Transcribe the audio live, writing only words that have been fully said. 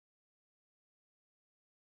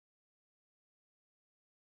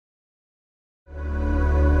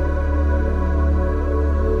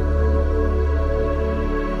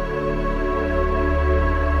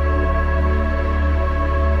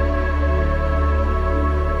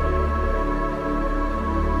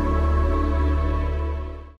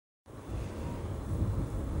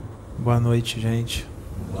Boa noite, gente.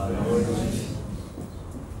 Boa noite.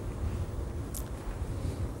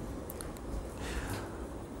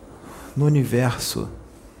 No universo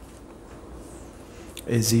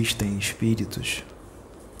existem espíritos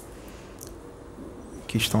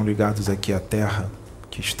que estão ligados aqui à Terra,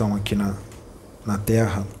 que estão aqui na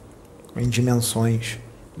Terra, em dimensões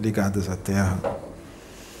ligadas à Terra.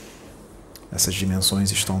 Essas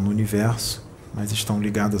dimensões estão no universo, mas estão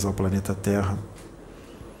ligadas ao planeta Terra.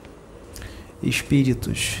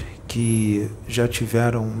 Espíritos que já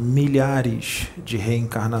tiveram milhares de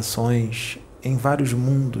reencarnações em vários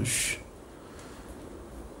mundos,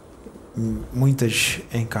 muitas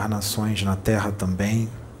encarnações na Terra também,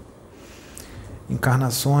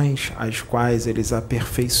 encarnações às quais eles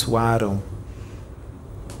aperfeiçoaram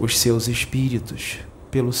os seus espíritos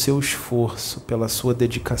pelo seu esforço, pela sua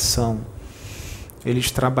dedicação.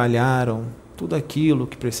 Eles trabalharam tudo aquilo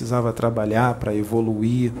que precisava trabalhar para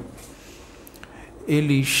evoluir.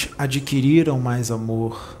 Eles adquiriram mais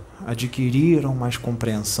amor, adquiriram mais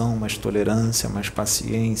compreensão, mais tolerância, mais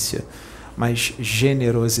paciência, mais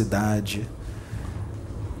generosidade.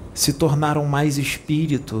 Se tornaram mais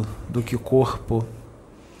espírito do que corpo.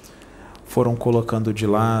 Foram colocando de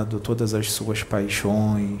lado todas as suas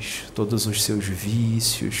paixões, todos os seus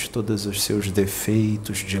vícios, todos os seus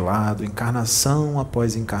defeitos de lado, encarnação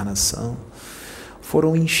após encarnação.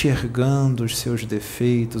 Foram enxergando os seus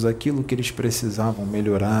defeitos, aquilo que eles precisavam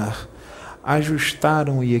melhorar,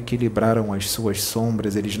 ajustaram e equilibraram as suas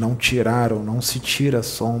sombras. Eles não tiraram, não se tira a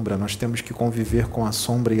sombra, nós temos que conviver com a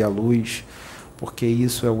sombra e a luz, porque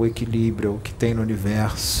isso é o equilíbrio, é o que tem no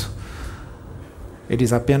universo.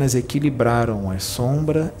 Eles apenas equilibraram a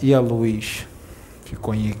sombra e a luz.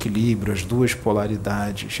 Ficou em equilíbrio as duas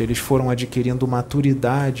polaridades. Eles foram adquirindo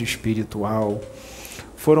maturidade espiritual,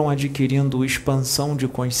 foram adquirindo expansão de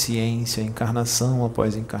consciência, encarnação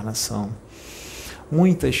após encarnação.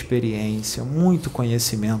 Muita experiência, muito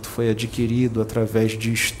conhecimento foi adquirido através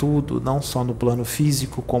de estudo, não só no plano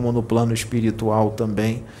físico, como no plano espiritual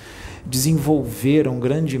também. Desenvolveram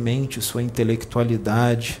grandemente sua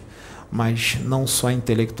intelectualidade, mas não só a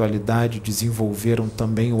intelectualidade, desenvolveram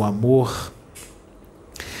também o amor.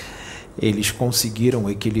 Eles conseguiram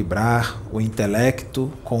equilibrar o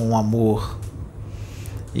intelecto com o amor.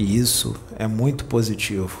 E isso é muito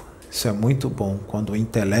positivo, isso é muito bom, quando o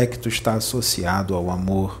intelecto está associado ao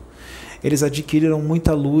amor. Eles adquiriram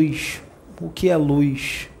muita luz. O que é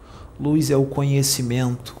luz? Luz é o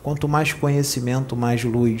conhecimento. Quanto mais conhecimento, mais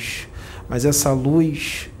luz. Mas essa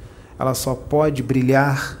luz, ela só pode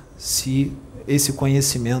brilhar se esse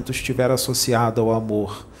conhecimento estiver associado ao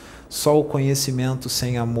amor. Só o conhecimento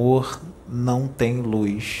sem amor não tem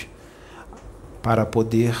luz. Para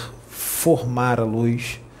poder formar a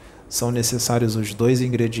luz, são necessários os dois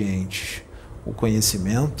ingredientes, o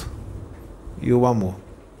conhecimento e o amor.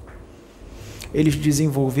 Eles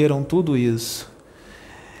desenvolveram tudo isso.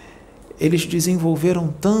 Eles desenvolveram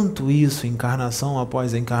tanto isso, encarnação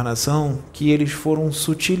após encarnação, que eles foram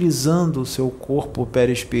sutilizando o seu corpo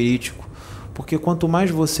perispirítico, porque quanto mais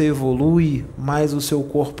você evolui, mais o seu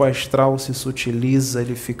corpo astral se sutiliza,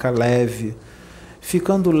 ele fica leve.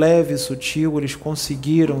 Ficando leve e sutil, eles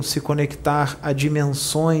conseguiram se conectar a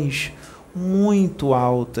dimensões muito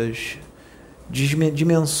altas,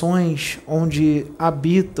 dimensões onde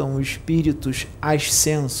habitam espíritos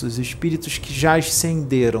ascensos, espíritos que já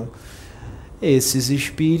ascenderam. Esses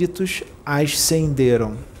espíritos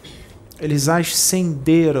ascenderam. Eles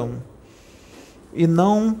ascenderam e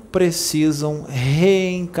não precisam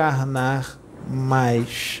reencarnar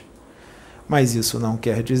mais. Mas isso não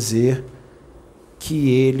quer dizer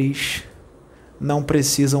que eles não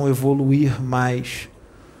precisam evoluir mais.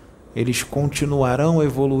 Eles continuarão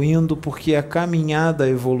evoluindo porque a caminhada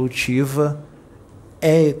evolutiva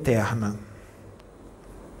é eterna.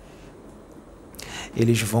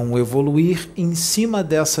 Eles vão evoluir em cima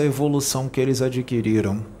dessa evolução que eles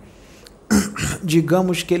adquiriram.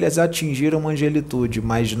 Digamos que eles atingiram a angelitude,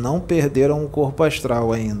 mas não perderam o corpo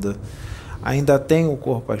astral ainda. Ainda tem o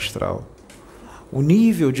corpo astral. O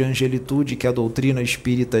nível de angelitude que a doutrina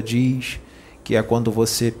espírita diz, que é quando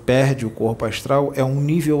você perde o corpo astral, é um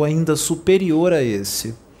nível ainda superior a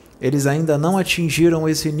esse. Eles ainda não atingiram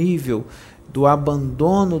esse nível do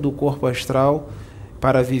abandono do corpo astral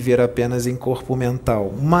para viver apenas em corpo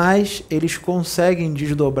mental. Mas eles conseguem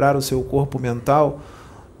desdobrar o seu corpo mental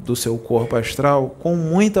do seu corpo astral com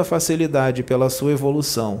muita facilidade pela sua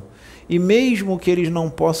evolução. E mesmo que eles não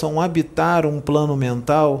possam habitar um plano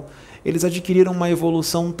mental, eles adquiriram uma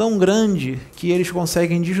evolução tão grande que eles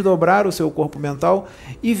conseguem desdobrar o seu corpo mental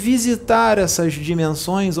e visitar essas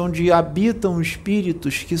dimensões onde habitam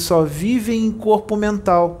espíritos que só vivem em corpo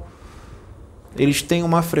mental. Eles têm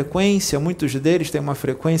uma frequência, muitos deles têm uma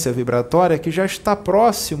frequência vibratória que já está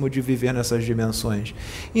próximo de viver nessas dimensões.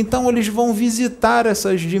 Então eles vão visitar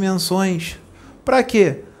essas dimensões. Para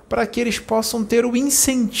quê? Para que eles possam ter o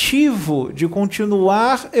incentivo de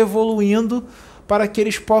continuar evoluindo, para que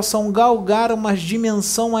eles possam galgar uma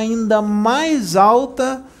dimensão ainda mais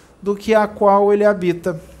alta do que a qual ele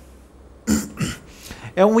habita.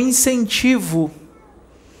 É um incentivo.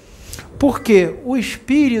 Porque o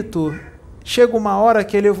espírito chega uma hora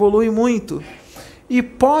que ele evolui muito e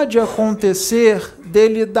pode acontecer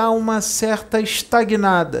dele dar uma certa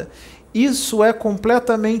estagnada. Isso é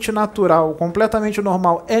completamente natural, completamente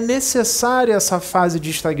normal. É necessária essa fase de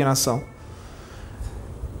estagnação.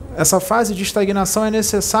 Essa fase de estagnação é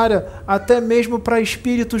necessária até mesmo para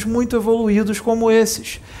espíritos muito evoluídos como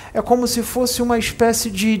esses. É como se fosse uma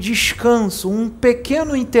espécie de descanso, um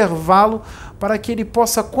pequeno intervalo para que ele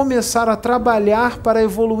possa começar a trabalhar para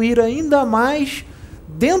evoluir ainda mais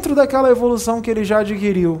dentro daquela evolução que ele já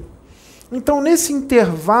adquiriu. Então, nesse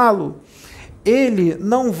intervalo, ele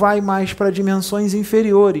não vai mais para dimensões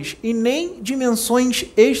inferiores e nem dimensões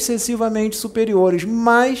excessivamente superiores,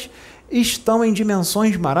 mas estão em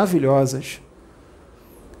dimensões maravilhosas.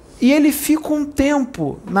 E ele fica um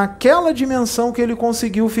tempo naquela dimensão que ele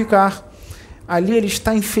conseguiu ficar. Ali ele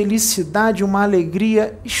está em felicidade, uma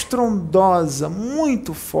alegria estrondosa,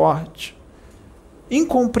 muito forte,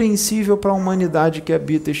 incompreensível para a humanidade que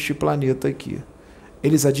habita este planeta aqui.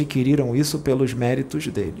 Eles adquiriram isso pelos méritos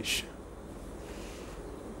deles.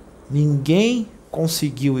 Ninguém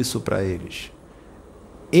conseguiu isso para eles.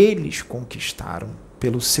 Eles conquistaram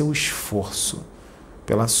pelo seu esforço,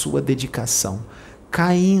 pela sua dedicação,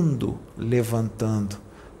 caindo, levantando,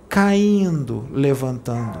 caindo,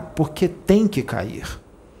 levantando, porque tem que cair.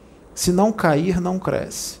 Se não cair, não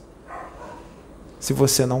cresce. Se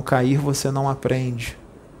você não cair, você não aprende.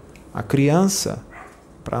 A criança,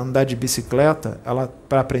 para andar de bicicleta,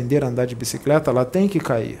 para aprender a andar de bicicleta, ela tem que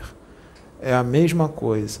cair. É a mesma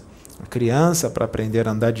coisa. A criança, para aprender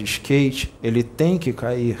a andar de skate, ele tem que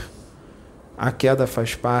cair. A queda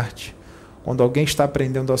faz parte. Quando alguém está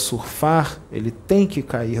aprendendo a surfar, ele tem que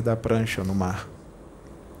cair da prancha no mar.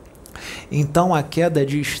 Então a queda é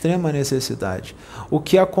de extrema necessidade. O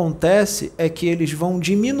que acontece é que eles vão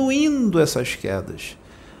diminuindo essas quedas.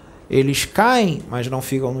 Eles caem, mas não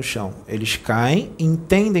ficam no chão. Eles caem,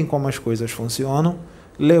 entendem como as coisas funcionam,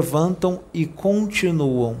 levantam e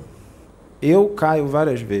continuam. Eu caio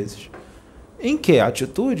várias vezes. Em que?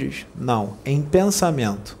 Atitudes? Não. Em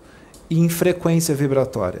pensamento e em frequência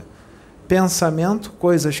vibratória. Pensamento,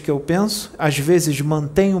 coisas que eu penso, às vezes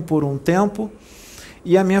mantenho por um tempo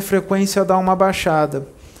e a minha frequência dá uma baixada.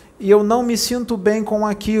 E eu não me sinto bem com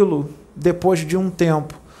aquilo depois de um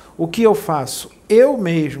tempo. O que eu faço? Eu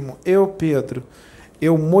mesmo, Pedro,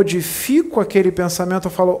 eu modifico aquele pensamento,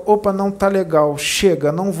 eu falo, opa, não está legal,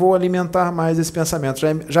 chega, não vou alimentar mais esse pensamento.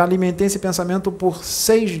 Já alimentei esse pensamento por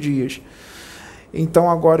 6 dias. Então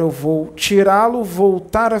agora eu vou tirá-lo,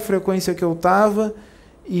 voltar à frequência que eu estava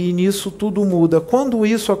e nisso tudo muda. Quando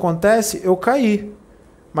isso acontece, eu caí,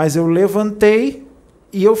 mas eu levantei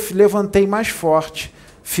e eu levantei mais forte.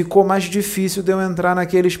 Ficou mais difícil de eu entrar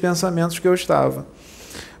naqueles pensamentos que eu estava.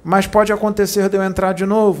 Mas pode acontecer de eu entrar de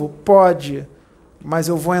novo? Pode, mas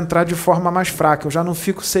eu vou entrar de forma mais fraca. Eu já não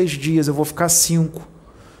fico 6 dias, eu vou ficar 5.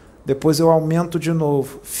 Depois eu aumento de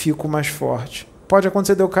novo, fico mais forte. Pode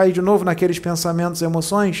acontecer de eu cair de novo naqueles pensamentos e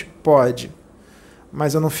emoções? Pode.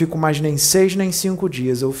 Mas eu não fico mais nem 6 nem 5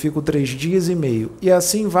 dias, eu fico 3 dias e meio. E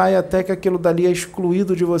assim vai até que aquilo dali é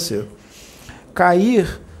excluído de você.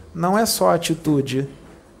 Cair não é só atitude.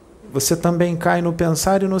 Você também cai no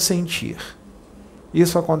pensar e no sentir.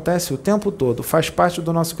 Isso acontece o tempo todo, faz parte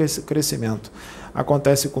do nosso crescimento.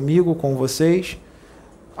 Acontece comigo, com vocês.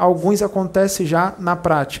 Alguns acontecem já na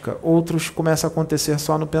prática, outros começam a acontecer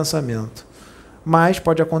só no pensamento. Mas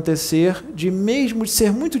pode acontecer, mesmo de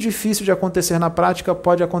ser muito difícil de acontecer na prática,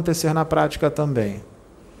 pode acontecer na prática também.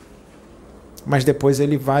 Mas depois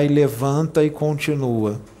ele vai, levanta e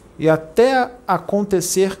continua. E até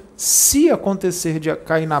acontecer, se acontecer de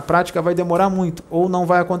cair na prática, vai demorar muito, ou não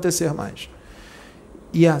vai acontecer mais.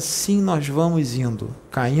 E assim nós vamos indo,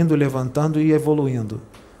 caindo, levantando e evoluindo.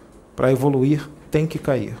 Para evoluir, tem que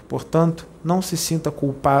cair. Portanto, não se sinta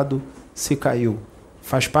culpado se caiu.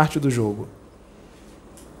 Faz parte do jogo.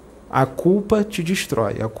 A culpa te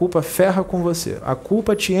destrói, a culpa ferra com você, a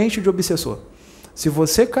culpa te enche de obsessor. Se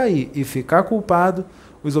você cair e ficar culpado,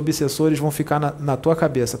 os obsessores vão ficar na tua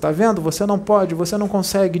cabeça. Tá vendo? Você não pode, você não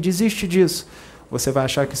consegue, desiste disso. Você vai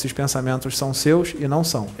achar que esses pensamentos são seus e não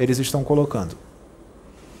são. Eles estão colocando.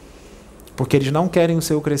 Porque eles não querem o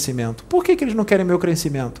seu crescimento. Por que eles não querem meu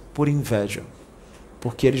crescimento? Por inveja.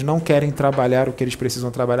 porque eles não querem trabalhar o que eles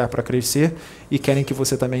precisam trabalhar para crescer e querem que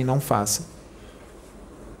você também não faça.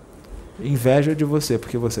 Inveja de você,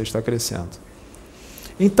 porque você está crescendo.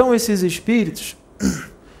 Então esses espíritos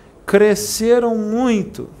cresceram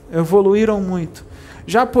muito, evoluíram muito.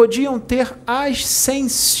 Já podiam ter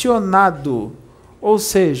ascensionado, ou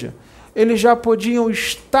seja, eles já podiam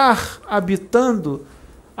estar habitando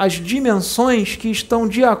as dimensões que estão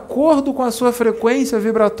de acordo com a sua frequência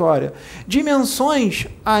vibratória. Dimensões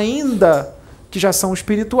ainda que já são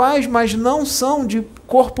espirituais, mas não são de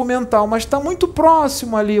corpo mental, mas está muito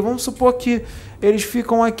próximo ali. Vamos supor que eles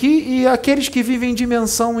ficam aqui e aqueles que vivem em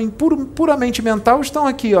dimensão puramente mental estão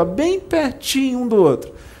aqui, ó, bem pertinho um do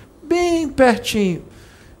outro. Bem pertinho.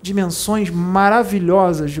 Dimensões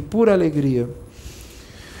maravilhosas, de pura alegria.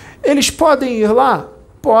 Eles podem ir lá?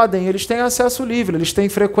 Podem, eles têm acesso livre, eles têm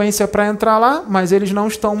frequência para entrar lá, mas eles não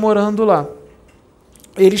estão morando lá.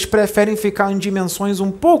 Eles preferem ficar em dimensões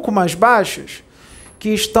um pouco mais baixas, que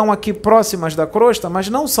estão aqui próximas da crosta, mas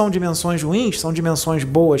não são dimensões ruins, são dimensões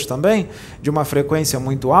boas também, de uma frequência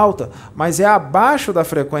muito alta, mas é abaixo da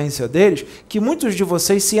frequência deles, que muitos de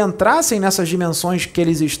vocês, se entrassem nessas dimensões que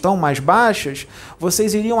eles estão mais baixas,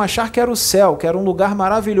 vocês iriam achar que era o céu, que era um lugar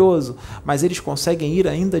maravilhoso, mas eles conseguem ir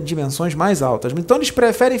ainda em dimensões mais altas. Então eles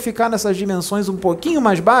preferem ficar nessas dimensões um pouquinho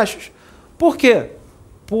mais baixas. Por quê?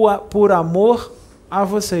 Por amor a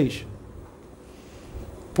vocês.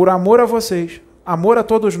 Por amor a vocês. Amor a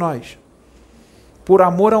todos nós. Por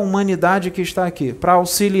amor à humanidade que está aqui. Para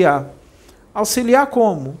auxiliar. Auxiliar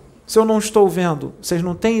como? Se eu não estou vendo. Vocês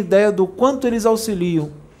não têm ideia do quanto eles auxiliam.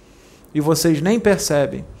 E vocês nem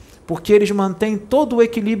percebem. Porque eles mantêm todo o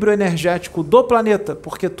equilíbrio energético do planeta.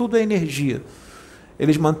 Porque tudo é energia.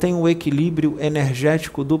 Eles mantêm o equilíbrio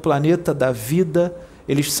energético do planeta, da vida.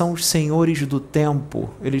 Eles são os senhores do tempo.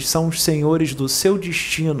 Eles são os senhores do seu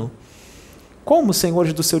destino. Como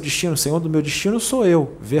senhores do seu destino? O senhor do meu destino sou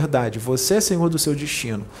eu. Verdade, você é senhor do seu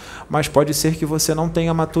destino. Mas pode ser que você não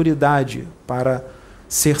tenha maturidade para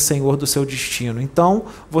ser senhor do seu destino. Então,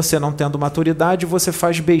 você não tendo maturidade, você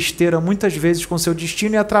faz besteira muitas vezes com seu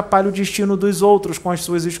destino e atrapalha o destino dos outros com as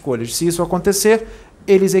suas escolhas. Se isso acontecer,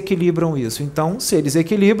 eles equilibram isso. Então, se eles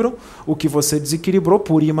equilibram o que você desequilibrou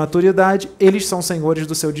por imaturidade, eles são senhores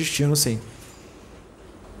do seu destino, sim.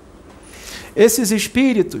 Esses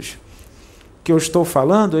espíritos que eu estou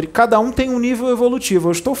falando, cada um tem um nível evolutivo.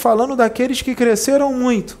 Eu estou falando daqueles que cresceram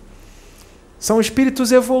muito. São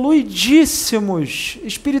espíritos evoluidíssimos,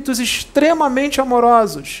 espíritos extremamente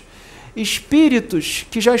amorosos, espíritos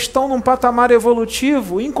que já estão num patamar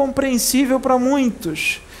evolutivo incompreensível para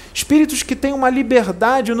muitos, espíritos que têm uma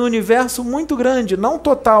liberdade no universo muito grande, não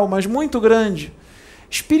total, mas muito grande,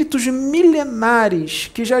 espíritos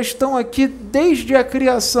milenares que já estão aqui desde a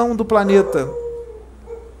criação do planeta.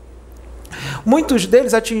 Muitos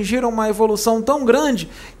deles atingiram uma evolução tão grande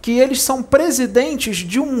que eles são presidentes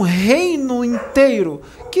de um reino inteiro.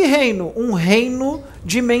 Que reino? Um reino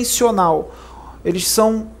dimensional. Eles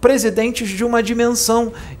são presidentes de uma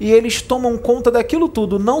dimensão e eles tomam conta daquilo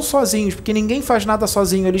tudo, não sozinhos, porque ninguém faz nada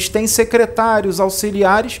sozinho. Eles têm secretários,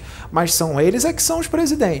 auxiliares, mas são eles é que são os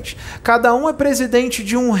presidentes. Cada um é presidente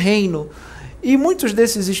de um reino. E muitos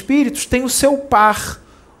desses espíritos têm o seu par.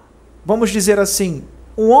 Vamos dizer assim,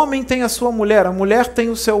 o homem tem a sua mulher, a mulher tem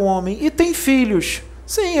o seu homem e tem filhos.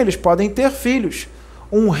 Sim, eles podem ter filhos.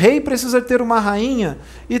 Um rei precisa ter uma rainha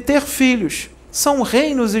e ter filhos. São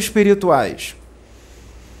reinos espirituais.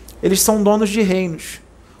 Eles são donos de reinos.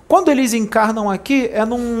 Quando eles encarnam aqui, é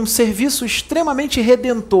num serviço extremamente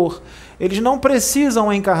redentor. Eles não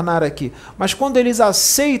precisam encarnar aqui, mas quando eles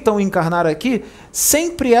aceitam encarnar aqui,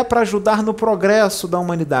 sempre é para ajudar no progresso da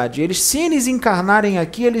humanidade. Se eles encarnarem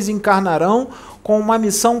aqui, eles encarnarão com uma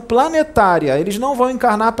missão planetária. Eles não vão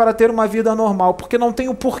encarnar para ter uma vida normal, porque não tem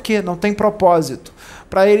o porquê, não tem propósito.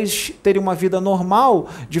 Para eles terem uma vida normal,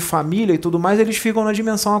 de família e tudo mais, eles ficam na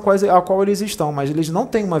dimensão a qual eles estão, mas eles não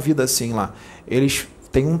têm uma vida assim lá. Eles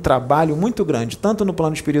têm um trabalho muito grande, tanto no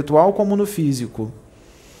plano espiritual como no físico.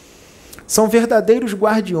 São verdadeiros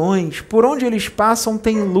guardiões. Por onde eles passam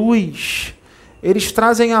tem luz. Eles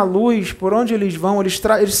trazem a luz por onde eles vão. Eles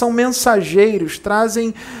são mensageiros,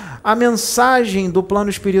 trazem a mensagem do plano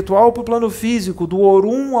espiritual para o plano físico, do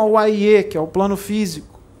Orum ao Aie, que é o plano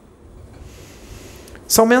físico.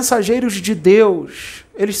 São mensageiros de Deus.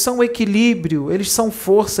 Eles são equilíbrio, eles são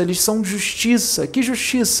força, eles são justiça. Que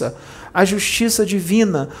justiça? A justiça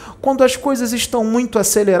divina. Quando as coisas estão muito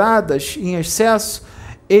aceleradas, em excesso,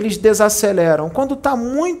 eles desaceleram. Quando está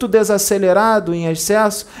muito desacelerado em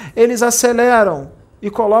excesso, eles aceleram e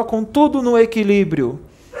colocam tudo no equilíbrio.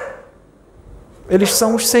 Eles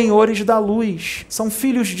são os senhores da luz, são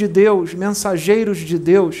filhos de Deus, mensageiros de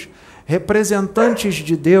Deus, representantes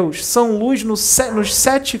de Deus, são luz nos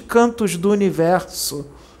 7 cantos do universo.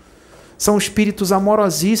 São espíritos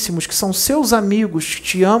amorosíssimos, que são seus amigos, que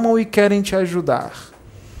te amam e querem te ajudar.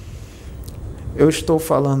 Eu estou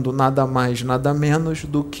falando nada mais, nada menos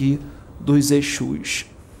do que dos Exus.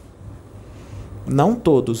 Não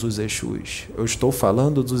todos os Exus. Eu estou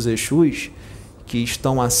falando dos Exus que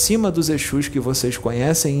estão acima dos Exus que vocês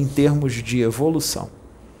conhecem em termos de evolução.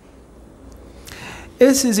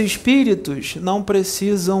 Esses espíritos não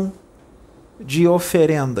precisam de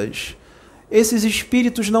oferendas. Esses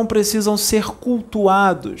espíritos não precisam ser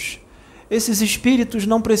cultuados. Esses espíritos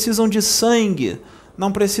não precisam de sangue,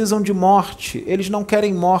 não precisam de morte. Eles não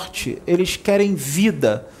querem morte, eles querem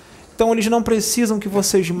vida. Então eles não precisam que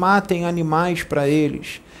vocês matem animais para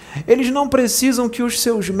eles. Eles não precisam que os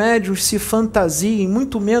seus médiuns se fantasiem,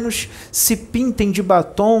 muito menos se pintem de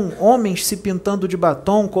batom, homens se pintando de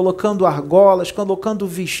batom, colocando argolas, colocando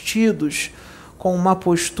vestidos, com uma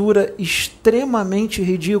postura extremamente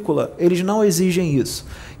ridícula. Eles não exigem isso.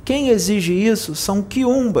 Quem exige isso são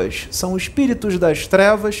quiumbas, são espíritos das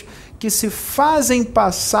trevas que se fazem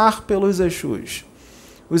passar pelos Exus.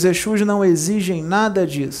 Os Exus não exigem nada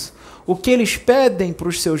disso. O que eles pedem para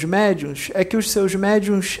os seus médiuns é que os seus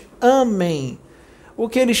médiuns amem. O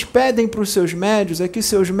que eles pedem para os seus médiuns é que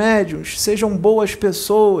seus médiuns sejam boas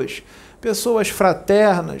pessoas, pessoas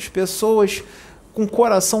fraternas, pessoas com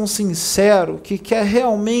coração sincero, que quer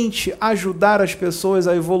realmente ajudar as pessoas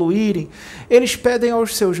a evoluírem. Eles pedem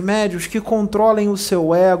aos seus médiuns que controlem o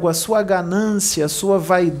seu ego, a sua ganância, a sua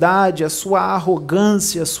vaidade, a sua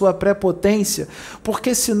arrogância, a sua prepotência,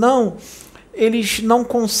 porque senão eles não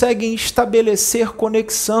conseguem estabelecer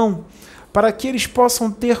conexão. Para que eles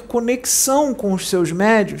possam ter conexão com os seus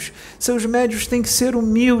médiuns têm que ser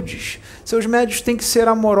humildes, seus médiuns têm que ser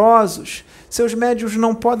amorosos, seus médiuns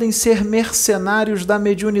não podem ser mercenários da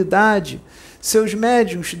mediunidade, seus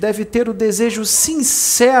médiuns devem ter o desejo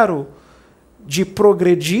sincero de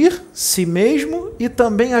progredir si mesmo e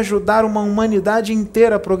também ajudar uma humanidade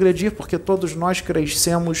inteira a progredir, porque todos nós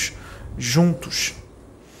crescemos juntos.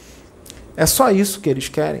 É só isso que eles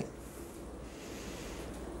querem.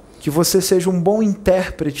 Que você seja um bom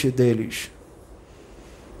intérprete deles.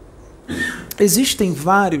 Existem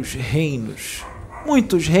vários reinos,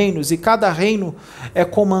 muitos reinos, e cada reino é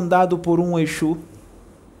comandado por um Exu.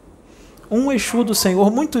 Um Exu do Senhor.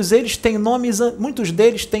 Muitos deles têm nomes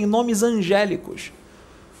angélicos,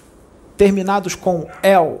 terminados com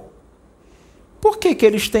El. Por que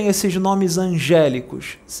eles têm esses nomes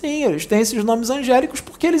angélicos? Sim, eles têm esses nomes angélicos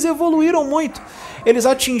porque eles evoluíram muito. Eles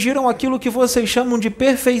atingiram aquilo que vocês chamam de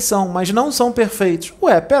perfeição, mas não são perfeitos.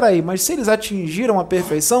 Ué, peraí, mas se eles atingiram a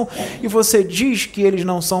perfeição e você diz que eles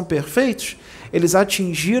não são perfeitos, eles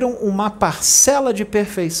atingiram uma parcela de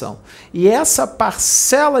perfeição. E essa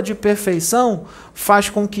parcela de perfeição faz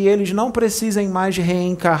com que eles não precisem mais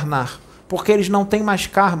reencarnar, porque eles não têm mais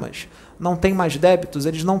karmas, não têm mais débitos,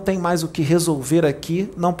 eles não têm mais o que resolver aqui,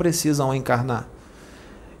 não precisam encarnar.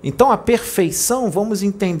 Então a perfeição, vamos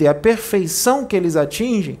entender, a perfeição que eles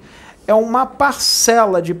atingem é uma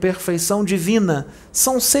parcela de perfeição divina.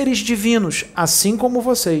 São seres divinos, assim como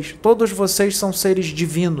vocês. Todos vocês são seres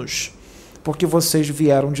divinos, porque vocês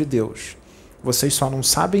vieram de Deus. Vocês só não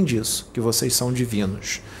sabem disso, que vocês são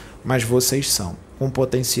divinos. Mas vocês são, com um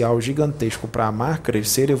potencial gigantesco para amar,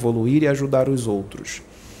 crescer, evoluir e ajudar os outros.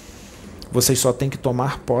 Vocês só têm que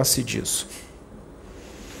tomar posse disso.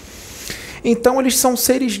 Então eles são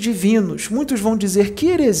seres divinos. Muitos vão dizer que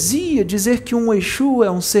heresia dizer que um Exu é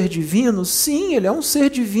um ser divino. Sim, ele é um ser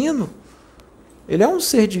divino. Ele é um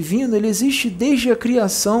ser divino, ele existe desde a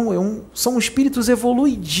criação. São espíritos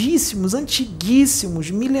evoluidíssimos, antiguíssimos,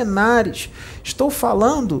 milenares. Estou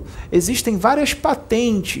falando, existem várias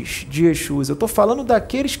patentes de Exus. Eu estou falando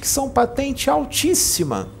daqueles que são patente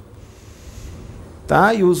altíssima.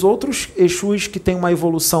 Tá? E os outros Exus que têm uma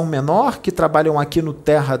evolução menor, que trabalham aqui no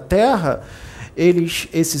terra-terra,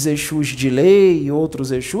 esses Exus de lei e outros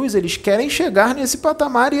Exus, eles querem chegar nesse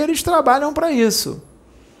patamar e eles trabalham para isso.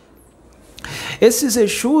 Esses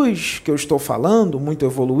Exus que eu estou falando, muito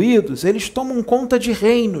evoluídos, eles tomam conta de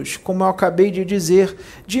reinos, como eu acabei de dizer,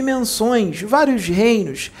 dimensões, vários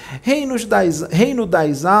reinos, reino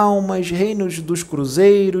das almas, reinos dos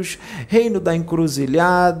cruzeiros, reino da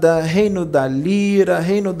encruzilhada, reino da lira,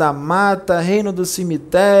 reino da mata, reino do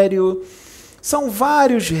cemitério. São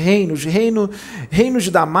vários reinos, reinos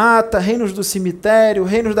da mata, reinos do cemitério,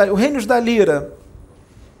 reinos da lira.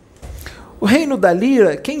 O reino da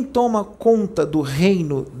lira, quem toma conta do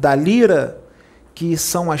reino da lira, que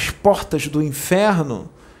são as portas do inferno,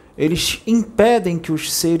 Eles impedem que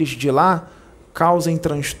os seres de lá causem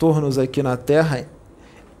transtornos aqui na Terra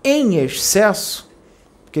em excesso,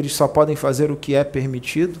 porque eles só podem fazer o que é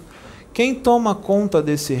permitido. Quem toma conta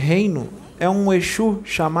desse reino é um Exu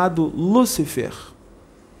chamado Lúcifer,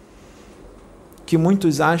 que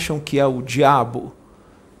muitos acham que é o diabo,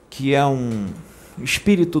 que é um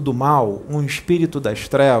espírito do mal, um espírito das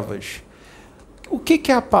trevas. O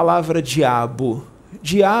que é a palavra diabo?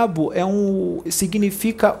 Diabo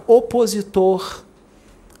significa opositor,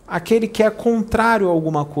 aquele que é contrário a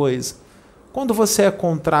alguma coisa. Quando você é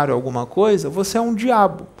contrário a alguma coisa, você é um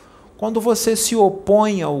diabo. Quando você se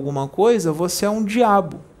opõe a alguma coisa, você é um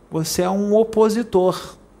diabo. Você é um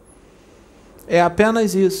opositor. É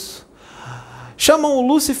apenas isso. Chamam o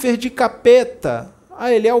Lúcifer de capeta.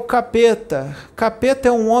 Ele é o capeta. Capeta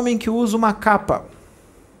é um homem que usa uma capa.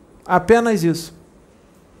 Apenas isso.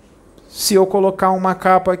 Se eu colocar uma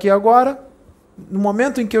capa aqui agora, no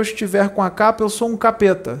momento em que eu estiver com a capa, eu sou um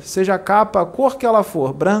capeta. Seja a capa, a cor que ela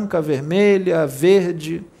for, branca, vermelha,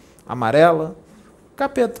 verde, amarela,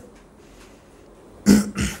 capeta.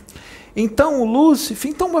 Então o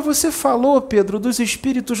Lúcifer... Então, mas você falou, Pedro, dos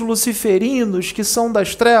espíritos luciferinos que são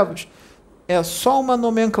das trevas. É só uma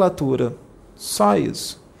nomenclatura. Só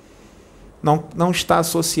isso. Não está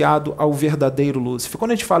associado ao verdadeiro Lúcifer.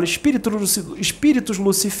 Quando a gente fala espíritos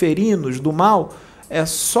luciferinos do mal, é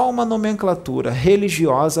só uma nomenclatura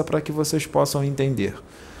religiosa para que vocês possam entender.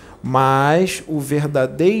 Mas o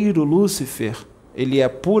verdadeiro Lúcifer, ele é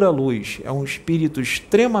pura luz, é um espírito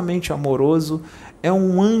extremamente amoroso, é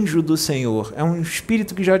um anjo do Senhor, é um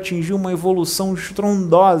espírito que já atingiu uma evolução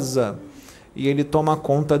estrondosa e ele toma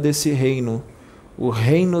conta desse reino, o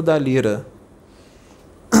reino da lira.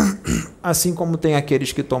 Assim como tem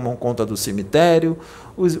aqueles que tomam conta do cemitério,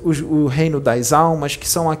 o reino das almas, que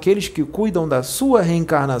são aqueles que cuidam da sua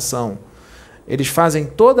reencarnação. Eles fazem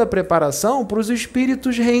toda a preparação para os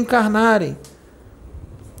espíritos reencarnarem.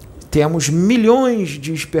 Temos milhões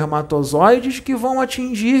de espermatozoides que vão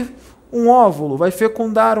atingir um óvulo, vai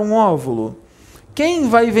fecundar um óvulo. Quem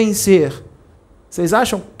vai vencer? Vocês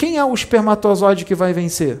acham? Quem é o espermatozoide que vai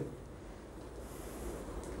vencer?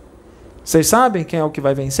 Vocês sabem quem é o que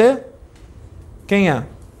vai vencer? Quem é?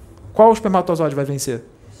 Qual espermatozoide vai vencer?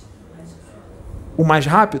 O mais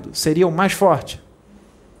rápido? Seria o mais forte?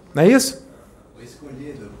 Não é isso? O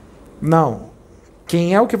escolhido. Não.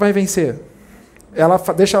 Quem é o que vai vencer?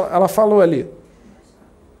 Ela falou ali.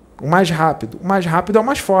 O mais rápido. O mais rápido é o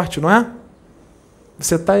mais forte, não é?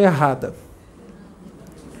 Você está errada.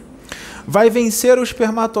 Vai vencer o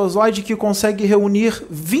espermatozoide que consegue reunir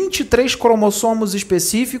 23 cromossomos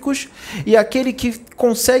específicos e aquele que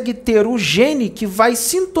consegue ter o gene que vai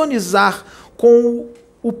sintonizar com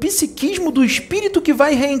o psiquismo do espírito que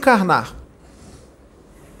vai reencarnar.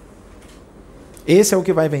 Esse é o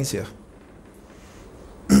que vai vencer.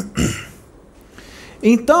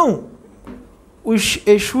 Então, os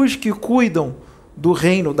Exus que cuidam do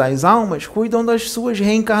reino das almas, cuidam das suas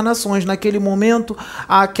reencarnações. Naquele momento,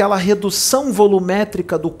 há aquela redução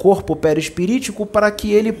volumétrica do corpo perispirítico para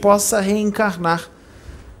que ele possa reencarnar.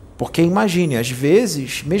 Porque imagine, às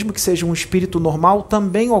vezes, mesmo que seja um espírito normal,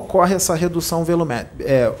 também ocorre essa redução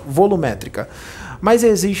volumétrica. Mas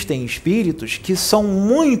existem espíritos que são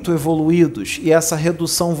muito evoluídos e essa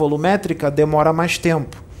redução volumétrica demora mais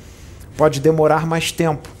tempo. Pode demorar mais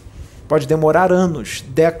tempo. Pode demorar anos,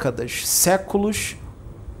 décadas, séculos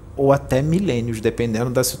ou até milênios, dependendo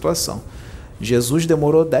da situação. Jesus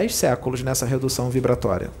demorou 10 séculos nessa redução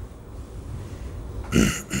vibratória.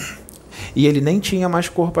 E ele nem tinha mais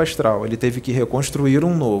corpo astral. Ele teve que reconstruir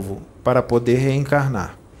um novo para poder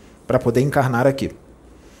reencarnar, para poder encarnar aqui.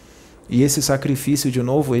 E esse sacrifício, de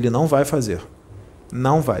novo, ele não vai fazer.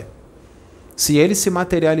 Não vai. Se ele se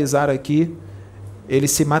materializar aqui, ele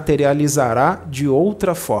se materializará de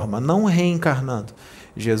outra forma, não reencarnando.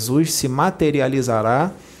 Jesus se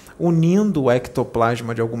materializará unindo o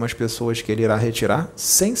ectoplasma de algumas pessoas que ele irá retirar,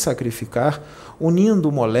 sem sacrificar, unindo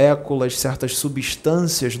moléculas, certas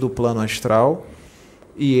substâncias do plano astral,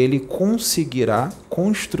 e ele conseguirá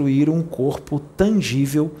construir um corpo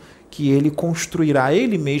tangível que ele construirá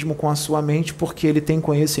ele mesmo com a sua mente, porque ele tem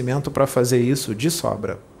conhecimento para fazer isso de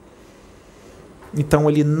sobra. Então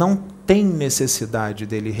ele não tem necessidade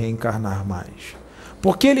dele reencarnar mais.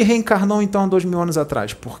 Por que ele reencarnou então há 2000 anos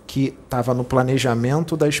atrás? Porque estava no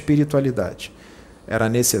planejamento da espiritualidade. Era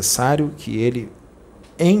necessário que ele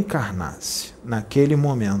encarnasse naquele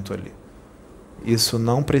momento ali. Isso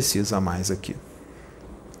não precisa mais aqui.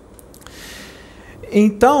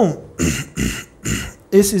 Então,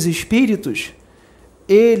 esses espíritos,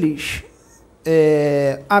 eles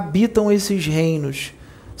habitam esses reinos.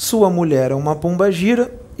 Sua mulher é uma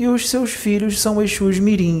pombagira e os seus filhos são Exus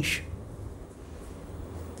mirins.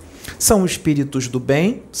 São espíritos do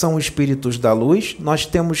bem, são espíritos da luz. Nós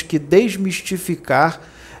temos que desmistificar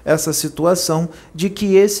essa situação de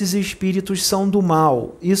que esses espíritos são do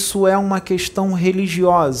mal. Isso é uma questão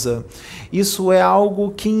religiosa. Isso é algo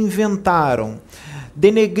que inventaram.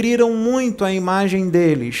 Denegriram muito a imagem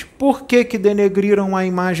deles. Por que denegriram a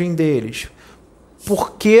imagem deles?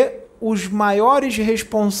 Porque os maiores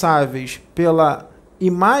responsáveis pela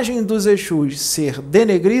imagem dos Exus ser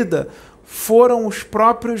denegrida foram os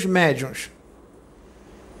próprios médiuns.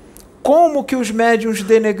 Como que os médiuns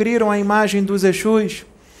denegriram a imagem dos Exus?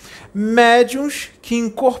 Médiuns que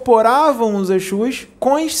incorporavam os Exus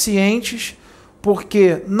conscientes,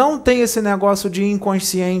 porque não tem esse negócio de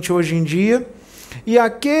inconsciente hoje em dia, e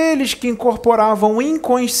aqueles que incorporavam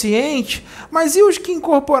inconsciente, mas e os que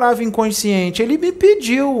incorporavam inconsciente? Ele me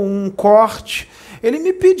pediu um corte, ele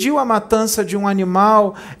me pediu a matança de um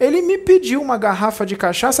animal, ele me pediu uma garrafa de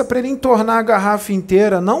cachaça para ele entornar a garrafa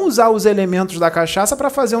inteira, não usar os elementos da cachaça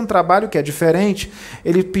para fazer um trabalho que é diferente.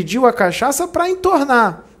 Ele pediu a cachaça para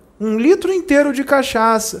entornar 1 litro inteiro de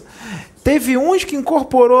cachaça. Teve uns que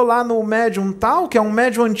incorporou lá no médium tal, que é um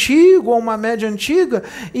médium antigo ou uma média antiga,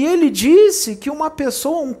 e ele disse que uma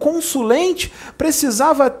pessoa, um consulente,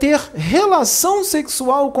 precisava ter relação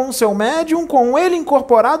sexual com o seu médium, com ele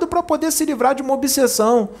incorporado, para poder se livrar de uma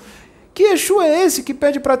obsessão. Que Exu é esse que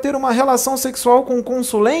pede para ter uma relação sexual com o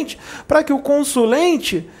consulente, para que o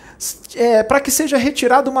consulente, para que seja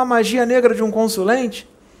retirada uma magia negra de um consulente?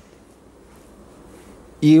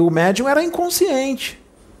 E o médium era inconsciente.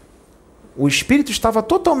 O espírito estava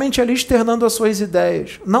totalmente ali externando as suas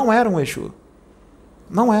ideias. Não era um Exu.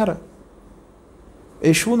 Não era.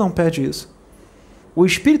 Exu não pede isso. O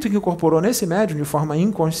espírito que incorporou nesse médium de forma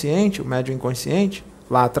inconsciente, o médium inconsciente,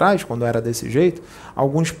 lá atrás, quando era desse jeito,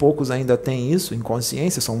 alguns poucos ainda têm isso,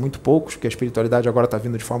 inconsciência, são muito poucos, porque a espiritualidade agora está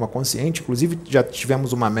vindo de forma consciente. Inclusive, já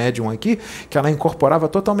tivemos uma médium aqui que ela incorporava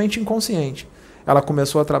totalmente inconsciente. Ela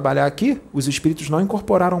começou a trabalhar aqui, os espíritos não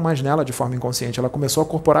incorporaram mais nela de forma inconsciente, ela começou a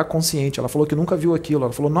incorporar consciente, ela falou que nunca viu aquilo,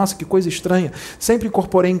 ela falou, nossa, que coisa estranha, sempre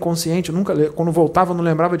incorporei inconsciente, nunca, quando voltava não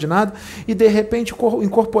lembrava de nada, e de repente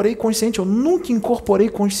incorporei consciente, eu nunca incorporei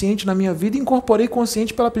consciente na minha vida, incorporei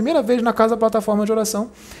consciente pela primeira vez na Casa Plataforma de Oração,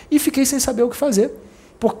 e fiquei sem saber o que fazer,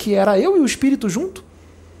 porque era eu e o espírito junto.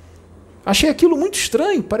 Achei aquilo muito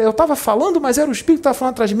estranho, eu estava falando, mas era o espírito que estava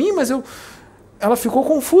falando atrás de mim, mas ela ficou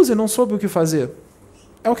confusa e não soube o que fazer.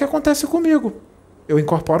 É o que acontece comigo. Eu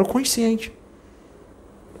incorporo consciente.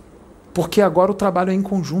 Porque agora o trabalho é em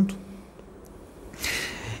conjunto.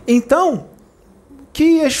 Então,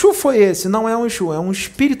 que Exu foi esse? Não é um Exu, é um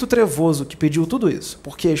espírito trevoso que pediu tudo isso.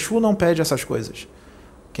 Porque Exu não pede essas coisas.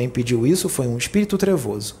 Quem pediu isso foi um espírito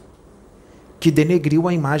trevoso que denegriu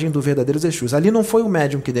a imagem do verdadeiro Exu. Ali não foi o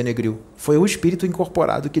médium que denegriu, foi o espírito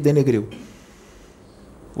incorporado que denegriu.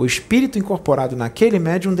 O espírito incorporado naquele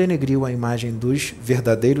médium denegriu a imagem dos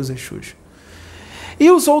verdadeiros Exus. E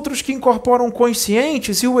os outros que incorporam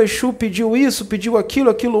conscientes, e o Exu pediu isso, pediu aquilo,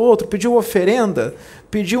 aquilo outro, pediu oferenda,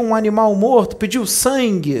 pediu um animal morto, pediu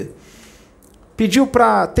sangue, pediu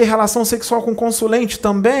para ter relação sexual com o consulente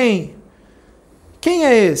também. Quem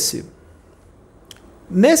é esse?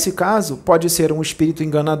 Nesse caso, pode ser um espírito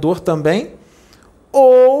enganador também,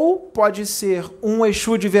 ou pode ser um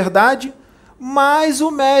Exu de verdade, mas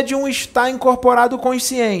o médium está incorporado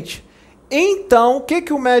consciente. Então, o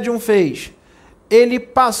que o médium fez? Ele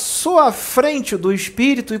passou à frente do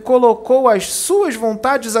espírito e colocou as suas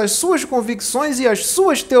vontades, as suas convicções e as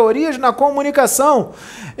suas teorias na comunicação.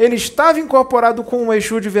 Ele estava incorporado com um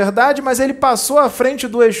Exu de verdade, mas ele passou à frente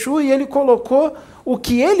do Exu e ele colocou o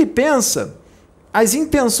que ele pensa, as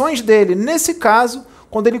intenções dele. Nesse caso,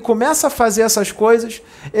 quando ele começa a fazer essas coisas,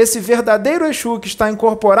 esse verdadeiro Exu que está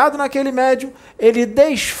incorporado naquele médium, ele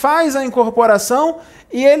desfaz a incorporação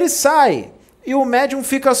e ele sai. E o médium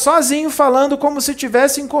fica sozinho falando como se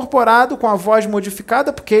tivesse incorporado, com a voz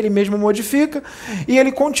modificada, porque ele mesmo modifica, e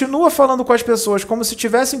ele continua falando com as pessoas como se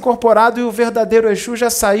tivesse incorporado e o verdadeiro Exu já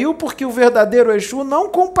saiu, porque o verdadeiro Exu não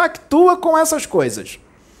compactua com essas coisas.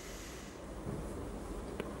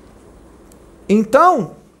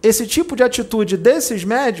 Então, esse tipo de atitude desses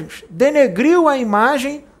médiuns denegriu a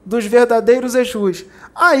imagem dos verdadeiros Exus.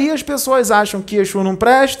 Aí as pessoas acham que Exu não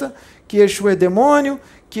presta, que Exu é demônio,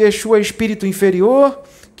 que Exu é espírito inferior,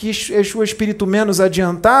 que Exu é espírito menos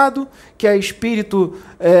adiantado, que é espírito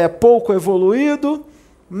pouco evoluído.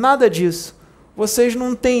 Nada disso. Vocês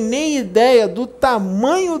não têm nem ideia do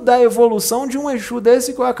tamanho da evolução de um Exu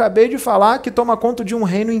desse que eu acabei de falar, que toma conta de um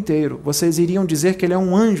reino inteiro. Vocês iriam dizer que ele é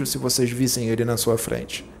um anjo se vocês vissem ele na sua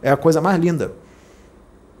frente. É a coisa mais linda.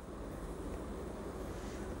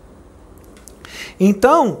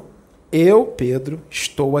 Então, eu, Pedro,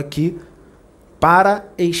 estou aqui para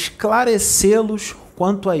esclarecê-los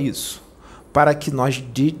quanto a isso, para que nós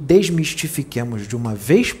desmistifiquemos de uma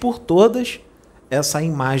vez por todas essa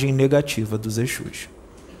imagem negativa dos Exus.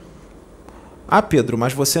 Ah, Pedro,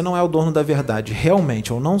 mas você não é o dono da verdade.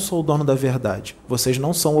 Realmente, eu não sou o dono da verdade. Vocês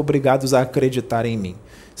não são obrigados a acreditar em mim.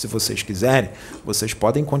 Se vocês quiserem, vocês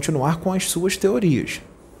podem continuar com as suas teorias.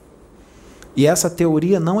 E essa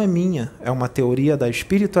teoria não é minha, é uma teoria da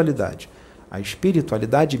espiritualidade. A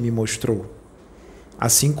espiritualidade me mostrou,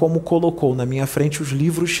 assim como colocou na minha frente os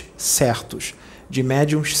livros certos, de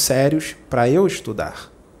médiuns sérios para eu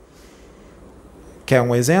estudar. Quer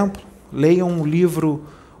um exemplo? Leiam um livro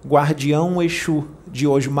Guardião Exu, de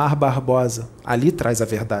Osmar Barbosa. Ali traz a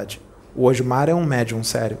verdade. O Osmar é um médium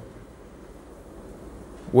sério.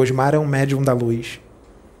 O Osmar é um médium da luz.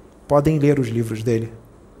 Podem ler os livros dele,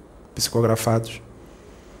 psicografados.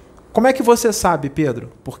 Como é que você sabe, Pedro?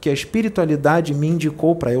 Porque a espiritualidade me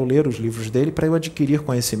indicou para eu ler os livros dele, para eu adquirir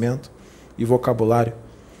conhecimento e vocabulário.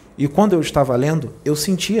 E quando eu estava lendo, eu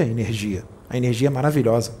sentia a energia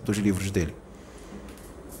maravilhosa dos livros dele.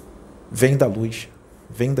 Vem da luz,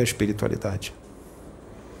 vem da espiritualidade.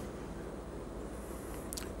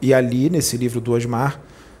 E ali, nesse livro do Osmar,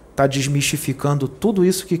 está desmistificando tudo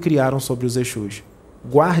isso que criaram sobre os Exus.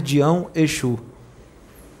 Guardião Exu.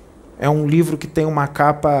 É um livro que tem uma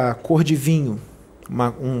capa cor de vinho,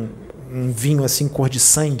 um vinho assim cor de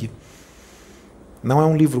sangue. Não é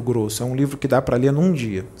um livro grosso, é um livro que dá para ler num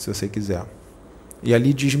dia, se você quiser. E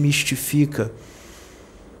ali desmistifica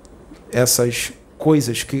essas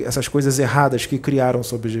coisas erradas que criaram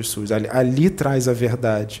sobre Jesus. Ali traz a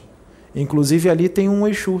verdade. Inclusive ali tem um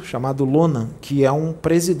Exu chamado Lonan, que é um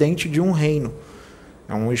presidente de um reino.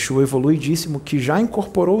 É um Exu evoluidíssimo que já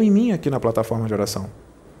incorporou em mim aqui na plataforma de oração.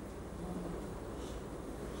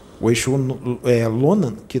 O Exu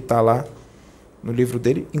Lonan, que está lá no livro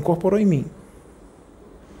dele, incorporou em mim.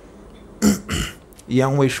 E é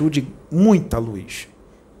um Exu de muita luz.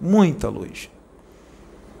 Muita luz.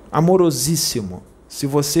 Amorosíssimo. Se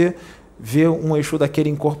você vê um Exu daquele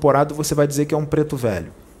incorporado, você vai dizer que é um preto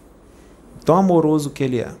velho. Tão amoroso que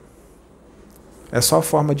ele é. É só a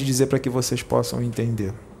forma de dizer para que vocês possam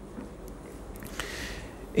entender.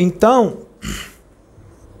 Então,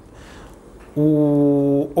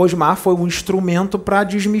 o Osmar foi um instrumento para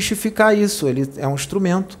desmistificar isso. Ele é um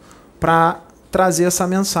instrumento para trazer essa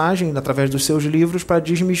mensagem, através dos seus livros, para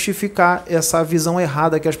desmistificar essa visão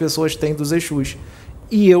errada que as pessoas têm dos Exus.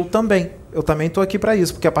 E eu também estou aqui para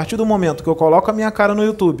isso, porque a partir do momento que eu coloco a minha cara no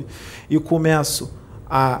YouTube e começo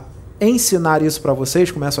a ensinar isso para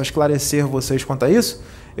vocês, começo a esclarecer vocês quanto a isso,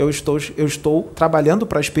 eu estou trabalhando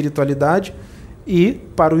para a espiritualidade e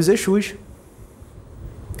para os Exus,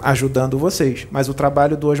 ajudando vocês. Mas o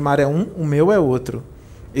trabalho do Osmar é um, o meu é outro.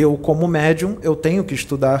 Eu, como médium, eu tenho que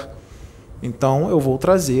estudar. Então, eu vou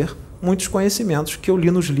trazer muitos conhecimentos que eu li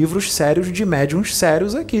nos livros sérios de médiums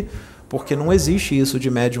sérios aqui. Porque não existe isso de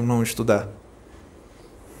médium não estudar.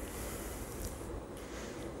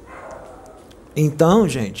 Então,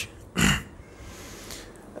 gente,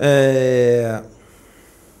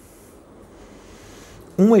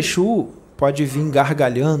 um Exu pode vir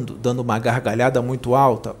gargalhando, dando uma gargalhada muito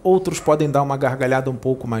alta. Outros podem dar uma gargalhada um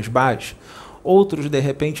pouco mais baixa. Outros, de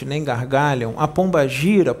repente, nem gargalham. A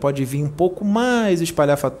pombagira pode vir um pouco mais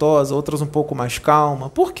espalhafatosa, outras um pouco mais calma.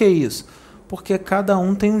 Por que isso? Porque cada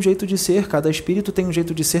um tem um jeito de ser, cada espírito tem um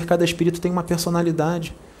jeito de ser, cada espírito tem uma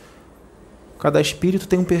personalidade. Cada espírito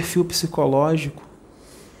tem um perfil psicológico.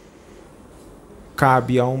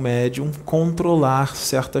 Cabe ao médium controlar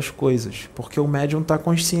certas coisas, porque o médium está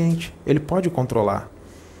consciente, ele pode controlar.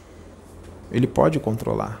 Ele pode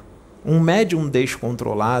controlar. Um médium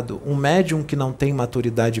descontrolado, um médium que não tem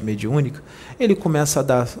maturidade mediúnica, ele começa a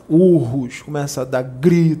dar urros, começa a dar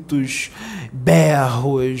gritos,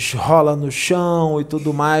 berros, rola no chão e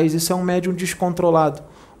tudo mais. Isso é um médium descontrolado,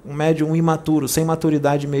 um médium imaturo, sem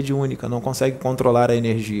maturidade mediúnica, não consegue controlar a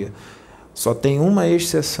energia. Só tem uma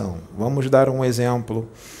exceção. Vamos dar um exemplo.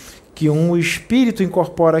 Que um espírito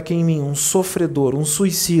incorpora aqui em mim, um sofredor, um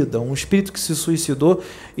suicida, um espírito que se suicidou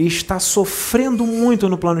e está sofrendo muito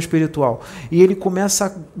no plano espiritual. E ele começa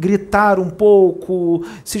a gritar um pouco,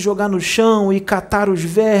 se jogar no chão e catar os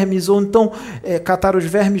vermes, ou então,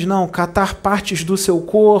 catar partes do seu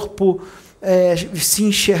corpo, se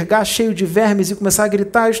enxergar cheio de vermes e começar a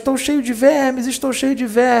gritar: estou cheio de vermes, estou cheio de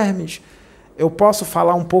vermes. Eu posso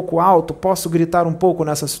falar um pouco alto? Posso gritar um pouco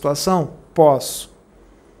nessa situação? Posso.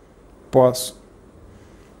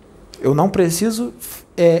 Eu não preciso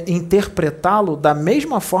interpretá-lo da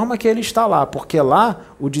mesma forma que ele está lá, porque lá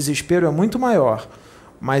o desespero é muito maior.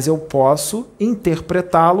 mas eu posso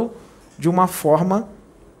interpretá-lo de uma forma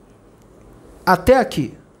até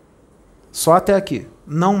aqui. Só até aqui.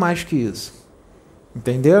 Não mais que isso.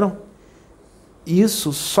 Entenderam?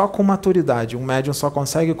 Isso só com maturidade. Um médium só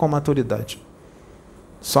consegue com maturidade.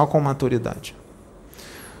 Só com maturidade.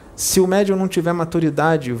 Se o médium não tiver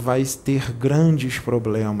maturidade, vai ter grandes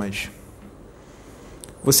problemas.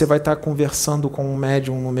 Você vai estar conversando com um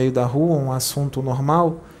médium no meio da rua, um assunto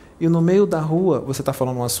normal, e no meio da rua você está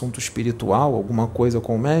falando um assunto espiritual, alguma coisa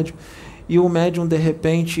com o médium, e o médium, de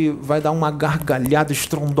repente, vai dar uma gargalhada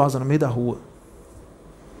estrondosa no meio da rua.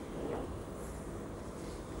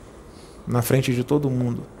 Na frente de todo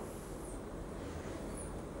mundo.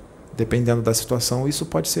 Dependendo da situação, isso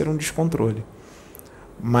pode ser um descontrole.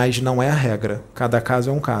 Mas não é a regra. Cada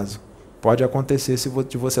caso é um caso. Pode acontecer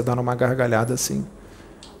de você dar uma gargalhada assim.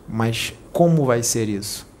 Mas como vai ser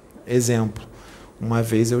isso? Exemplo. Uma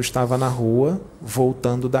vez eu estava na rua,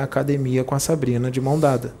 voltando da academia com a Sabrina de mão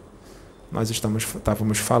dada. Nós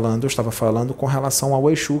estávamos falando, eu estava falando com relação ao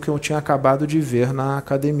Exu que eu tinha acabado de ver na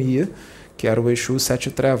academia, que era o Exu Sete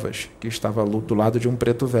Trevas, que estava do lado de um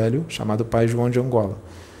preto velho, chamado Pai João de Angola.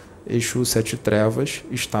 Exu Sete Trevas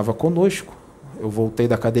estava conosco. Eu voltei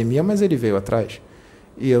da academia, mas ele veio atrás.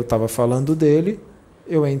 E eu estava falando dele,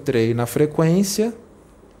 eu entrei na frequência,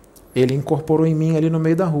 ele incorporou em mim ali no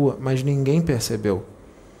meio da rua, mas ninguém percebeu.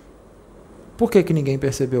 Por que ninguém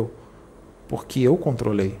percebeu? Porque eu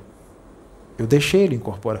controlei. Eu deixei ele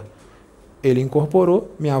incorporar. Ele incorporou,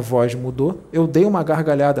 minha voz mudou, eu dei uma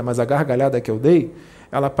gargalhada, mas a gargalhada que eu dei,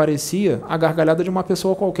 ela parecia a gargalhada de uma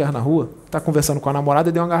pessoa qualquer na rua. Está conversando com a namorada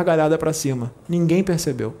e deu uma gargalhada para cima. Ninguém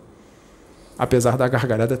percebeu. Apesar da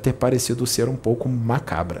gargalhada ter parecido ser um pouco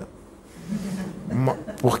macabra.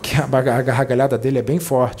 Porque a gargalhada dele é bem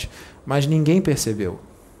forte, mas ninguém percebeu.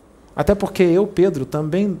 Até porque eu, Pedro,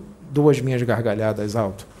 também dou as minhas gargalhadas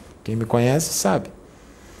alto. Quem me conhece sabe.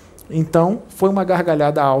 Então, foi uma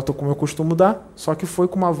gargalhada alta como eu costumo dar, só que foi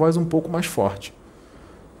com uma voz um pouco mais forte.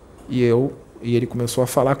 E ele começou a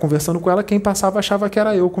falar, conversando com ela, quem passava achava que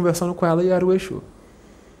era eu conversando com ela e era o Exu.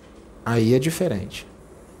 Aí é diferente.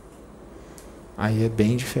 Aí é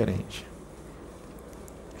bem diferente.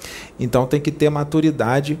 Então tem que ter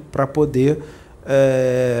maturidade para poder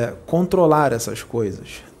controlar essas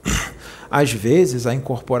coisas. Às vezes a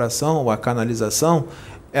incorporação ou a canalização,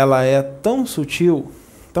 ela é tão sutil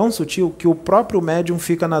que o próprio médium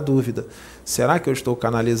fica na dúvida. Será que eu estou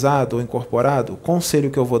canalizado ou incorporado? O conselho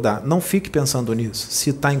que eu vou dar, não fique pensando nisso, se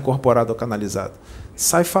está incorporado ou canalizado.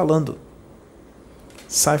 Sai falando.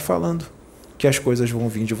 Sai falando. Que as coisas vão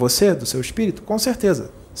vir de você, do seu espírito, com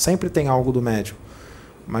certeza. Sempre tem algo do médium.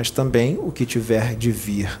 Mas também o que tiver de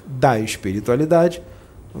vir da espiritualidade,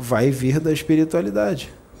 vai vir da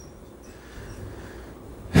espiritualidade.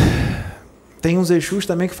 Tem uns Exus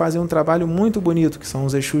também que fazem um trabalho muito bonito, que são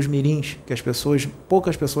os Exus mirins, que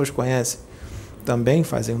poucas pessoas conhecem. Também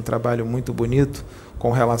fazem um trabalho muito bonito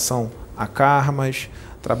com relação a karmas,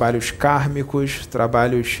 trabalhos kármicos,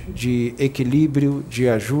 trabalhos de equilíbrio, de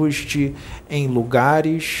ajuste em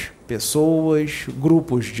lugares, pessoas,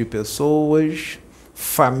 grupos de pessoas,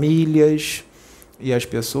 famílias, e as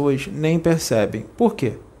pessoas nem percebem. Por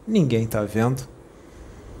quê? Ninguém está vendo.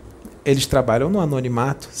 Eles trabalham no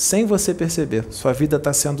anonimato, sem você perceber. Sua vida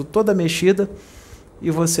está sendo toda mexida e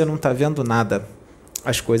você não está vendo nada.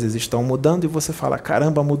 As coisas estão mudando e você fala,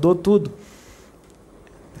 caramba, mudou tudo.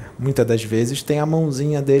 Muitas das vezes tem a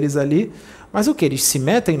mãozinha deles ali, mas o que? Eles se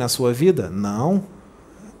metem na sua vida? Não.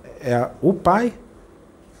 É o Pai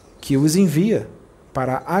que os envia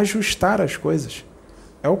para ajustar as coisas.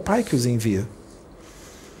 É o Pai que os envia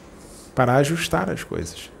para ajustar as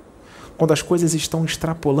coisas. Quando as coisas estão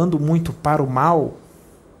extrapolando muito para o mal,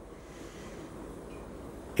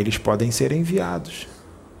 eles podem ser enviados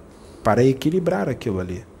para equilibrar aquilo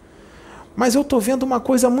ali. Mas eu estou vendo uma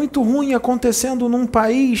coisa muito ruim acontecendo num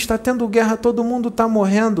país, está tendo guerra, todo mundo está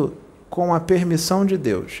morrendo. Com a permissão de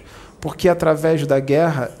Deus. Porque através da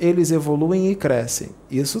guerra eles evoluem e crescem.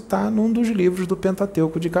 Isso está num dos livros do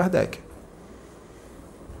Pentateuco de Kardec.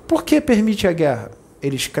 Por que permite a guerra?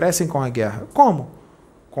 Eles crescem com a guerra. Como?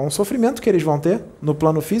 Com o sofrimento que eles vão ter no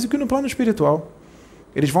plano físico e no plano espiritual.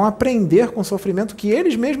 Eles vão aprender com o sofrimento que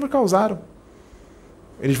eles mesmos causaram.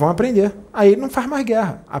 Eles vão aprender. Aí ele não faz mais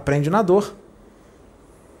guerra. Aprende na dor.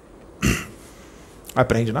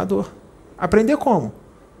 Aprende na dor. Aprender como?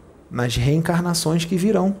 Nas reencarnações que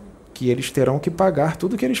virão. Que eles terão que pagar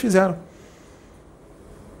tudo o que eles fizeram.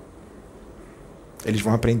 Eles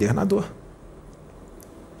vão aprender na dor.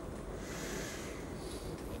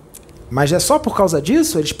 Mas é só por causa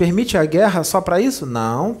disso? Eles permitem a guerra só para isso?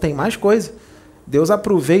 Não, tem mais coisa. Deus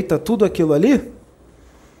aproveita tudo aquilo ali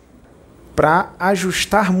para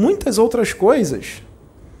ajustar muitas outras coisas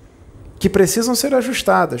que precisam ser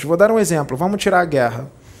ajustadas. Vou dar um exemplo. Vamos tirar a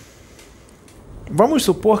guerra. Vamos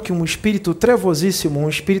supor que um espírito trevosíssimo, um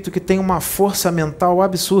espírito que tem uma força mental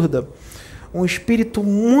absurda, um espírito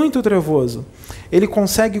muito trevoso, ele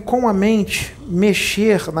consegue com a mente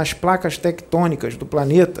mexer nas placas tectônicas do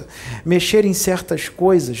planeta, mexer em certas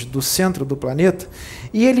coisas do centro do planeta,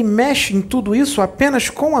 e ele mexe em tudo isso apenas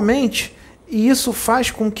com a mente, e isso faz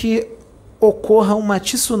com que ocorra uma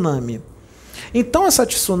tsunami. Então essa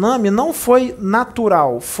tsunami não foi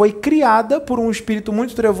natural, foi criada por um espírito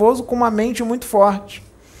muito trevoso com uma mente muito forte.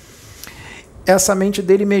 Essa mente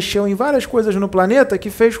dele mexeu em várias coisas no planeta que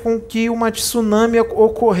fez com que uma tsunami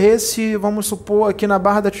ocorresse, vamos supor, aqui na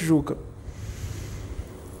Barra da Tijuca.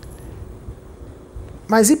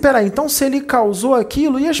 Mas e peraí, então se ele causou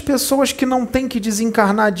aquilo, e as pessoas que não têm que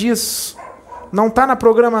desencarnar disso? Não está na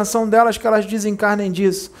programação delas que elas desencarnem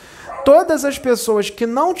disso. Todas as pessoas que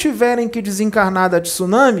não tiverem que desencarnar da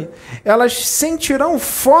tsunami, elas sentirão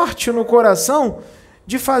forte no coração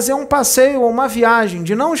de fazer um passeio ou uma viagem,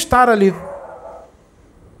 de não estar ali.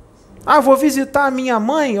 Ah, vou visitar a minha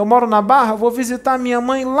mãe, eu moro na Barra, vou visitar a minha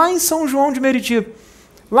mãe lá em São João de Meriti,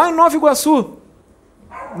 lá em Nova Iguaçu.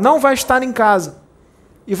 Não vai estar em casa.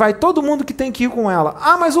 E vai todo mundo que tem que ir com ela.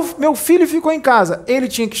 Ah, mas o meu filho ficou em casa. Ele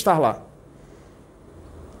tinha que estar lá.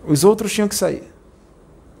 Os outros tinham que sair.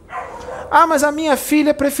 Ah, mas a minha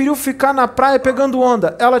filha preferiu ficar na praia pegando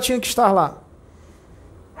onda. Ela tinha que estar lá.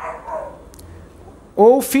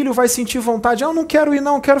 Ou o filho vai sentir vontade. Eu não quero ir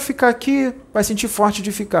não, quero ficar aqui. Vai sentir forte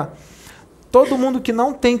de ficar. Todo mundo que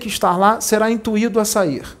não tem que estar lá será intuído a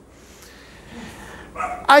sair.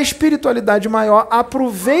 A espiritualidade maior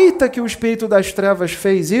aproveita que o espírito das trevas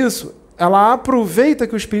fez isso. Ela aproveita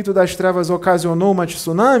que o espírito das trevas ocasionou uma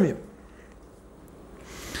tsunami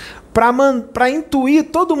para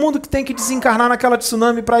intuir todo mundo que tem que desencarnar naquela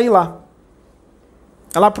tsunami para ir lá.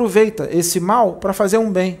 Ela aproveita esse mal para fazer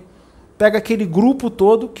um bem. Pega aquele grupo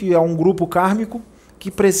todo, que é um grupo kármico, que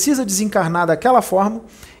precisa desencarnar daquela forma,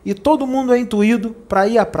 e todo mundo é intuído para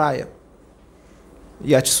ir à praia.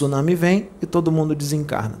 E a tsunami vem e todo mundo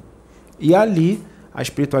desencarna. E ali a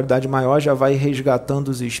espiritualidade maior já vai resgatando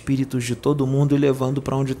os espíritos de todo mundo e levando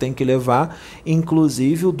para onde tem que levar,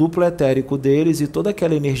 inclusive o duplo etérico deles e toda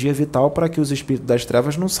aquela energia vital para que os espíritos das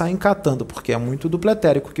trevas não saiam catando, porque é muito duplo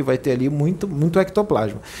etérico que vai ter ali, muito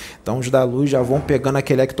ectoplasma. Então os da luz já vão pegando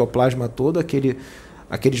aquele ectoplasma todo,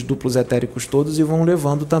 aqueles duplos etéricos todos e vão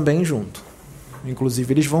levando também junto.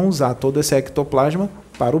 Inclusive eles vão usar todo esse ectoplasma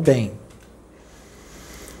para o bem.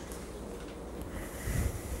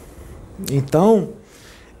 Então,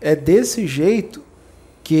 é desse jeito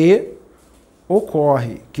que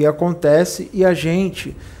ocorre, que acontece e a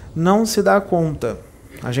gente não se dá conta.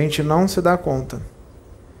 A gente não se dá conta.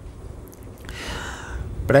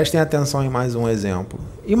 Prestem atenção em mais um exemplo.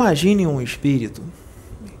 Imagine um espírito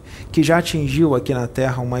que já atingiu aqui na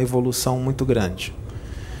Terra uma evolução muito grande.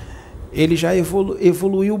 Ele já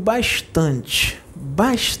evoluiu bastante.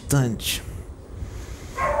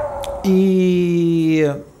 E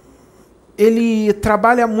ele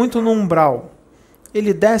trabalha muito no umbral.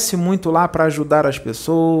 Ele desce muito lá para ajudar as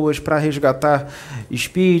pessoas, para resgatar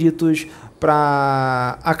espíritos,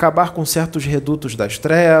 para acabar com certos redutos das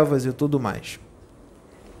trevas e tudo mais.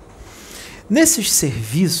 Nesses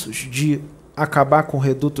serviços de acabar com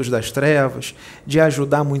redutos das trevas, de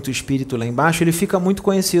ajudar muito espírito lá embaixo, ele fica muito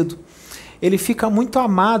conhecido. Ele fica muito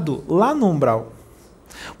amado lá no umbral.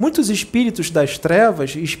 Muitos espíritos das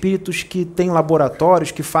trevas, espíritos que têm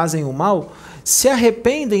laboratórios, que fazem o mal, se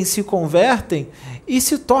arrependem, se convertem e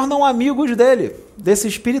se tornam amigos dele, desse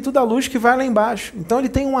espírito da luz que vai lá embaixo. Então ele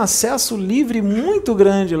tem um acesso livre muito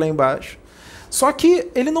grande lá embaixo. Só que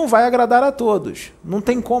ele não vai agradar a todos, não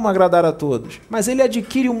tem como agradar a todos, mas ele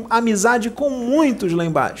adquire amizade com muitos lá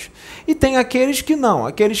embaixo. E tem aqueles que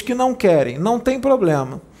não querem, não tem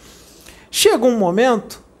problema. Chega um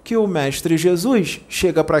momento que o Mestre Jesus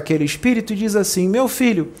chega para aquele espírito e diz assim: meu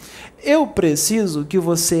filho, eu preciso que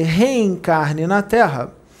você reencarne na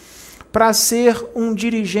Terra para ser um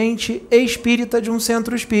dirigente espírita de um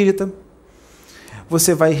centro espírita.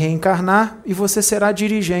 Você vai reencarnar e você será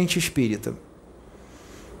dirigente espírita.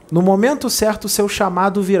 No momento certo, o seu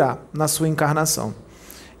chamado virá na sua encarnação.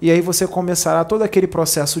 E aí você começará todo aquele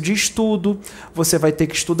processo de estudo, você vai ter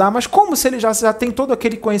que estudar, mas como se ele já tem todo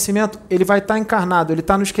aquele conhecimento, ele vai estar encarnado, ele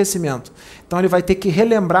está no esquecimento. Então ele vai ter que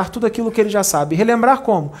relembrar tudo aquilo que ele já sabe. Relembrar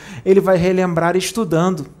como? Ele vai relembrar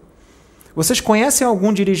estudando. Vocês conhecem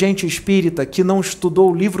algum dirigente espírita que não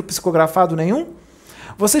estudou livro psicografado nenhum?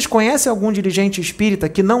 Vocês conhecem algum dirigente espírita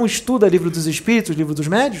que não estuda livro dos espíritos, livro dos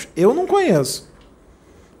médios? Eu não conheço.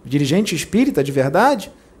 Dirigente espírita de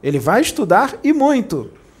verdade, ele vai estudar e muito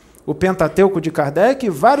o Pentateuco de Kardec e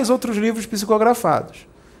vários outros livros psicografados.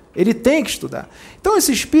 Ele tem que estudar. Então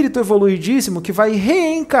esse espírito evoluidíssimo que vai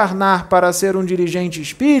reencarnar para ser um dirigente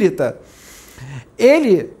espírita,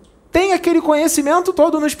 ele tem aquele conhecimento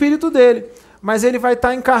todo no espírito dele, mas ele vai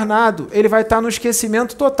estar encarnado, ele vai estar no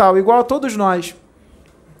esquecimento total, igual a todos nós.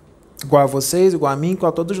 Igual a vocês, igual a mim, igual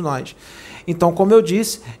a todos nós. Então, como eu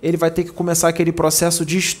disse, ele vai ter que começar aquele processo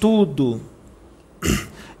de estudo,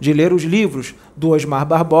 de ler os livros do Osmar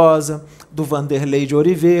Barbosa, do Vanderlei de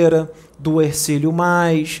Oliveira, do Hercílio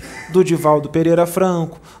Mais, do Divaldo Pereira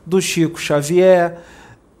Franco, do Chico Xavier,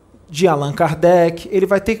 de Allan Kardec. Ele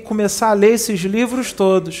vai ter que começar a ler esses livros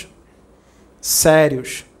todos,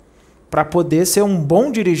 sérios, para poder ser um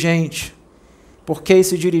bom dirigente. Porque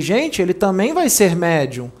esse dirigente, ele também vai ser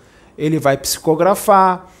médium. Ele vai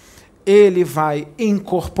psicografar, ele vai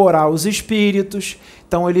incorporar os espíritos,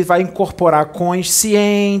 então ele vai incorporar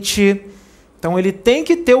consciente. Então ele tem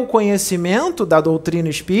que ter o conhecimento da doutrina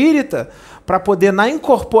espírita para poder, na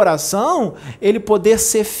incorporação, ele poder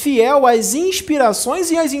ser fiel às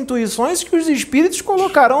inspirações e às intuições que os espíritos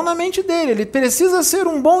colocarão na mente dele. Ele precisa ser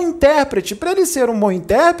um bom intérprete. Para ele ser um bom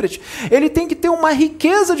intérprete, ele tem que ter uma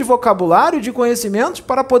riqueza de vocabulário e de conhecimentos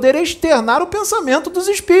para poder externar o pensamento dos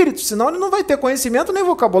espíritos. Senão ele não vai ter conhecimento nem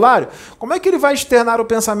vocabulário. Como é que ele vai externar o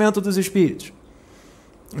pensamento dos espíritos?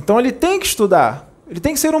 Então ele tem que estudar. Ele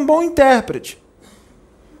tem que ser um bom intérprete.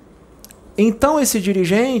 Então esse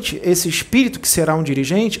dirigente, esse espírito que será um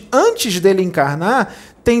dirigente, antes dele encarnar,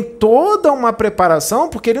 tem toda uma preparação,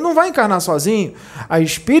 porque ele não vai encarnar sozinho. A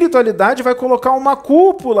espiritualidade vai colocar uma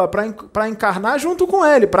cúpula para encarnar junto com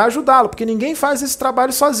ele, para ajudá-lo, porque ninguém faz esse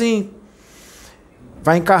trabalho sozinho.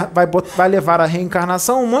 Vai levar à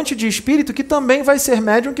reencarnação um monte de espírito que também vai ser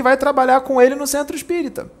médium, que vai trabalhar com ele no centro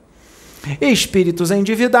espírita. Espíritos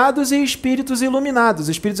endividados e espíritos iluminados,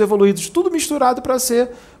 espíritos evoluídos, tudo misturado para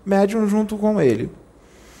ser médium junto com ele.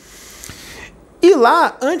 E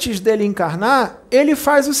lá, antes dele encarnar, ele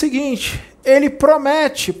faz o seguinte, ele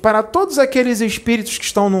promete para todos aqueles espíritos que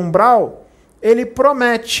estão no umbral, ele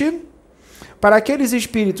promete para aqueles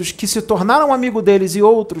espíritos que se tornaram amigo deles e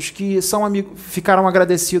outros que ficaram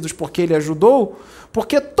agradecidos porque ele ajudou,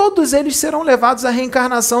 porque todos eles serão levados à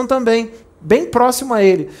reencarnação também, bem próximo a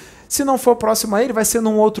ele. Se não for próximo a ele, vai ser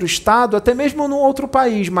num outro estado, até mesmo num outro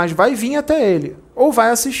país, mas vai vir até ele, ou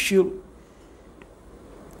vai assisti-lo.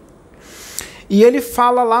 E ele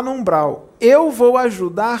fala lá no umbral, eu vou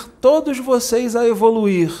ajudar todos vocês a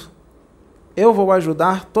evoluir. Eu vou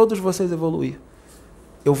ajudar todos vocês a evoluir.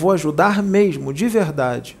 Eu vou ajudar mesmo, de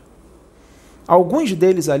verdade. Alguns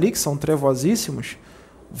deles ali, que são trevosíssimos,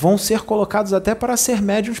 vão ser colocados até para ser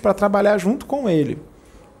médiuns, para trabalhar junto com ele.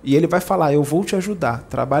 E ele vai falar, eu vou te ajudar,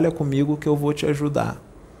 trabalha comigo que eu vou te ajudar.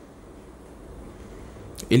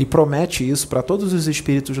 Ele promete isso para todos os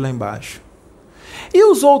espíritos lá embaixo. E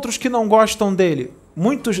os outros que não gostam dele?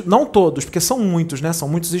 Muitos, não todos, porque são muitos, né? São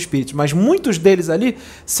muitos espíritos, mas muitos deles ali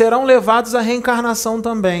serão levados à reencarnação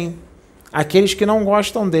também. Aqueles que não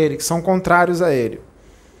gostam dele, que são contrários a ele,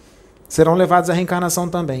 serão levados à reencarnação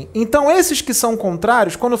também. Então esses que são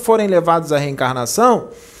contrários, quando forem levados à reencarnação,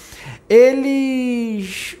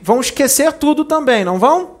 eles vão esquecer tudo também, não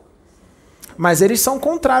vão? Mas eles são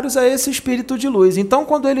contrários a esse espírito de luz. Então,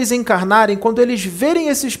 quando eles encarnarem, quando eles verem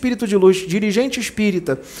esse espírito de luz, dirigente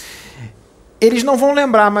espírita, eles não vão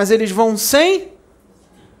lembrar, mas eles vão sentir.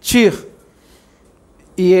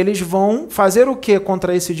 E eles vão fazer o que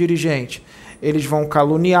contra esse dirigente? Eles vão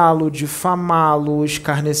caluniá-lo, difamá-lo,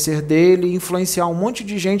 escarnecer dele, influenciar um monte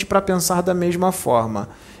de gente para pensar da mesma forma.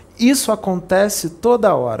 Isso acontece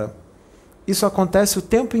toda hora. Isso acontece o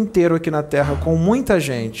tempo inteiro aqui na Terra, com muita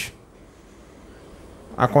gente.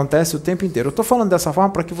 Acontece o tempo inteiro. Eu estou falando dessa forma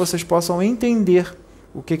para que vocês possam entender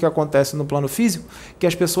o que acontece no plano físico, que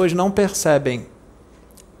as pessoas não percebem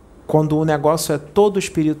quando o negócio é todo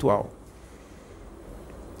espiritual.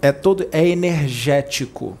 É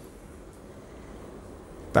energético.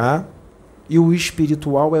 Tá? E o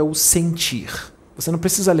espiritual é o sentir. Você não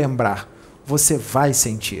precisa lembrar, você vai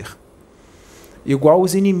sentir. Igual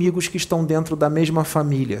os inimigos que estão dentro da mesma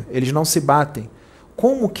família, eles não se batem.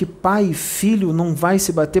 Como que pai e filho não vai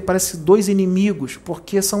se bater? Parece dois inimigos,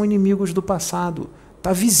 porque são inimigos do passado.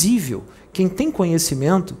 Está visível. Quem tem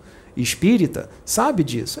conhecimento espírita sabe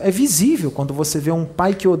disso. É visível quando você vê um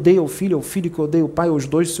pai que odeia o filho que odeia o pai, os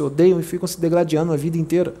dois se odeiam e ficam se degradando a vida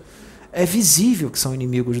inteira. É visível que são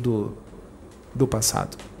inimigos do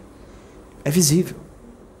passado. É visível.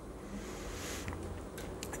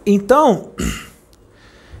 Então,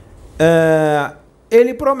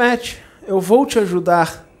 ele promete, eu vou te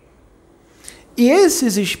ajudar. E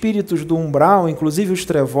esses espíritos do umbral, inclusive os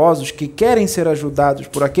trevosos, que querem ser ajudados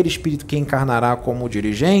por aquele espírito que encarnará como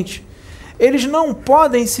dirigente, eles não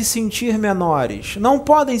podem se sentir menores, não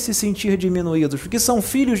podem se sentir diminuídos, porque são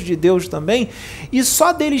filhos de Deus também, e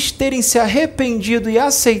só deles terem se arrependido e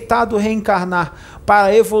aceitado reencarnar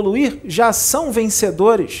para evoluir, já são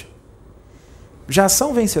vencedores. Já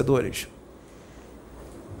são vencedores.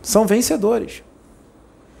 São vencedores.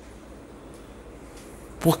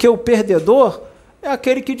 Porque o perdedor é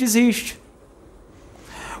aquele que desiste.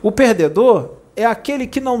 O perdedor é aquele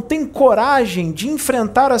que não tem coragem de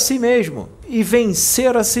enfrentar a si mesmo e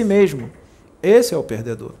vencer a si mesmo. Esse é o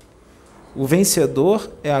perdedor. O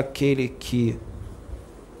vencedor é aquele que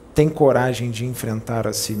tem coragem de enfrentar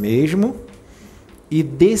a si mesmo e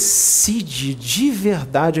decide de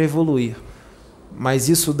verdade a evoluir. Mas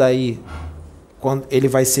isso daí, quando ele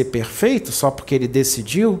vai ser perfeito só porque ele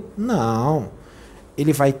decidiu? Não.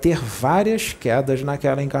 Ele vai ter várias quedas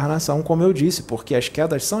naquela encarnação, como eu disse, porque as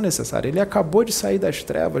quedas são necessárias. Ele acabou de sair das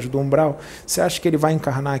trevas, do umbral. Você acha que ele vai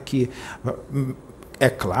encarnar aqui? É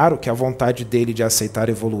claro que a vontade dele de aceitar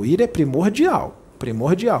evoluir é primordial.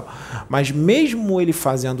 Mas mesmo ele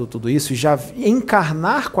fazendo tudo isso, já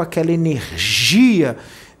encarnar com aquela energia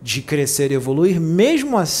de crescer e evoluir,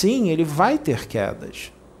 mesmo assim ele vai ter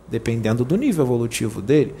quedas, dependendo do nível evolutivo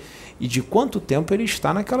dele e de quanto tempo ele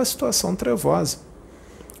está naquela situação trevosa.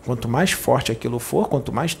 Quanto mais forte aquilo for,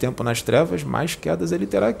 quanto mais tempo nas trevas, mais quedas ele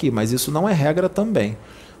terá aqui. Mas isso não é regra também,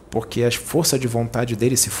 porque a força de vontade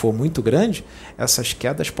dele, se for muito grande, essas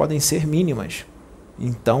quedas podem ser mínimas.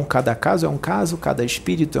 Então, cada caso é um caso, cada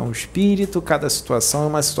espírito é um espírito, cada situação é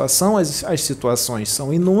uma situação, as situações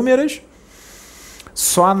são inúmeras,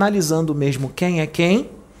 só analisando mesmo quem é quem,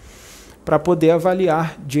 para poder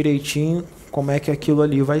avaliar direitinho como é que aquilo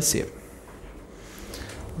ali vai ser.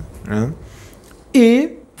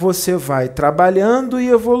 E você vai trabalhando e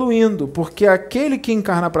evoluindo, porque aquele que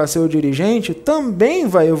encarna para ser o dirigente também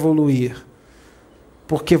vai evoluir,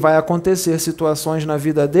 porque vai acontecer situações na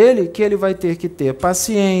vida dele que ele vai ter que ter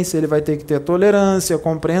paciência, ele vai ter que ter tolerância,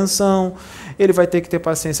 compreensão, ele vai ter que ter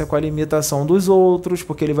paciência com a limitação dos outros,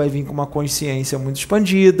 porque ele vai vir com uma consciência muito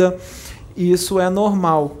expandida. Isso é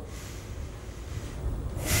normal.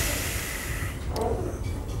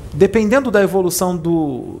 Dependendo da evolução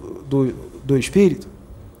do espírito,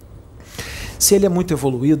 se ele é muito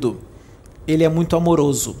evoluído, ele é muito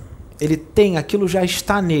amoroso. Ele tem, aquilo já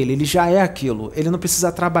está nele, ele já é aquilo. Ele não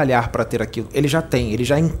precisa trabalhar para ter aquilo. Ele já tem, ele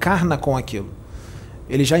já encarna com aquilo.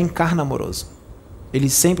 Ele já encarna amoroso. Ele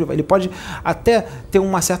pode até ter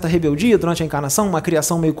uma certa rebeldia durante a encarnação, uma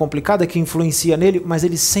criação meio complicada que influencia nele, mas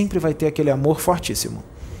ele sempre vai ter aquele amor fortíssimo.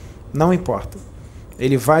 Não importa.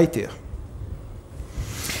 Ele vai ter.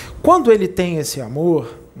 Quando ele tem esse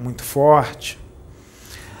amor muito forte,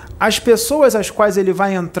 as pessoas às quais ele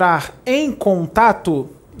vai entrar em contato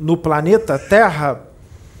no planeta Terra,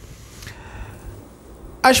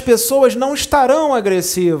 as pessoas não estarão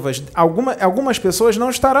agressivas. Algumas pessoas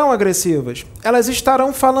não estarão agressivas. Elas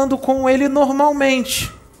estarão falando com ele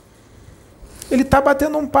normalmente. Ele está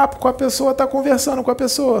batendo um papo com a pessoa, está conversando com a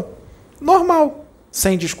pessoa. Normal.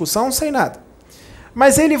 Sem discussão, sem nada.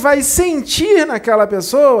 Mas ele vai sentir naquela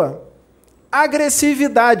pessoa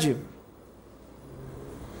agressividade.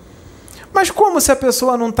 Mas como se a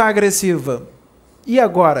pessoa não está agressiva? E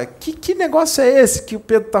agora? Que negócio é esse que o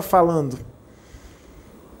Pedro está falando?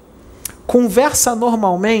 Conversa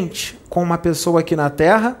normalmente com uma pessoa aqui na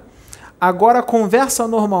Terra, agora conversa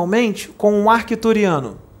normalmente com um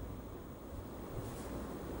arcturiano.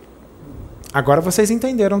 Agora vocês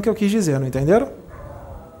entenderam o que eu quis dizer, não entenderam?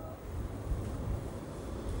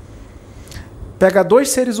 Pega 2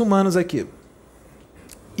 seres humanos aqui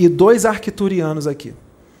e 2 arcturianos aqui.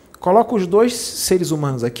 Coloca os 2 seres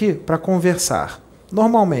humanos aqui para conversar,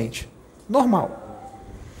 normalmente, normal.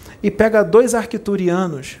 E pega 2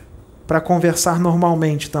 arcturianos para conversar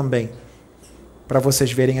normalmente também, para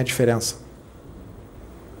vocês verem a diferença.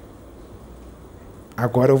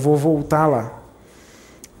 Agora eu vou voltar lá.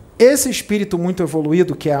 Esse espírito muito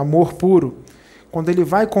evoluído, que é amor puro, quando ele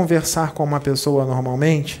vai conversar com uma pessoa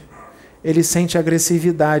normalmente, ele sente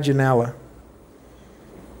agressividade nela.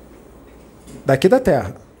 Daqui da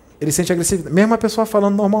Terra. Ele sente agressividade, mesmo a pessoa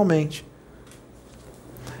falando normalmente.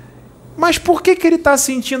 Mas por que ele está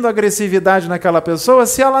sentindo agressividade naquela pessoa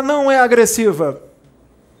se ela não é agressiva?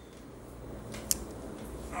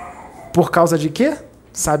 Por causa de quê?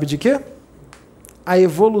 Sabe de quê? A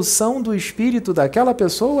evolução do espírito daquela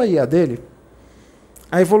pessoa e a dele.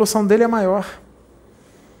 A evolução dele é maior.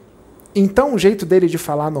 Então o jeito dele de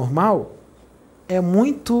falar normal é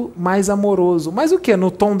muito mais amoroso. Mas o quê?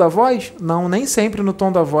 No tom da voz? Não, nem sempre no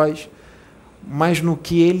tom da voz. mas no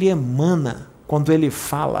que ele emana quando ele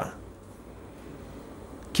fala,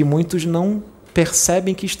 que muitos não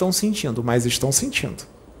percebem que estão sentindo, mas estão sentindo,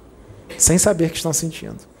 sem saber que estão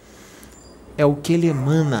sentindo. É o que ele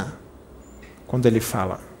emana quando ele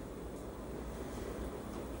fala.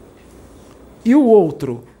 E o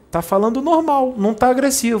outro está falando normal, não está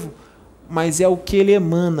agressivo, mas é o que ele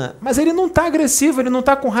emana. Mas ele não está agressivo, ele não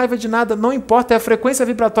está com raiva de nada, não importa, a frequência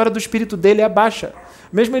vibratória do espírito dele é baixa.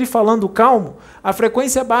 Mesmo ele falando calmo, a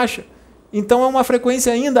frequência é baixa. Então é uma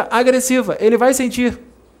frequência ainda agressiva, ele vai sentir.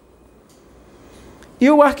 E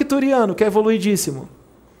o arcturiano, que é evoluidíssimo,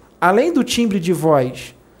 além do timbre de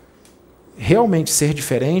voz realmente ser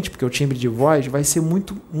diferente, porque o timbre de voz vai ser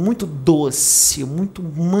muito, muito doce, muito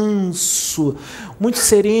manso, muito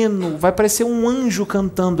sereno, vai parecer um anjo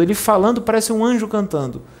cantando. Ele falando parece um anjo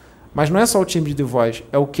cantando. Mas não é só o timbre de voz,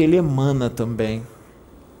 é o que ele emana também.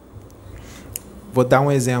 Vou dar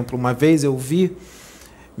um exemplo. Uma vez eu vi,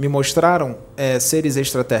 me mostraram seres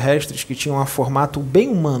extraterrestres que tinham um formato bem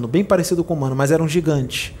humano, bem parecido com o humano, mas eram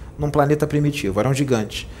gigantes, num planeta primitivo, eram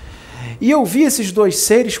gigantes. E eu vi esses dois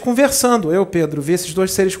seres conversando. Eu, Pedro, vi esses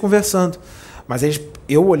dois seres conversando. Mas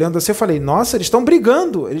eu olhando assim, eu falei, nossa, eles estão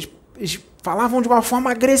brigando. Eles falavam de uma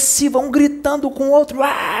forma agressiva, um gritando com o outro.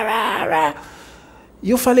 E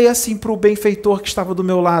eu falei assim para o benfeitor que estava do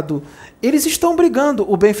meu lado, eles estão brigando.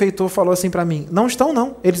 O benfeitor falou assim para mim, não estão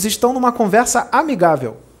não, eles estão numa conversa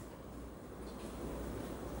amigável.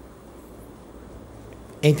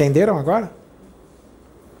 Entenderam agora?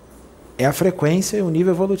 É a frequência e o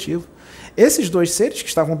nível evolutivo. Esses dois seres que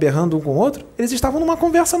estavam berrando um com o outro, eles estavam numa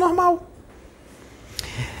conversa normal.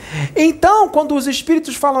 Então, quando os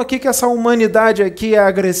espíritos falam aqui que essa humanidade aqui é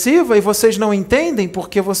agressiva e vocês não entendem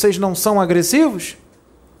porque vocês não são agressivos,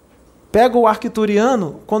 pega o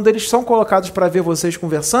arcturiano, quando eles são colocados para ver vocês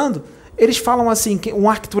conversando, eles falam assim, um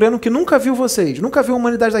arcturiano que nunca viu vocês, nunca viu a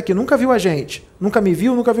humanidade daqui, nunca viu a gente, nunca me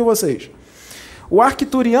viu, nunca viu vocês. O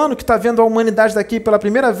arcturiano que está vendo a humanidade daqui pela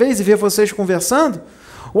primeira vez e vê vocês conversando,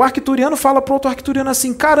 o arcturiano fala para o outro arcturiano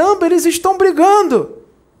assim, caramba, eles estão brigando.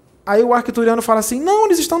 Aí o arcturiano fala assim, não,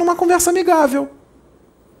 eles estão numa conversa amigável.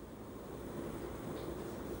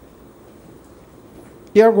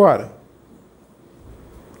 E agora?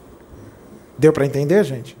 Deu para entender,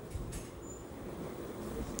 gente?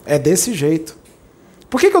 É desse jeito.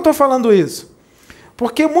 Por que eu estou falando isso?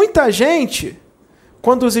 Porque muita gente,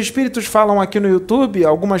 quando os espíritos falam aqui no YouTube,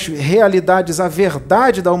 algumas realidades, a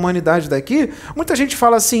verdade da humanidade daqui, muita gente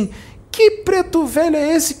fala assim, que preto velho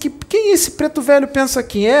é esse? Quem esse preto velho pensa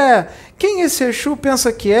que é? Quem esse Exu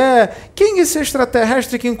pensa que é? Quem esse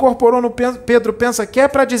extraterrestre que incorporou no Pedro pensa que é?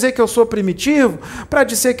 Para dizer que eu sou primitivo? Para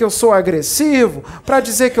dizer que eu sou agressivo? Para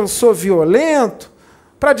dizer que eu sou violento?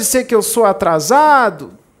 Para dizer que eu sou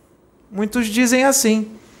atrasado? Muitos dizem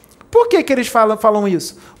assim. Por que eles falam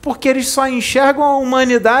isso? Porque eles só enxergam a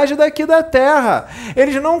humanidade daqui da Terra.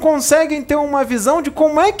 Eles não conseguem ter uma visão de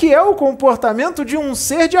como é que é o comportamento de um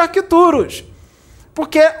ser de Arcturus.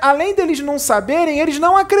 Porque, além deles não saberem, eles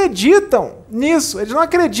não acreditam nisso. Eles não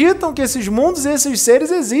acreditam que esses mundos e esses seres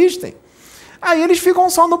existem. Aí eles ficam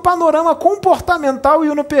só no panorama comportamental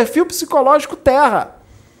e no perfil psicológico Terra.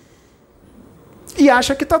 E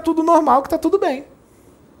acham que está tudo normal, que está tudo bem.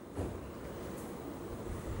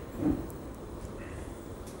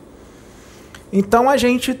 Então a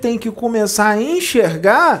gente tem que começar a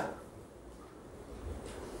enxergar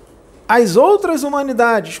as outras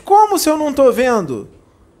humanidades. Como se eu não estou vendo?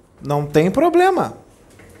 Não tem problema.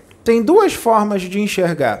 Tem duas formas de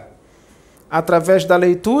enxergar. Através da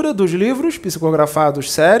leitura dos livros psicografados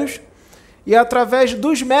sérios e através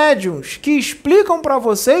dos médiums que explicam para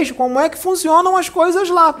vocês como é que funcionam as coisas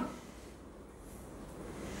lá.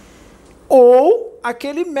 Ou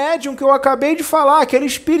aquele médium que eu acabei de falar, aquele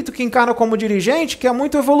espírito que encarna como dirigente, que é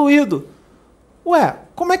muito evoluído. Ué,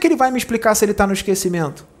 como é que ele vai me explicar se ele está no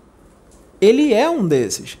esquecimento? Ele é um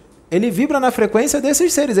desses. Ele vibra na frequência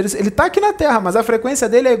desses seres. Ele está aqui na Terra, mas a frequência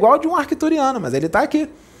dele é igual de um arcturiano, mas ele está aqui.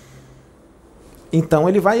 Então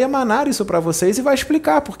ele vai emanar isso para vocês e vai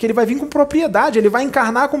explicar, porque ele vai vir com propriedade, ele vai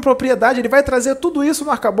encarnar com propriedade, ele vai trazer tudo isso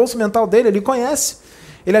no arcabouço mental dele, ele conhece.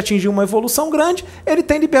 Ele atingiu uma evolução grande, ele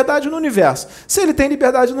tem liberdade no universo. Se ele tem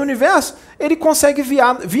liberdade no universo, ele consegue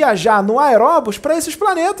viajar no aeróbus para esses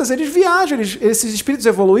planetas. Eles viajam, esses espíritos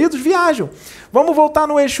evoluídos viajam. Vamos voltar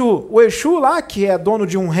no Exu. O Exu lá, que é dono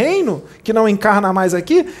de um reino, que não encarna mais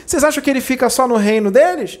aqui, vocês acham que ele fica só no reino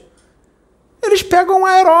deles? Eles pegam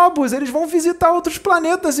aeróbus, eles vão visitar outros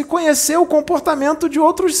planetas e conhecer o comportamento de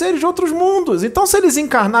outros seres, de outros mundos. Então, se eles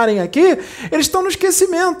encarnarem aqui, eles estão no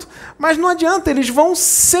esquecimento. Mas não adianta, eles vão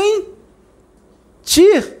sem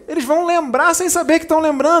Eles vão lembrar sem saber que estão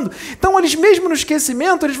lembrando. Então, eles mesmo no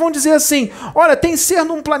esquecimento, eles vão dizer assim, olha, tem ser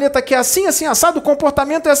num planeta que é assim, assim, assado, o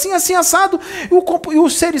comportamento é assim, assim, assado, e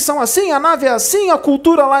os seres são assim, a nave é assim, a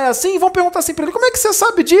cultura lá é assim, e vão perguntar assim para ele, como é que você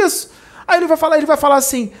sabe disso? Aí ele vai falar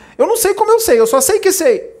assim, eu não sei como eu sei, eu só sei que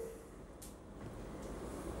sei.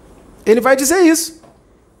 Ele vai dizer isso.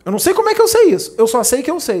 Eu não sei como é que eu sei isso, eu só sei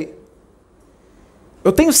que eu sei.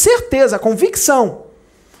 Eu tenho certeza, convicção.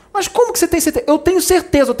 Mas como que você tem certeza? Eu tenho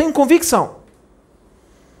certeza, eu tenho convicção.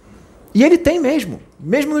 E ele tem mesmo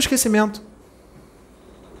no esquecimento.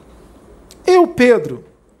 Eu, Pedro,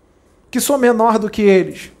 que sou menor do que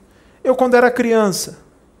eles, eu quando era criança,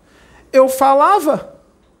 eu falava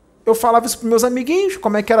isso para meus amiguinhos,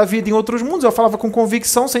 como é que era a vida em outros mundos, eu falava com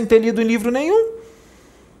convicção, sem ter lido em livro nenhum.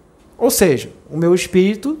 Ou seja, o meu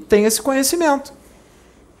espírito tem esse conhecimento.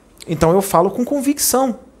 Então eu falo com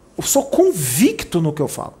convicção. Eu sou convicto no que eu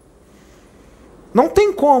falo. Não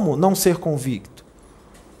tem como não ser convicto.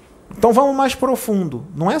 Então vamos mais profundo.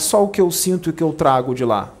 Não é só o que eu sinto e o que eu trago de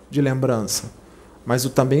lá, de lembrança, mas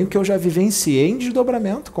também o que eu já vivenciei em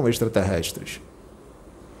desdobramento como extraterrestres.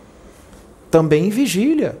 Também em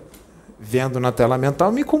vigília, vendo na tela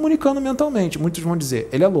mental, me comunicando mentalmente. Muitos vão dizer,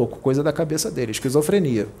 ele é louco, coisa da cabeça dele,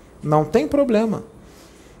 esquizofrenia. Não tem problema.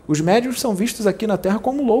 Os médiuns são vistos aqui na Terra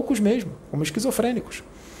como loucos mesmo, como esquizofrênicos.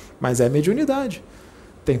 Mas é mediunidade.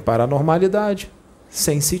 Tem paranormalidade,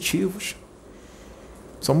 sensitivos.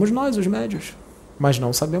 Somos nós os médiuns, mas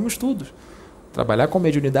não sabemos tudo. Trabalhar com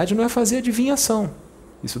mediunidade não é fazer adivinhação.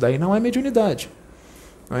 Isso daí não é mediunidade.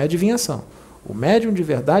 Não é adivinhação. O médium de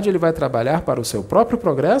verdade ele vai trabalhar para o seu próprio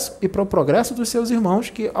progresso e para o progresso dos seus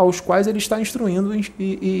irmãos aos quais ele está instruindo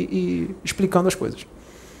e explicando as coisas.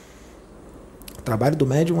 O trabalho do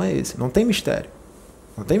médium é esse. Não tem mistério.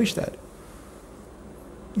 Não tem mistério.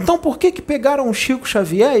 Então, por que pegaram o Chico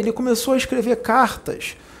Xavier e ele começou a escrever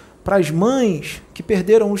cartas para as mães que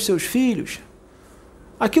perderam os seus filhos?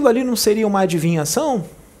 Aquilo ali não seria uma adivinhação?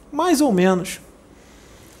 Mais ou menos.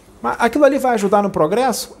 Mas aquilo ali vai ajudar no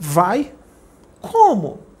progresso? Vai.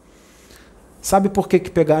 Como? Sabe por que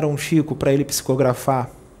pegaram o Chico para ele psicografar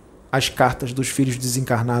as cartas dos filhos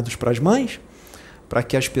desencarnados para as mães? Para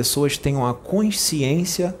que as pessoas tenham a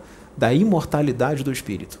consciência da imortalidade do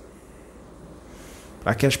espírito.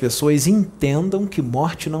 Para que as pessoas entendam que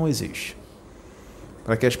morte não existe.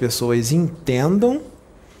 Para que as pessoas entendam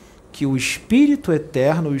que o espírito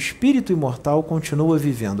eterno, o espírito imortal continua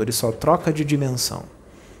vivendo. Ele só troca de dimensão.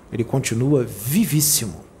 Ele continua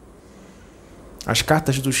vivíssimo. As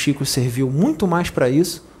cartas do Chico serviu muito mais para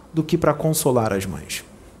isso do que para consolar as mães.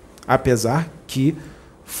 Apesar que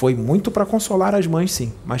foi muito para consolar as mães,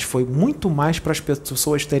 sim, mas foi muito mais para as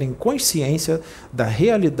pessoas terem consciência da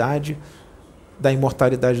realidade da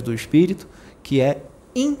imortalidade do espírito, que é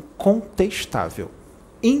incontestável.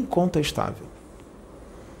 Incontestável.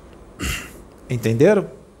 Entenderam?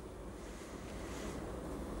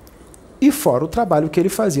 E fora o trabalho que ele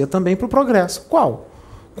fazia também para o progresso. Qual?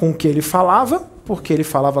 Com o que ele falava, porque ele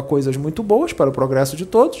falava coisas muito boas para o progresso de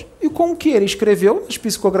todos, e com o que ele escreveu nas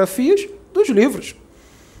psicografias dos livros.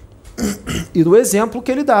 E do exemplo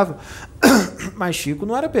que ele dava. Mas Chico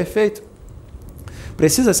não era perfeito.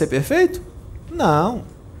 Precisa ser perfeito? Não,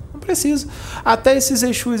 não precisa. Até esses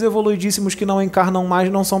Exus evoluidíssimos que não encarnam mais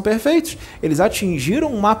não são perfeitos. Eles atingiram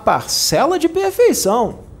uma parcela de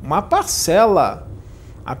perfeição. Uma parcela.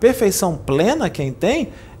 A perfeição plena, quem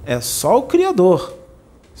tem, é só o Criador.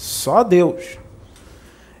 Só Deus.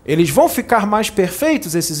 Eles vão ficar mais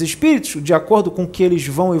perfeitos, esses espíritos, de acordo com que eles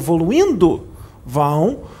vão evoluindo?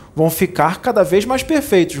 Vão ficar cada vez mais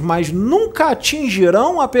perfeitos, mas nunca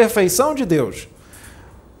atingirão a perfeição de Deus.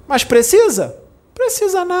 Mas precisa?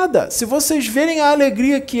 Precisa nada. Se vocês verem a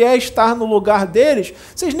alegria que é estar no lugar deles,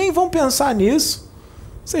 vocês nem vão pensar nisso.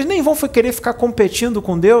 Vocês nem vão querer ficar competindo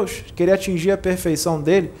com Deus, querer atingir a perfeição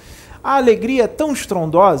dele. A alegria é tão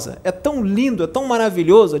estrondosa, é tão lindo, é tão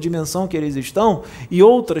maravilhoso a dimensão que eles estão, e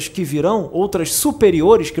outras que virão, outras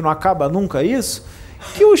superiores, que não acaba nunca isso,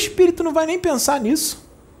 que o espírito não vai nem pensar nisso.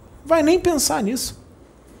 Vai nem pensar nisso.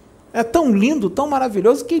 É tão lindo, tão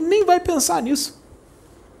maravilhoso, que nem vai pensar nisso.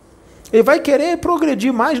 Ele vai querer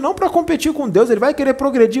progredir mais, não para competir com Deus, ele vai querer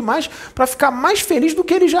progredir mais para ficar mais feliz do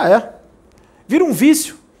que ele já é. Vira um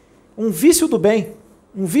vício do bem,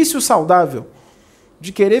 um vício saudável,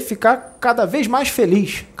 de querer ficar cada vez mais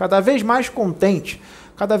feliz, cada vez mais contente,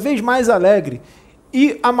 cada vez mais alegre.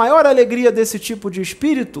 E a maior alegria desse tipo de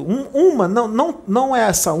espírito, não é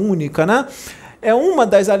essa única, né? É uma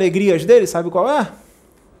das alegrias deles, sabe qual é?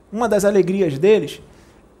 Uma das alegrias deles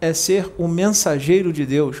é ser o mensageiro de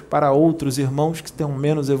Deus para outros irmãos que estão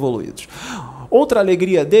menos evoluídos. Outra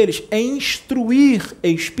alegria deles é instruir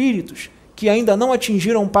espíritos que ainda não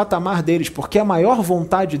atingiram o patamar deles, porque a maior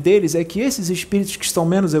vontade deles é que esses espíritos que estão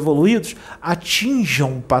menos evoluídos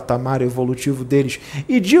atinjam o patamar evolutivo deles.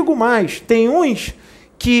 E digo mais, tem uns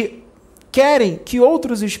que querem que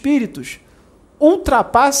outros espíritos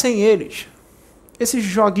ultrapassem eles. Esses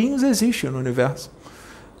joguinhos existem no universo.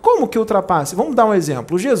 Como que ultrapasse? Vamos dar um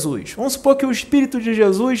exemplo. Jesus. Vamos supor que o espírito de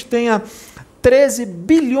Jesus tenha 13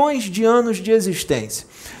 bilhões de anos de existência.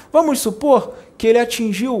 Vamos supor que ele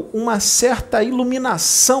atingiu uma certa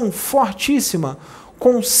iluminação fortíssima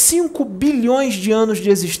com 5 bilhões de anos de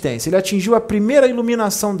existência. Ele atingiu a primeira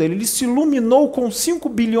iluminação dele. Ele se iluminou com 5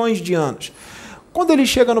 bilhões de anos. Quando ele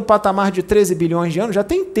chega no patamar de 13 bilhões de anos, já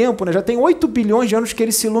tem tempo, né? Já tem 8 bilhões de anos que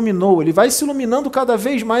ele se iluminou. Ele vai se iluminando cada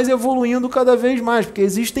vez mais, evoluindo cada vez mais, porque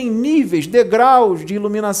existem níveis, degraus de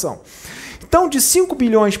iluminação. Então, de 5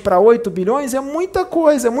 bilhões para 8 bilhões é muita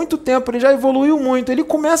coisa, é muito tempo, ele já evoluiu muito. Ele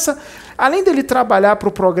começa, além dele trabalhar para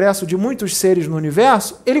o progresso de muitos seres no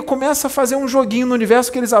universo, ele começa a fazer um joguinho no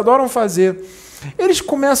universo que eles adoram fazer.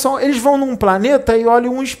 Eles vão num planeta e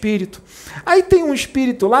olham um espírito. Aí tem um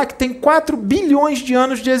espírito lá que tem 4 bilhões de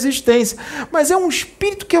anos de existência, mas é um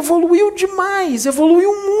espírito que evoluiu demais,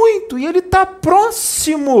 evoluiu muito, e ele está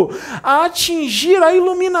próximo a atingir a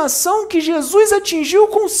iluminação que Jesus atingiu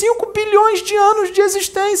com 5 bilhões de anos de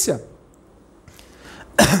existência.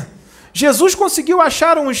 Jesus conseguiu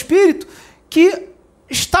achar um espírito que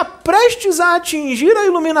está prestes a atingir a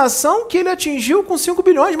iluminação que ele atingiu com 5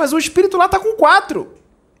 bilhões, mas o espírito lá está com 4.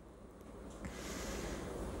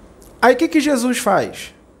 Aí o que Jesus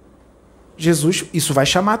faz? Isso vai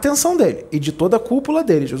chamar a atenção dele e de toda a cúpula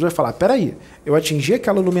dele. Jesus vai falar, peraí, eu atingi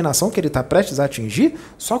aquela iluminação que ele está prestes a atingir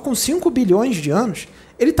só com 5 bilhões de anos.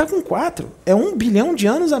 Ele está com 4. É 1 bilhão de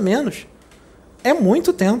anos a menos. É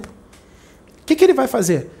muito tempo. O que ele vai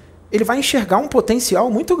fazer? Ele vai enxergar um potencial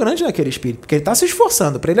muito grande naquele espírito, porque ele está se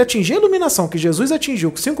esforçando para ele atingir a iluminação que Jesus atingiu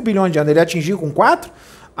com 5 bilhões de anos, ele atingiu com 4,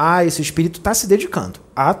 esse espírito está se dedicando.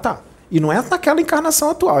 Tá. E não é naquela encarnação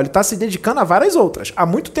atual, ele está se dedicando a várias outras. Há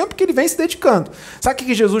muito tempo que ele vem se dedicando. Sabe o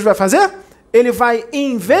que Jesus vai fazer? Ele vai,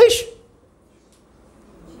 investir.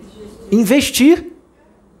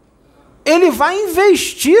 Ele vai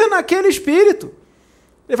investir naquele espírito.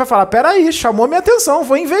 Ele vai falar, peraí, chamou minha atenção,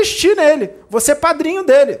 vou investir nele, vou ser padrinho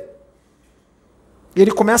dele. E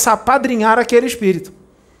ele começa a apadrinhar aquele espírito.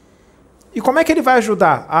 E como é que ele vai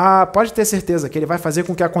ajudar? Pode ter certeza que ele vai fazer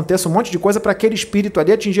com que aconteça um monte de coisa para aquele espírito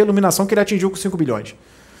ali atingir a iluminação que ele atingiu com 5 bilhões.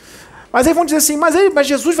 Mas aí vão dizer assim, mas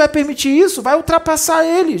Jesus vai permitir isso? Vai ultrapassar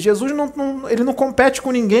ele. Jesus ele não compete com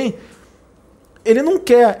ninguém. Ele não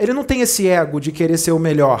quer, ele não tem esse ego de querer ser o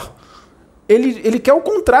melhor. Ele quer o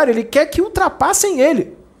contrário, ele quer que ultrapassem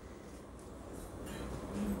ele.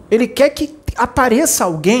 Ele quer que apareça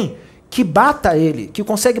alguém que bata ele, que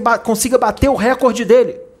consiga bater o recorde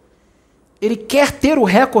dele. Ele quer ter o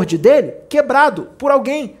recorde dele quebrado por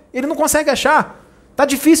alguém. Ele não consegue achar. Está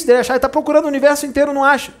difícil dele achar, ele está procurando o universo inteiro, não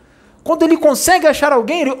acha. Quando ele consegue achar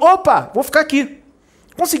alguém, ele, vou ficar aqui.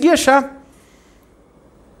 Consegui achar.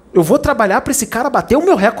 Eu vou trabalhar para esse cara bater o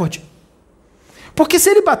meu recorde. Porque se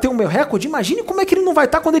ele bater o meu recorde, imagine como é que ele não vai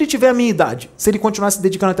estar quando ele tiver a minha idade, se ele continuar se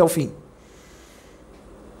dedicando até o fim.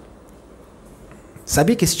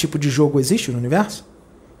 Sabia que esse tipo de jogo existe no universo?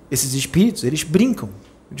 Esses espíritos, eles brincam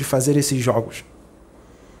de fazer esses jogos.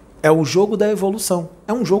 É o jogo da evolução.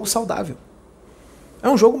 É um jogo saudável. É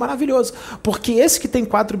um jogo maravilhoso. Porque esse que tem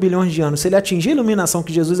 4 bilhões de anos, se ele atingir a iluminação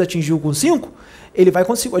que Jesus atingiu com 5, ele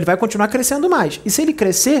vai continuar crescendo mais. E se ele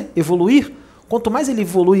crescer, evoluir, quanto mais ele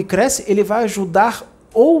evolui e cresce, ele vai ajudar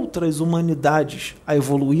outras humanidades a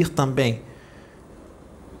evoluir também.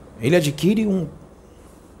 Ele adquire um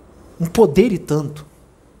poder e tanto.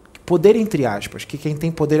 Poder entre aspas, que quem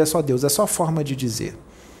tem poder é só Deus, é só forma de dizer.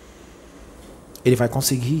 Ele vai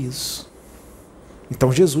conseguir isso.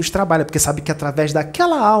 Então Jesus trabalha, porque sabe que através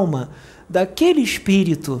daquela alma, daquele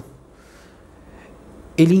espírito,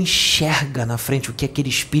 ele enxerga na frente o que aquele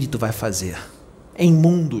espírito vai fazer. Em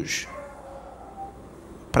mundos.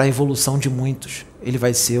 Para a evolução de muitos. Ele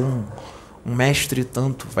vai ser um mestre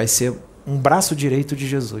tanto, vai ser um braço direito de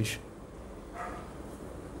Jesus.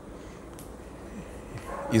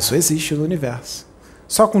 Isso existe no universo.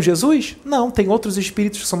 Só com Jesus? Não, tem outros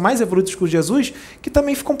espíritos que são mais evoluídos que o Jesus que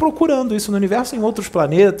também ficam procurando isso no universo em outros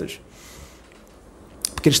planetas.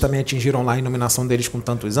 Porque eles também atingiram lá a iluminação deles com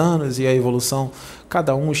tantos anos e a evolução,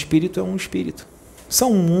 cada um espírito é um espírito.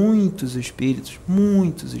 São muitos espíritos,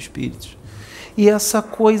 muitos espíritos. E essa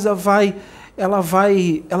coisa vai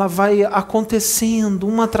acontecendo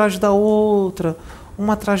uma atrás da outra,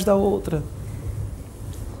 uma atrás da outra.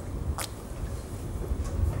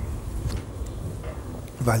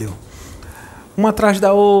 Valeu. Uma atrás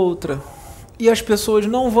da outra. E as pessoas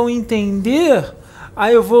não vão entender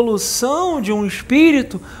a evolução de um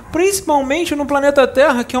espírito, principalmente no planeta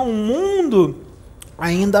Terra, que é um mundo,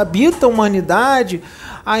 ainda habita a humanidade,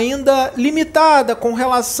 ainda limitada com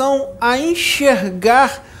relação a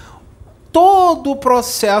enxergar todo o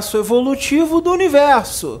processo evolutivo do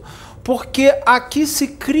universo. Porque aqui se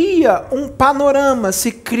cria um panorama,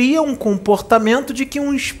 se cria um comportamento de que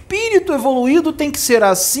um espírito evoluído tem que ser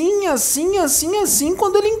assim, assim, assim, assim,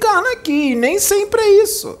 quando ele encarna aqui. E nem sempre é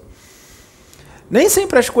isso. Nem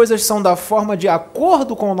sempre as coisas são da forma de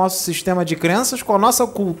acordo com o nosso sistema de crenças, com a nossa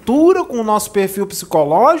cultura, com o nosso perfil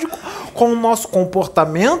psicológico, com o nosso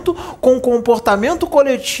comportamento, com o comportamento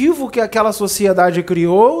coletivo que aquela sociedade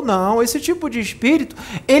criou. Não, esse tipo de espírito,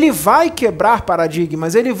 ele vai quebrar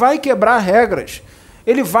paradigmas, ele vai quebrar regras,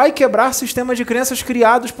 ele vai quebrar sistemas de crenças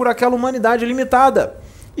criados por aquela humanidade limitada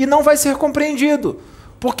e não vai ser compreendido.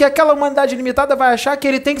 Porque aquela humanidade limitada vai achar que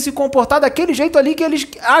ele tem que se comportar daquele jeito ali que eles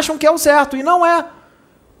acham que é o certo, e não é.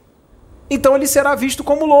 Então ele será visto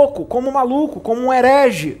como louco, como maluco, como um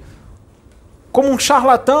herege, como um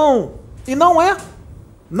charlatão, e não é.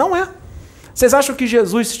 Não é. Vocês acham que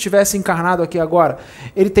Jesus, se tivesse encarnado aqui agora,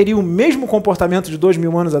 ele teria o mesmo comportamento de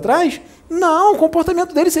 2000 anos atrás? Não, o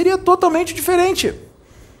comportamento dele seria totalmente diferente.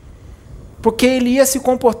 Porque ele ia se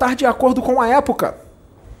comportar de acordo com a época.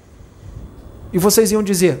 E vocês iam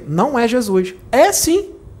dizer, não é Jesus. É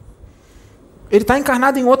sim. Ele está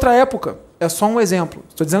encarnado em outra época. É só um exemplo.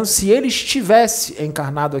 Estou dizendo se ele estivesse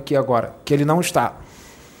encarnado aqui agora, que ele não está.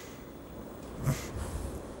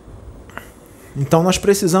 Então nós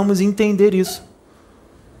precisamos entender isso.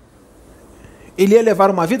 Ele ia levar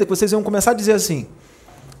uma vida que vocês iam começar a dizer assim,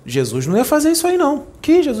 Jesus não ia fazer isso aí não.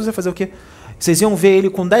 Que Jesus ia fazer o quê? Vocês iam ver ele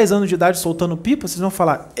com 10 anos de idade soltando pipa, vocês iam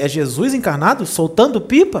falar, é Jesus encarnado soltando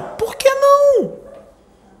pipa? Por que não?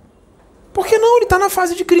 Por que não? Ele está na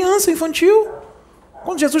fase de criança, infantil.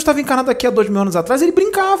 Quando Jesus estava encarnado aqui há 2000 anos atrás, ele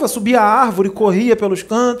brincava, subia a árvore, corria pelos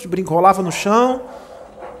cantos, rolava no chão.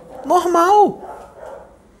 Normal.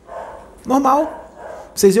 Normal.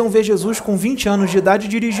 Vocês iam ver Jesus com 20 anos de idade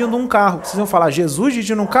dirigindo um carro. Vocês iam falar, Jesus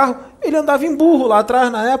dirigindo um carro? Ele andava em burro lá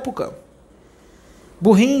atrás na época.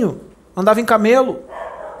 Burrinho. Andava em camelo.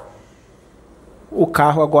 O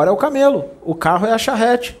carro agora é o camelo. O carro é a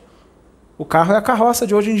charrete. O carro é a carroça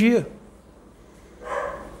de hoje em dia.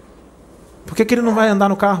 Por que ele não vai andar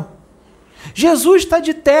no carro? Jesus está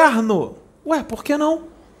de terno. Ué, por que não?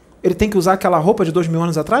 Ele tem que usar aquela roupa de 2000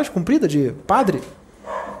 anos atrás, comprida, de padre?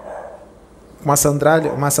 Uma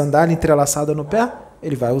sandália entrelaçada no pé?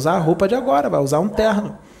 Ele vai usar a roupa de agora, vai usar um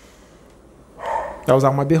terno. Vai usar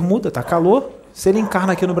uma bermuda, tá calor. Se ele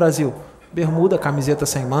encarna aqui no Brasil, bermuda, camiseta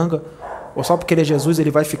sem manga, ou só porque ele é Jesus ele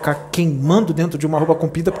vai ficar queimando dentro de uma roupa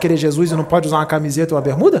comprida porque ele é Jesus e não pode usar uma camiseta ou uma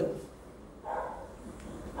bermuda?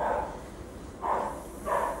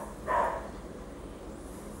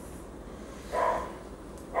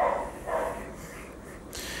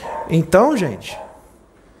 Então, gente,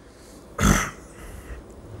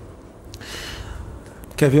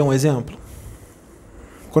 quer ver um exemplo?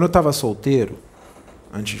 Quando eu estava solteiro,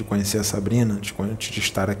 antes de conhecer a Sabrina, antes de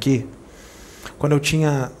estar aqui, quando eu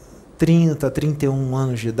tinha 30, 31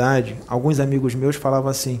 anos de idade, alguns amigos meus falavam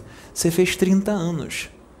assim, você fez 30 anos,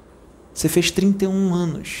 você fez 31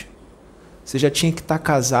 anos, você já tinha que estar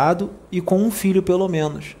casado e com um filho pelo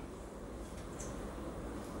menos.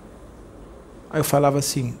 Aí eu falava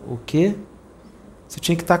assim, o quê? Você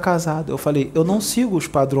tinha que estar casado. Eu falei, eu não sigo os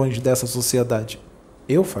padrões dessa sociedade.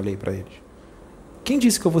 Eu falei para eles. Quem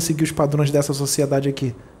disse que eu vou seguir os padrões dessa sociedade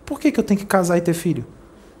aqui? Por que eu tenho que casar e ter filho?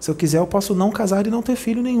 Se eu quiser, eu posso não casar e não ter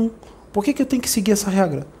filho nenhum. Por que eu tenho que seguir essa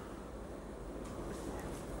regra?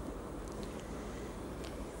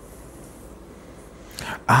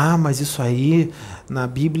 Ah, mas isso aí na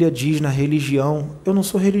Bíblia diz, na religião. Eu não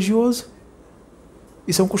sou religioso.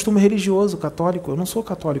 Isso é um costume religioso, católico. Eu não sou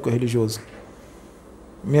católico religioso.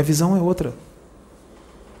 Minha visão é outra.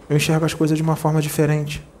 Eu enxergo as coisas de uma forma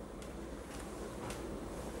diferente.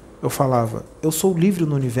 Eu falava, eu sou livre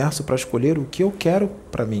no universo para escolher o que eu quero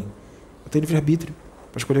para mim. Eu tenho livre-arbítrio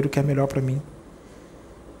para escolher o que é melhor para mim.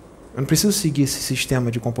 Eu não preciso seguir esse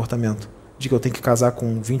sistema de comportamento de que eu tenho que casar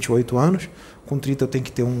com 28 anos, com 30 eu tenho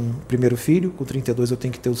que ter um primeiro filho, com 32 eu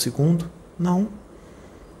tenho que ter o segundo. Não.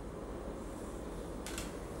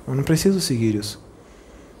 Eu não preciso seguir isso.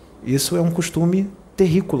 Isso é um costume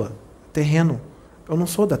terrícola, terreno. Eu não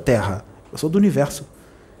sou da Terra, eu sou do universo.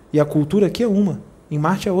 E a cultura aqui é uma, em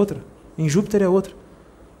Marte é outra, em Júpiter é outra.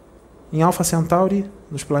 Em Alfa Centauri,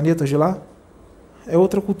 nos planetas de lá, é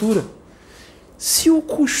outra cultura. Se o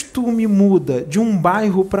costume muda de um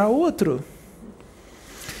bairro para outro,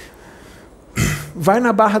 vai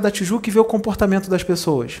na Barra da Tijuca e vê o comportamento das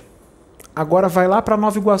pessoas. Agora vai lá para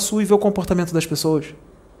Nova Iguaçu e vê o comportamento das pessoas.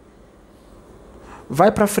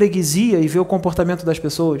 Vai para a freguesia e vê o comportamento das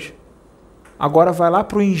pessoas. Agora vai lá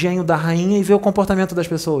para o engenho da rainha e vê o comportamento das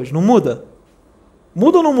pessoas. Não muda?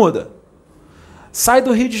 Muda ou não muda? Sai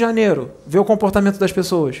do Rio de Janeiro, vê o comportamento das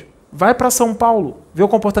pessoas. Vai para São Paulo, vê o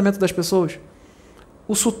comportamento das pessoas.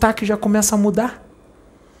 O sotaque já começa a mudar.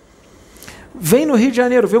 Vem no Rio de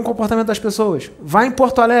Janeiro, vê o comportamento das pessoas. Vai em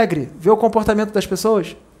Porto Alegre, vê o comportamento das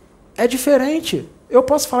pessoas. É diferente. Eu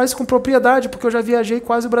posso falar isso com propriedade, porque eu já viajei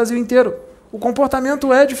quase o Brasil inteiro. O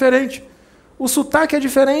comportamento é diferente. O sotaque é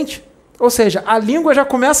diferente. Ou seja, a língua já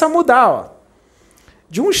começa a mudar, ó,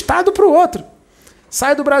 de um estado para o outro.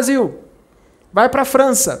 Sai do Brasil, vai para a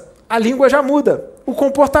França, a língua já muda. O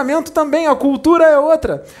comportamento também, a cultura é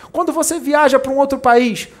outra. Quando você viaja para um outro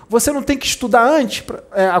país, você não tem que estudar antes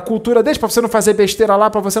a cultura deles, para você não fazer besteira lá,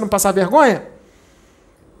 para você não passar vergonha?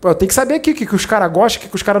 Eu tenho que saber o que os caras gostam, o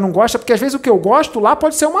que os caras não gostam, porque às vezes o que eu gosto lá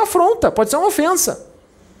pode ser uma afronta, pode ser uma ofensa.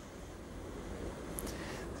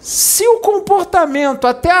 Se o comportamento,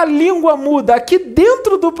 até a língua muda aqui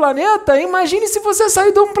dentro do planeta, imagine se você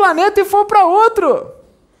sair de um planeta e for para outro.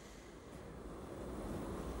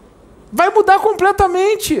 Vai mudar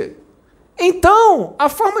completamente. Então, a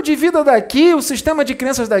forma de vida daqui, o sistema de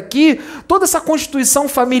crenças daqui, toda essa constituição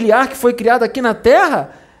familiar que foi criada aqui na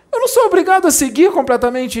Terra, eu não sou obrigado a seguir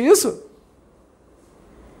completamente isso.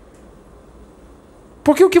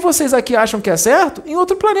 Porque o que vocês aqui acham que é certo, em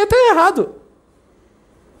outro planeta é errado.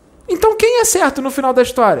 Então quem é certo no final da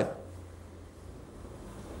história?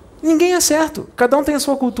 Ninguém é certo. Cada um tem a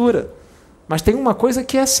sua cultura. Mas tem uma coisa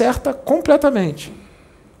que é certa completamente.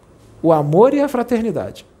 O amor e a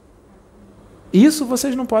fraternidade. Isso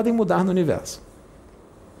vocês não podem mudar no universo.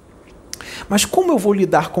 Mas como eu vou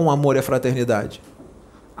lidar com o amor e a fraternidade?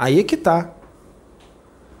 Aí é que está.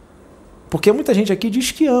 Porque muita gente aqui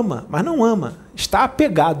diz que ama, mas não ama. Está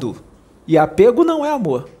apegado. E apego não é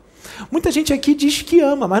amor. Muita gente aqui diz que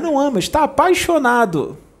ama, mas não ama. Está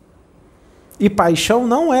apaixonado. E paixão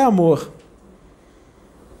não é amor.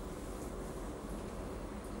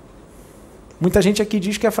 Muita gente aqui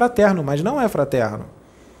diz que é fraterno, mas não é fraterno.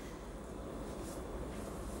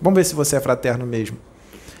 Vamos ver se você é fraterno mesmo.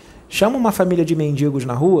 Chama uma família de mendigos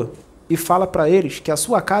na rua e fala para eles que a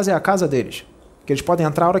sua casa é a casa deles. Que eles podem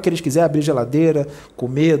entrar a hora que eles quiserem, abrir geladeira,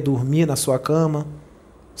 comer, dormir na sua cama.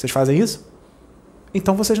 Vocês fazem isso?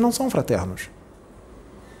 Então vocês não são fraternos.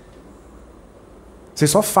 Vocês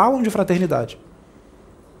só falam de fraternidade.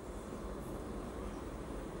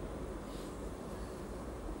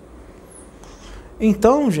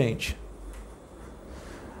 Então, gente,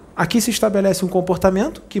 aqui se estabelece um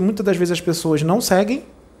comportamento que muitas das vezes as pessoas não seguem,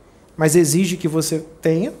 mas exige que você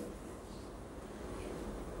tenha.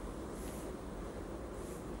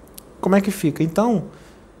 Como é que fica? Então,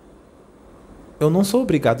 eu não sou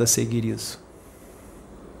obrigado a seguir isso.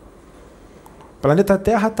 O planeta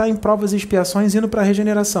Terra está em provas e expiações indo para a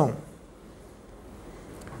regeneração.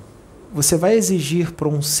 Você vai exigir para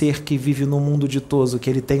um ser que vive no mundo ditoso que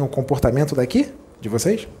ele tenha um comportamento daqui, de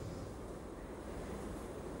vocês?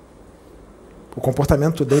 O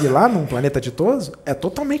comportamento dele lá num planeta ditoso é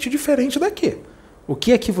totalmente diferente daqui. O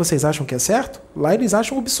que aqui vocês acham que é certo, lá eles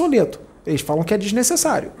acham obsoleto. Eles falam que é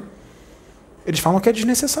desnecessário. Eles falam que é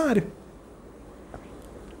desnecessário.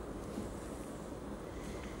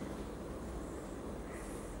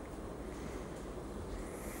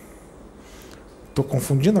 Estou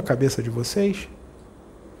confundindo a cabeça de vocês?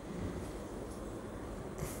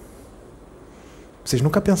 Vocês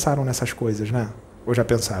nunca pensaram nessas coisas, né? Ou já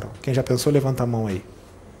pensaram? Quem já pensou, levanta a mão aí.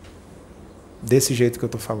 Desse jeito que eu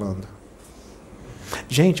estou falando.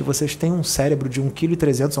 Gente, vocês têm um cérebro de 1,3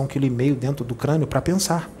 kg a 1,5 kg dentro do crânio para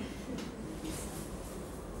pensar.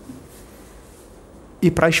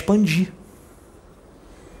 E para expandir.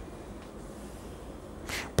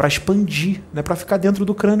 Para expandir. Não é para ficar dentro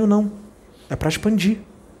do crânio, não. É para expandir.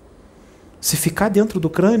 Se ficar dentro do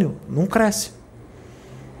crânio, não cresce.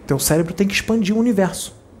 Teu cérebro tem que expandir o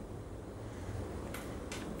universo.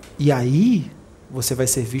 E aí, você vai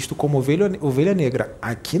ser visto como ovelha negra.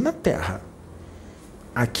 Aqui na Terra.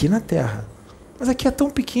 Aqui na Terra. Mas aqui é tão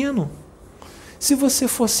pequeno. Se você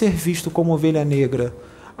for ser visto como ovelha negra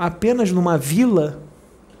apenas numa vila,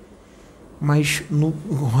 mas em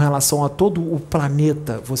relação a todo o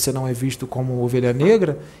planeta você não é visto como ovelha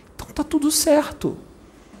negra, então está tudo certo.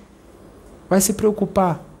 Vai se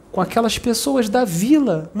preocupar com aquelas pessoas da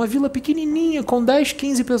vila, uma vila pequenininha, com 10,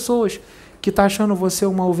 15 pessoas, que está achando você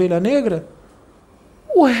uma ovelha negra?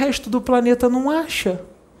 O resto do planeta não acha.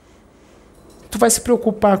 Tu vai se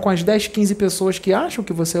preocupar com as 10, 15 pessoas que acham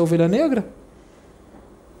que você é ovelha negra?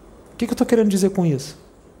 que eu estou querendo dizer com isso?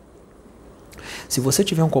 Se você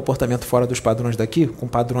tiver um comportamento fora dos padrões daqui, com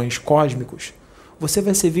padrões cósmicos, você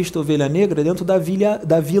vai ser visto ovelha negra dentro da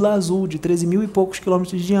Vila Azul, de 13 mil e poucos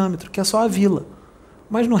quilômetros de diâmetro, que é só a vila.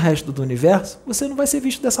 Mas no resto do universo, você não vai ser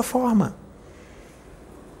visto dessa forma.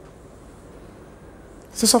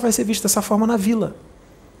 Você só vai ser visto dessa forma na vila.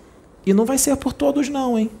 E não vai ser por todos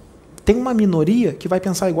não, hein? Tem uma minoria que vai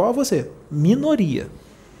pensar igual a você. Minoria.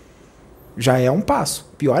 Já é um passo.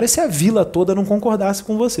 Pior é se a vila toda não concordasse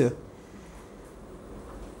com você.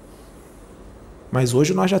 Mas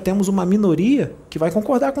hoje nós já temos uma minoria que vai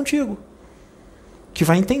concordar contigo. Que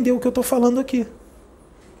vai entender o que eu estou falando aqui.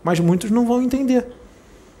 Mas muitos não vão entender.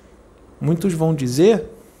 Muitos vão dizer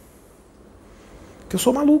que eu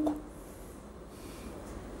sou maluco.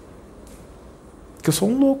 Que eu sou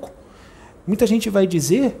um louco. Muita gente vai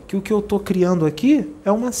dizer que o que eu estou criando aqui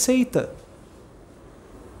é uma seita.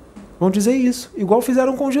 Vão dizer isso. Igual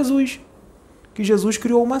fizeram com Jesus. Que Jesus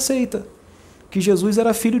criou uma seita. Que Jesus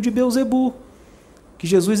era filho de Beelzebu. Que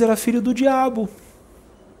Jesus era filho do diabo.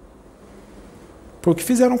 Foi o que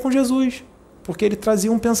fizeram com Jesus. Porque ele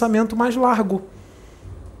trazia um pensamento mais largo.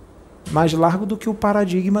 Mais largo do que o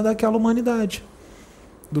paradigma daquela humanidade.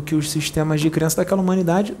 Do que os sistemas de crença daquela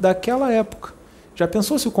humanidade daquela época. Já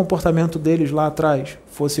pensou se o comportamento deles lá atrás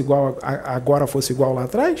fosse igual agora fosse igual lá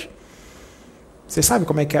atrás? Vocês sabem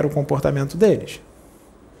como é que era o comportamento deles?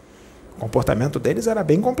 O comportamento deles era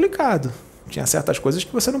bem complicado. Tinha certas coisas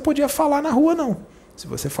que você não podia falar na rua, não. Se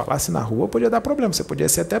você falasse na rua, podia dar problema. Você podia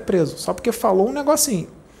ser até preso. Só porque falou um negocinho.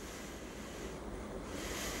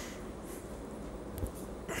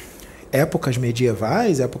 Épocas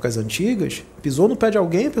medievais, épocas antigas, pisou no pé de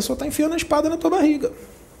alguém, a pessoa está enfiando a espada na tua barriga.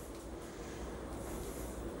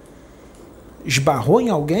 Esbarrou em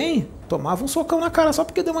alguém, tomava um socão na cara só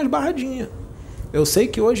porque deu uma esbarradinha. Eu sei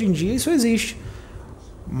que hoje em dia isso existe,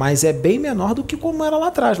 mas é bem menor do que como era lá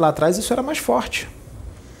atrás. Lá atrás isso era mais forte.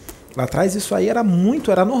 Lá atrás isso aí era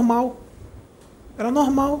normal. Era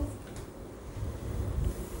normal.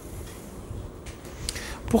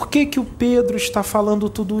 Por que que o Pedro está falando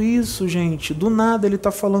tudo isso, gente? Do nada ele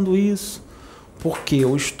está falando isso. Porque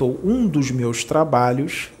um dos meus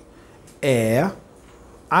trabalhos é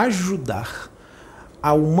ajudar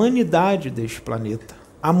a humanidade deste planeta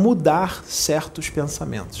a mudar certos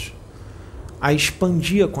pensamentos, a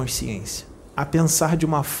expandir a consciência, a pensar de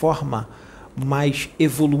uma forma mais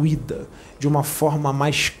evoluída, de uma forma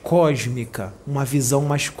mais cósmica, uma visão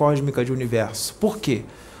mais cósmica de universo. Por quê?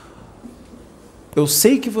 Eu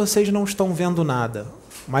sei que vocês não estão vendo nada,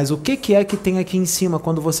 mas o que é que tem aqui em cima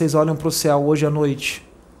quando vocês olham para o céu hoje à noite?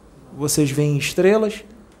 Vocês veem estrelas?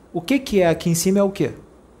 O que é aqui em cima é o quê?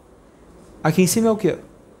 Aqui em cima é o quê?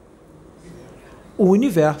 O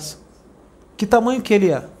universo. Que tamanho que ele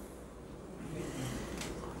é?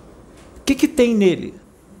 O que tem nele?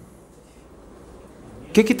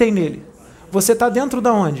 O que tem nele? Você está dentro de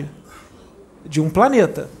onde? De um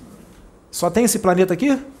planeta. Só tem esse planeta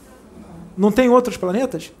aqui? Não tem outros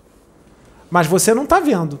planetas? Mas você não está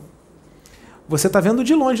vendo. Você está vendo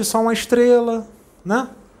de longe só uma estrela, né?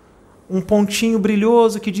 Um pontinho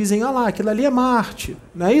brilhoso que dizem, lá, aquilo ali é Marte,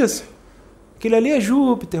 não é isso? Aquilo ali é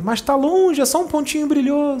Júpiter, mas está longe, é só um pontinho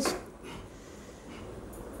brilhoso.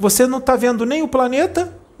 Você não está vendo nem o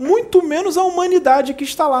planeta, muito menos a humanidade que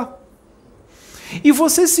está lá. E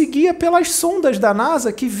você se guia pelas sondas da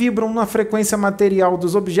NASA que vibram na frequência material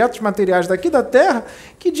dos objetos materiais daqui da Terra,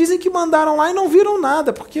 que dizem que mandaram lá e não viram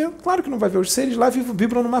nada, porque, claro que não vai ver, os seres lá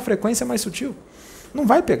vibram numa frequência mais sutil. Não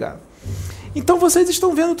vai pegar. Então vocês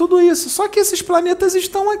estão vendo tudo isso, só que esses planetas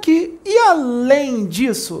estão aqui. E além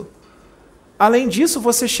disso,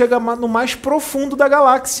 você chega no mais profundo da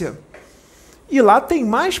galáxia. E lá tem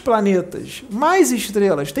mais planetas, mais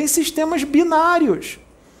estrelas, tem sistemas binários.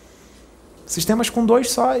 Sistemas com 2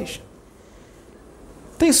 sóis.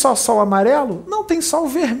 Tem só sol amarelo? Não, tem sol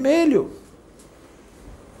vermelho.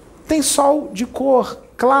 Tem sol de cor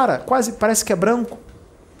clara, quase parece que é branco.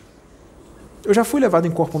 Eu já fui levado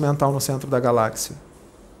em corpo mental no centro da galáxia.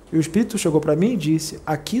 E o espírito chegou para mim e disse,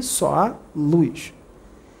 aqui só há luz.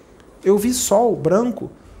 Eu vi sol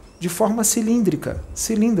branco de forma cilíndrica.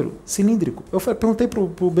 Cilíndrico. Eu perguntei para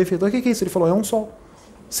o benfeitor, o que é isso? Ele falou, é um sol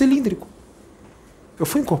cilíndrico. Eu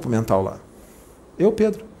fui em corpo mental lá. Eu,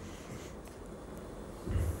 Pedro.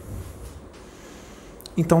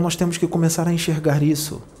 Então nós temos que começar a enxergar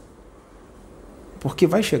isso. Porque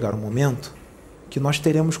vai chegar um momento que nós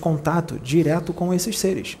teremos contato direto com esses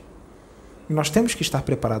seres. E nós temos que estar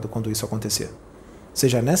preparados quando isso acontecer.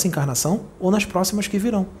 Seja nessa encarnação ou nas próximas que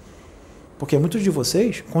virão. Porque muitos de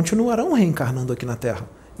vocês continuarão reencarnando aqui na Terra.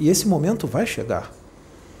 E esse momento vai chegar.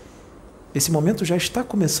 Esse momento já está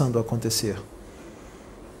começando a acontecer.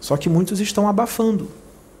 Só que muitos estão abafando.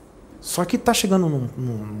 Só que está chegando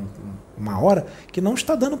uma hora que não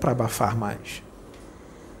está dando para abafar mais.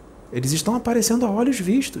 Eles estão aparecendo a olhos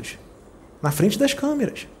vistos, na frente das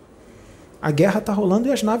câmeras. A guerra está rolando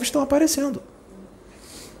e as naves estão aparecendo.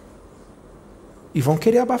 E vão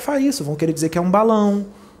querer abafar isso, vão querer dizer que é um balão,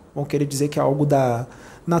 vão querer dizer que é algo da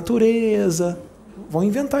natureza. Vão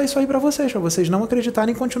inventar isso aí para vocês não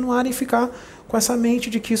acreditarem e continuarem a ficar com essa mente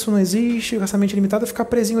de que isso não existe, com essa mente limitada, ficar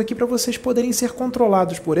presinho aqui para vocês poderem ser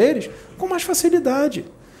controlados por eles com mais facilidade.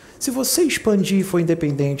 Se você expandir e for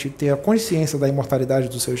independente e ter a consciência da imortalidade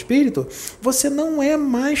do seu espírito, você não é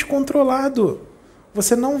mais controlado.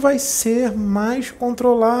 Você não vai ser mais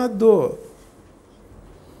controlado.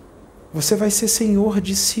 Você vai ser senhor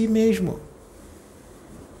de si mesmo.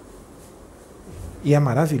 E é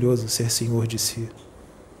maravilhoso ser senhor de si.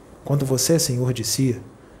 Quando você é senhor de si,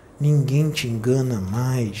 ninguém te engana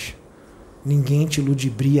mais. Ninguém te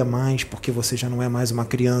ludibria mais, porque você já não é mais uma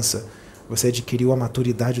criança. Você adquiriu a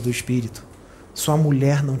maturidade do espírito. Sua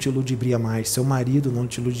mulher não te ludibria mais, seu marido não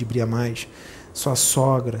te ludibria mais, sua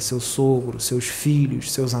sogra, seu sogro, seus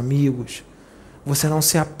filhos, seus amigos. Você não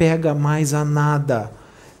se apega mais a nada.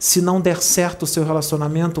 Se não der certo o seu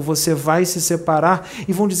relacionamento, você vai se separar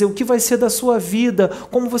e vão dizer o que vai ser da sua vida,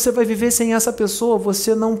 como você vai viver sem essa pessoa.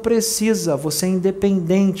 Você não precisa, você é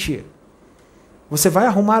independente. Você vai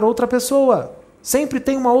arrumar outra pessoa. Sempre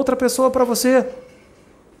tem uma outra pessoa para você.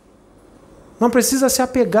 Não precisa se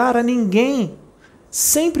apegar a ninguém.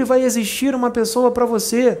 Sempre vai existir uma pessoa para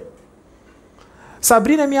você.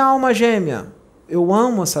 Sabrina é minha alma gêmea. Eu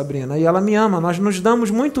amo a Sabrina e ela me ama. Nós nos damos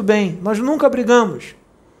muito bem. Nós nunca brigamos.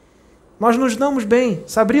 Nós nos damos bem,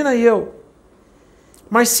 Sabrina e eu.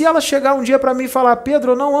 Mas se ela chegar um dia para mim e falar: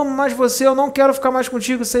 Pedro, eu não amo mais você, eu não quero ficar mais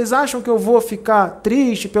contigo, vocês acham que eu vou ficar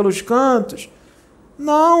triste pelos cantos?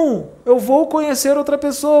 Não, eu vou conhecer outra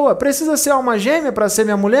pessoa. Precisa ser alma gêmea para ser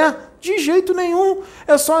minha mulher? De jeito nenhum.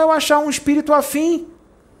 É só eu achar um espírito afim,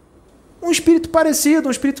 um espírito parecido,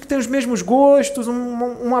 um espírito que tem os mesmos gostos,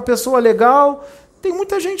 uma pessoa legal. Tem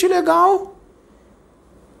muita gente legal.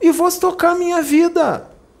 E vou tocar a minha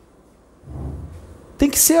vida. Tem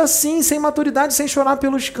que ser assim, sem maturidade, sem chorar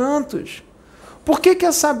pelos cantos. Por que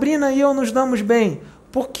a Sabrina e eu nos damos bem?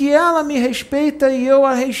 Porque ela me respeita e eu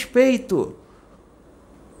a respeito.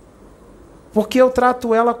 Porque eu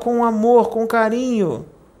trato ela com amor, com carinho,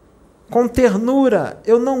 com ternura.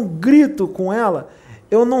 Eu não grito com ela,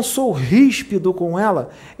 eu não sou ríspido com ela.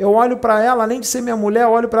 Eu olho para ela, além de ser minha mulher, eu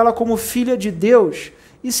olho para ela como filha de Deus.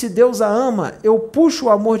 E se Deus a ama, eu puxo o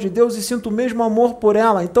amor de Deus e sinto o mesmo amor por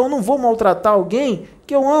ela. Então eu não vou maltratar alguém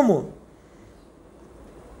que eu amo.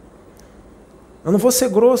 Eu não vou ser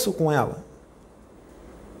grosso com ela.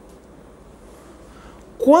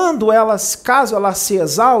 Caso ela se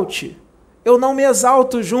exalte, eu não me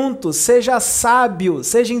exalto junto. Seja sábio,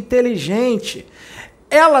 seja inteligente.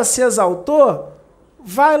 Ela se exaltou,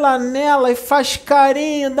 vai lá nela e faz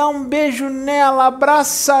carinho, dá um beijo nela,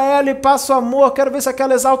 abraça ela e passa o amor. Quero ver se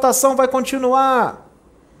aquela exaltação vai continuar.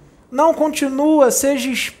 Não continua, seja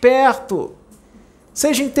esperto,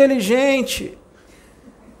 seja inteligente.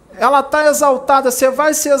 Ela está exaltada, você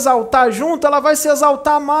vai se exaltar junto, ela vai se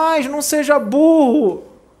exaltar mais, não seja burro.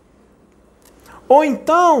 Ou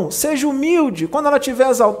então, seja humilde, quando ela estiver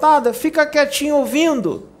exaltada, fica quietinho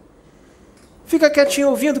ouvindo. Fica quietinho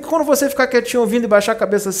ouvindo, que quando você ficar quietinho ouvindo e baixar a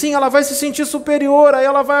cabeça assim, ela vai se sentir superior, aí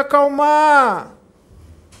ela vai acalmar.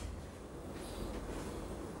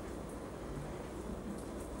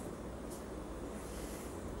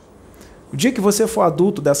 O dia que você for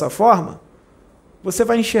adulto dessa forma, você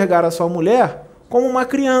vai enxergar a sua mulher como uma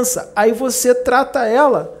criança. Aí você trata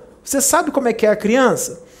ela. Você sabe como é que é a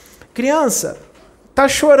criança? Criança está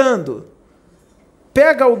chorando.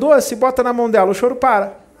 Pega o doce e bota na mão dela, o choro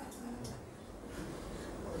para.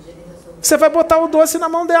 Você vai botar o doce na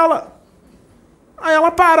mão dela. Aí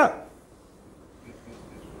ela para.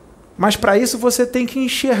 Mas para isso você tem que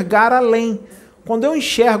enxergar além. Quando eu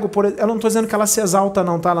enxergo, eu não estou dizendo que ela se exalta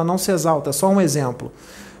não, tá? Ela não se exalta, é só um exemplo.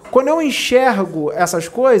 Quando eu enxergo essas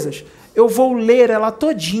coisas, eu vou ler ela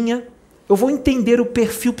todinha, eu vou entender o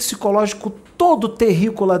perfil psicológico todo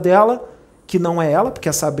terrícola dela, que não é ela, porque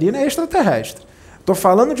a Sabrina é extraterrestre. Estou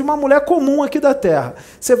falando de uma mulher comum aqui da Terra.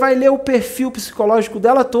 Você vai ler o perfil psicológico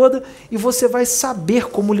dela toda e você vai saber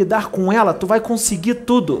como lidar com ela. Tu vai conseguir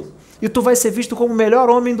tudo. E tu vai ser visto como o melhor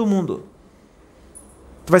homem do mundo.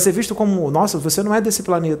 Tu vai ser visto como, nossa, você não é desse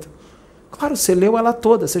planeta. Claro, você leu ela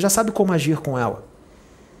toda, você já sabe como agir com ela.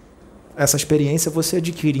 Essa experiência você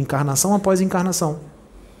adquire encarnação após encarnação.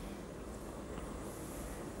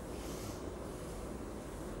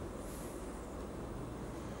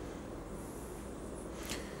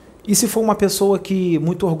 E se for uma pessoa que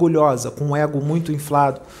muito orgulhosa, com um ego muito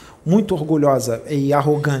inflado, muito orgulhosa e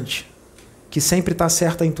arrogante, que sempre está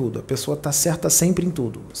certa em tudo, a pessoa está certa sempre em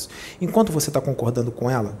tudo. Enquanto você está concordando com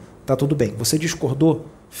ela, tá tudo bem. Você discordou,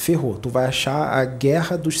 ferrou. Tu vai achar a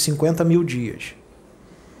guerra dos 50 mil dias.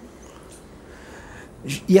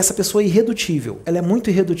 E essa pessoa é irredutível. Ela é muito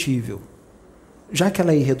irredutível. Já que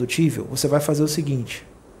ela é irredutível, você vai fazer o seguinte.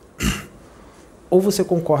 Ou você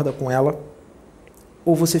concorda com ela,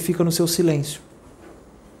 ou você fica no seu silêncio.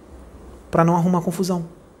 Para não arrumar confusão.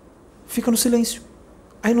 Fica no silêncio.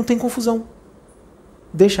 Aí não tem confusão.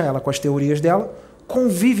 Deixa ela com as teorias dela,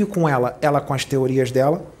 convive com ela com as teorias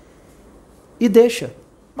dela, e deixa.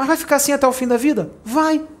 Mas vai ficar assim até o fim da vida?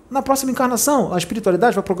 Vai. Na próxima encarnação, a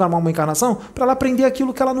espiritualidade vai programar uma encarnação para ela aprender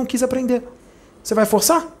aquilo que ela não quis aprender. Você vai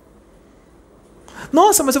forçar?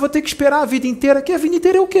 Nossa, mas eu vou ter que esperar a vida inteira. Que a vida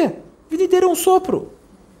inteira é o quê? A vida inteira é um sopro.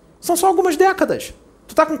 São só algumas décadas.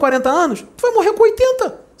 Tu tá com 40 anos, tu vai morrer com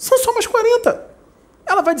 80. São só mais 40.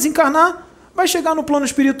 Ela vai desencarnar, vai chegar no plano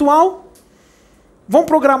espiritual, vão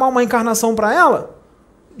programar uma encarnação para ela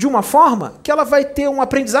de uma forma que ela vai ter um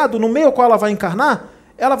aprendizado no meio ao qual ela vai encarnar.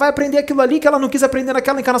 Ela vai aprender aquilo ali que ela não quis aprender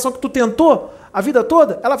naquela encarnação que tu tentou a vida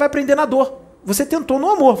toda. Ela vai aprender na dor. Você tentou no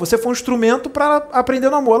amor. Você foi um instrumento para aprender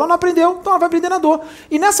no amor. Ela não aprendeu, então ela vai aprender na dor.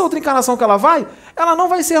 E nessa outra encarnação que ela não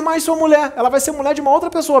vai ser mais sua mulher. Ela vai ser mulher de uma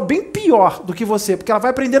outra pessoa, bem pior do que você, porque ela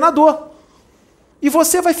vai aprender na dor. E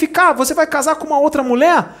você vai casar com uma outra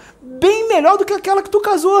mulher bem melhor do que aquela que tu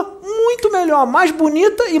casou. Muito melhor, mais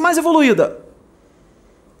bonita e mais evoluída.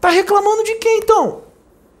 Tá reclamando de quem, então?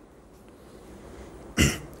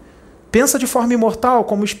 Pensa de forma imortal,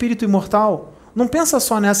 como espírito imortal. Não pensa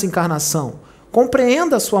só nessa encarnação.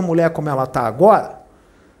 Compreenda a sua mulher como ela está agora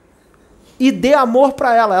e dê amor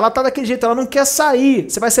para ela. Ela está daquele jeito, ela não quer sair.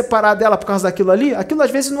 Você vai separar dela por causa daquilo ali? Aquilo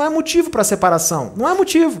às vezes não é motivo para separação. Não é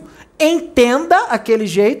motivo. Entenda aquele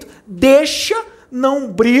jeito, deixa, não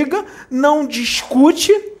briga, não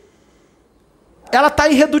discute. Ela está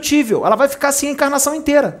irredutível. Ela vai ficar assim a encarnação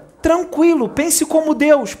inteira. Tranquilo, pense como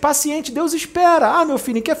Deus, paciente, Deus espera. Ah, meu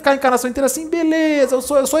filho, quer ficar a encarnação inteira assim? Beleza, eu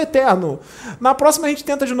sou eterno. Na próxima a gente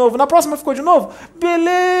tenta de novo. Na próxima ficou de novo?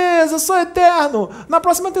 Beleza, eu sou eterno. Na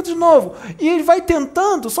próxima tenta de novo. E ele vai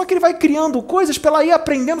tentando, só que ele vai criando coisas para ela ir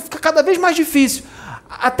aprendendo, fica cada vez mais difícil.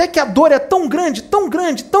 Até que a dor é tão grande, tão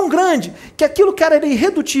grande, tão grande, que aquilo que era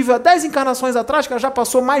irredutível há 10 encarnações atrás, que ela já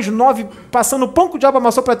passou mais 9, passando o pão que o diabo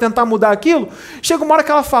amassou para tentar mudar aquilo, chega uma hora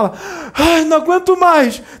que ela fala, ai, não aguento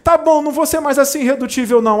mais, tá bom, não vou ser mais assim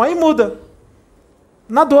irredutível não, aí muda,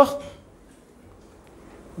 na dor.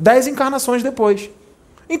 10 encarnações depois.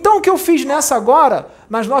 Então o que eu fiz nessa agora,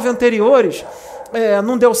 nas 9 anteriores,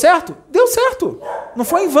 não deu certo? Deu certo. Não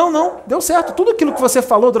foi em vão, não. Deu certo. Tudo aquilo que você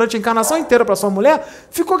falou durante a encarnação inteira para sua mulher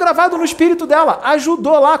ficou gravado no espírito dela.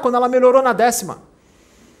 Ajudou lá quando ela melhorou na 10ª.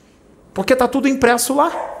 Porque está tudo impresso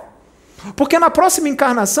lá. Porque na próxima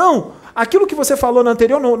encarnação, aquilo que você falou na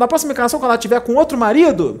anterior, na próxima encarnação, quando ela estiver com outro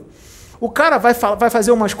marido, o cara vai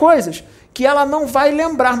fazer umas coisas que ela não vai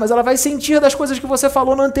lembrar, mas ela vai sentir das coisas que você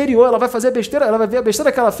falou no anterior. Ela vai fazer besteira, ela vai ver a besteira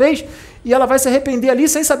que ela fez e ela vai se arrepender ali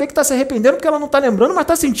sem saber que está se arrependendo porque ela não está lembrando, mas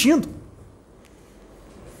está sentindo.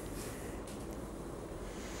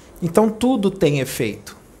 Então tudo tem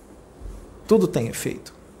efeito. Tudo tem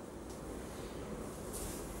efeito.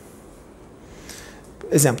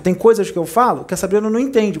 Exemplo, tem coisas que eu falo que a Sabrina não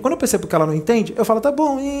entende. Quando eu percebo que ela não entende, eu falo, tá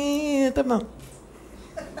bom, tá bom.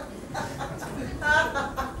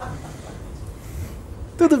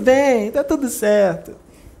 Tudo bem, tá tudo certo.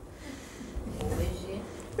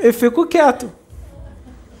 Eu fico quieto.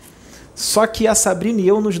 Só que a Sabrina e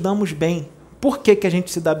eu nos damos bem. Por que que a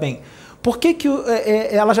gente se dá bem? Por que que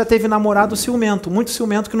ela já teve namorado ciumento, muito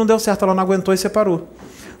ciumento, que não deu certo, ela não aguentou e separou?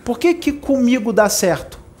 Por que que comigo dá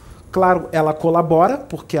certo? Claro, ela colabora,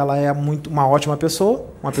 porque ela é uma ótima pessoa,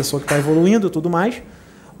 uma pessoa que está evoluindo e tudo mais,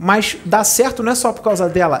 mas dá certo não é só por causa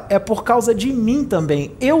dela, é por causa de mim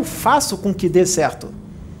também. Eu faço com que dê certo.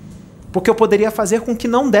 Porque eu poderia fazer com que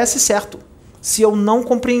não desse certo. Se eu não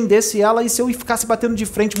compreendesse ela e se eu ficasse batendo de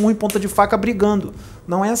frente, murro em ponta de faca, brigando.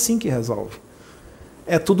 Não é assim que resolve.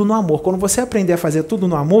 É tudo no amor. Quando você aprender a fazer tudo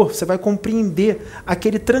no amor, você vai compreender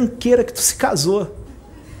aquele tranqueira que tu se casou.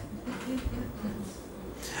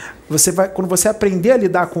 Quando você aprender a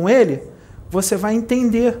lidar com ele, você vai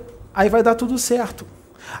entender. Aí vai dar tudo certo.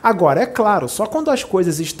 Agora, é claro, só quando as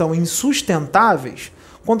coisas estão insustentáveis,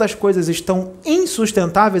 quando as coisas estão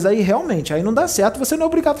insustentáveis, aí realmente, aí não dá certo, você não é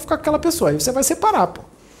obrigado a ficar com aquela pessoa. Aí você vai separar, pô.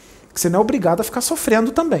 Você não é obrigado a ficar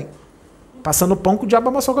sofrendo também. Passando pão que o diabo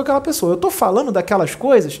amassou com aquela pessoa. Eu estou falando daquelas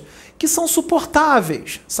coisas que são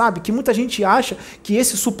suportáveis, sabe? Que muita gente acha que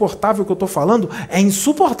esse suportável que eu estou falando é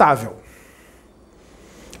insuportável.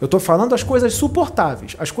 Eu estou falando as coisas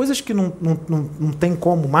suportáveis. As coisas que não tem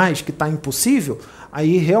como mais, que está impossível,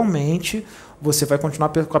 aí realmente você vai continuar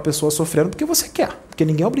com a pessoa sofrendo porque você quer. Porque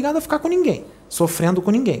ninguém é obrigado a ficar com ninguém, sofrendo com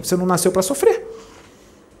ninguém. Você não nasceu para sofrer.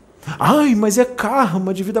 Ai, mas é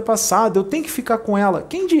karma de vida passada, eu tenho que ficar com ela.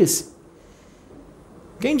 Quem disse?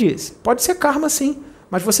 Quem disse? Pode ser karma sim,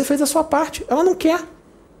 mas você fez a sua parte. Ela não quer.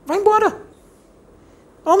 Vai embora.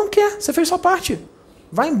 Ela não quer, você fez a sua parte.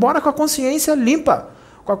 Vai embora com a consciência limpa,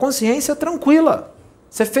 com a consciência tranquila.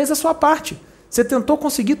 Você fez a sua parte. Você tentou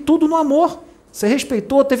conseguir tudo no amor. Você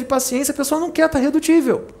respeitou, teve paciência, a pessoa não quer, está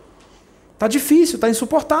redutível. Está difícil, está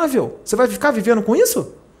insuportável. Você vai ficar vivendo com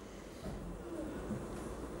isso?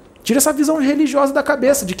 Tira essa visão religiosa da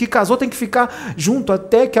cabeça, de que casou tem que ficar junto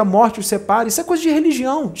até que a morte os separe. Isso é coisa de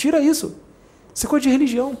religião, tira isso. Isso é coisa de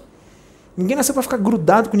religião. Ninguém nasceu para ficar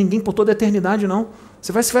grudado com ninguém por toda a eternidade, não.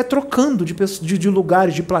 Você vai trocando de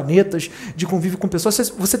lugares, de planetas, de convívio com pessoas.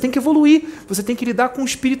 Você tem que evoluir, você tem que lidar com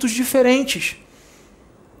espíritos diferentes.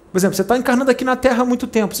 Por exemplo, você está encarnando aqui na Terra há muito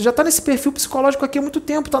tempo, você já está nesse perfil psicológico aqui há muito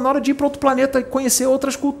tempo, está na hora de ir para outro planeta e conhecer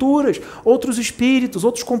outras culturas, outros espíritos,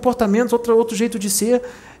 outros comportamentos, outro jeito de ser.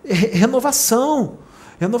 Renovação,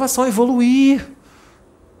 evoluir.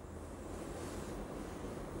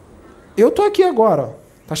 Eu estou aqui agora,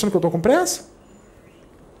 está achando que eu estou com pressa?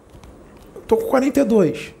 Estou com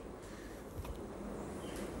 42.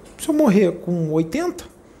 Se eu morrer com 80,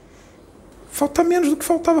 falta menos do que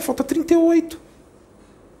faltava, falta 38.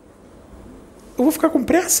 Eu vou ficar com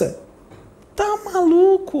pressa? Tá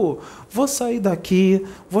maluco? Vou sair daqui,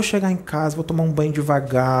 vou chegar em casa, vou tomar um banho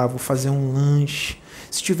devagar, vou fazer um lanche.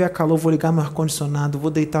 Se tiver calor, vou ligar meu ar-condicionado, vou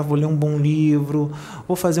deitar, vou ler um bom livro,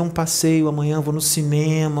 vou fazer um passeio amanhã, vou no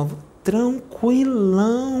cinema.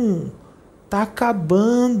 Tranquilão. Tá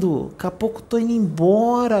acabando. Daqui a pouco tô indo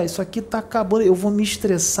embora. Isso aqui tá acabando. Eu vou me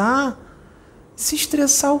estressar? Se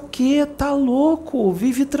estressar o quê? Tá louco?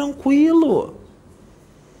 Vive tranquilo.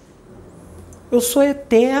 Eu sou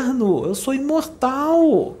eterno, eu sou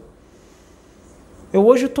imortal. Eu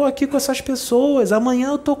hoje estou aqui com essas pessoas,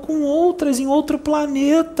 amanhã eu estou com outras em outro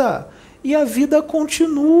planeta. E a vida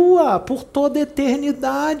continua por toda a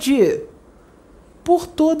eternidade. Por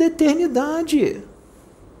toda a eternidade.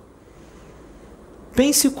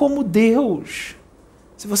 Pense como Deus.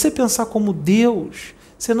 Se você pensar como Deus,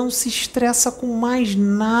 você não se estressa com mais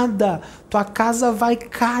nada. Tua casa vai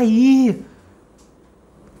cair.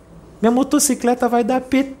 Minha motocicleta vai dar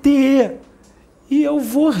PT. E eu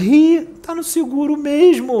vou rir. Tá no seguro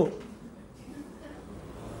mesmo.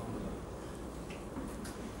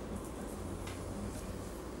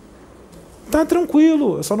 Tá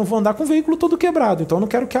tranquilo. Eu só não vou andar com o veículo todo quebrado. Então eu não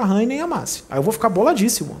quero que arranhe nem amasse. Aí eu vou ficar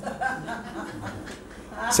boladíssimo.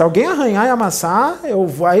 Se alguém arranhar e amassar,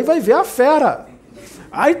 aí vai ver a fera.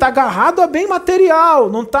 Aí tá agarrado a bem material.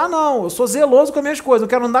 Não tá, não. Eu sou zeloso com as minhas coisas. Não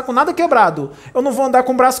quero andar com nada quebrado. Eu não vou andar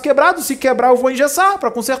com o braço quebrado. Se quebrar, eu vou engessar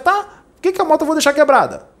para consertar. Por que a moto eu vou deixar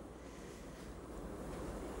quebrada?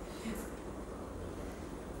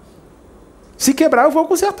 Se quebrar, eu vou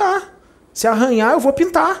consertar. Se arranhar, eu vou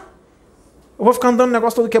pintar. Eu vou ficar andando no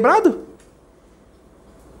negócio todo quebrado?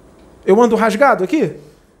 Eu ando rasgado aqui?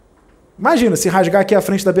 Imagina se rasgar aqui a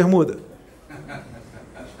frente da bermuda.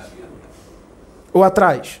 Ou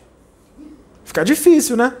atrás. Fica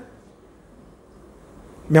difícil, né?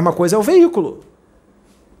 Mesma coisa é o veículo.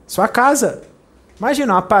 Sua casa.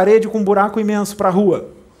 Imagina uma parede com um buraco imenso para a rua.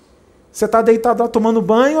 Você está deitado lá tomando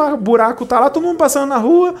banho, o buraco está lá, todo mundo passando na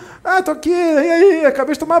rua. Ah, tô aqui, e aí?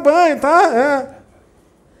 Acabei de tomar banho, tá? É.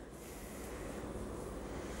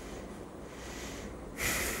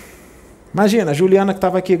 Imagina, a Juliana que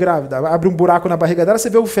estava aqui grávida, abre um buraco na barriga dela, você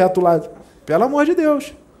vê o feto lá. Pelo amor de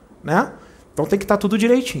Deus, né? Então tem que estar tudo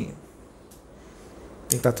direitinho. Tem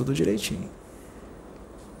que estar tudo direitinho.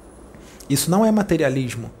 Isso não é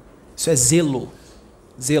materialismo. Isso é zelo.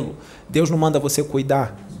 Zelo. Deus não manda você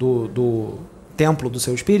cuidar do templo do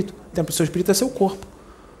seu espírito. O templo do seu espírito é seu corpo.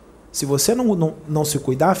 Se você não se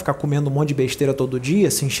cuidar, ficar comendo um monte de besteira todo dia,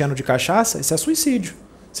 se enchendo de cachaça, isso é suicídio.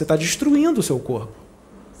 Você está destruindo o seu corpo.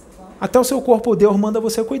 Até o seu corpo, Deus manda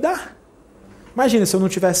você cuidar. Imagina se eu não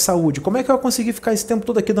tivesse saúde, como é que eu ia conseguir ficar esse tempo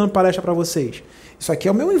todo aqui dando palestra para vocês? Isso aqui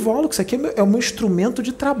é o meu invólucro, isso aqui é o meu instrumento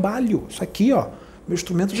de trabalho. Isso aqui, ó, meu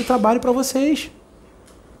instrumento de trabalho para vocês.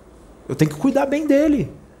 Eu tenho que cuidar bem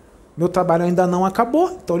dele. Meu trabalho ainda não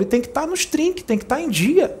acabou, então ele tem que estar nos trinques, tem que estar em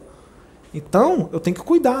dia. Então, eu tenho que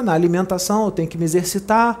cuidar na alimentação, eu tenho que me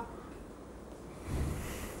exercitar.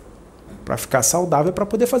 Para ficar saudável, para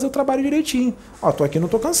poder fazer o trabalho direitinho. Ó, tô aqui, não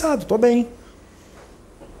tô cansado, tô bem.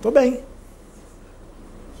 Tô bem.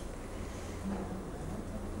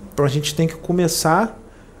 Então a gente tem que começar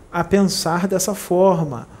a pensar dessa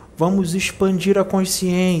forma. Vamos expandir a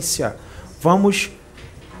consciência. Vamos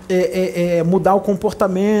mudar o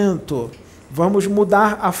comportamento. Vamos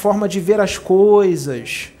mudar a forma de ver as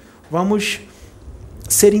coisas. Vamos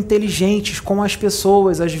ser inteligentes com as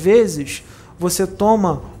pessoas. Às vezes, você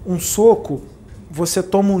toma um soco, você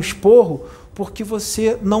toma um esporro, porque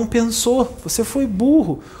você não pensou, você foi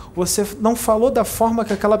burro, você não falou da forma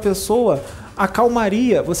que aquela pessoa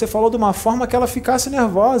acalmaria, você falou de uma forma que ela ficasse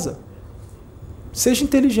nervosa. Seja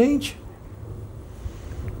inteligente.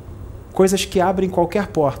 Coisas que abrem qualquer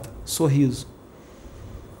porta. Sorriso.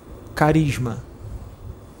 Carisma.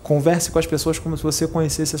 Converse com as pessoas como se você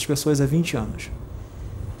conhecesse as pessoas há 20 anos.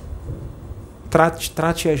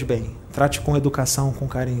 Trate-as bem. Trate com educação, com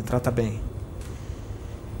carinho. Trata bem.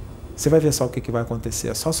 Você vai ver só o que vai acontecer.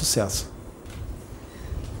 É só sucesso.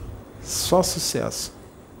 Só sucesso.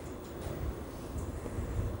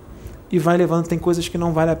 E vai levando. Tem coisas que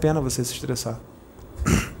não vale a pena você se estressar.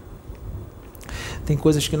 Tem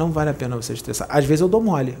coisas que não vale a pena você se estressar. Às vezes eu dou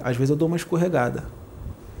mole. Às vezes eu dou uma escorregada.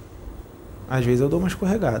 Às vezes eu dou uma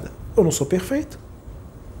escorregada. Eu não sou perfeito.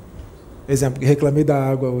 Exemplo, que reclamei da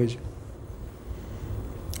água hoje.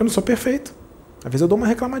 Eu não sou perfeito. Às vezes eu dou uma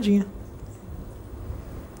reclamadinha.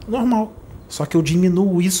 Normal. Só que eu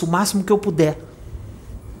diminuo isso o máximo que eu puder.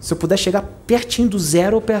 Se eu puder chegar pertinho do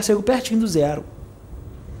zero, eu chego pertinho do zero.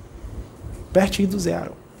 Pertinho do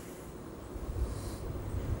zero.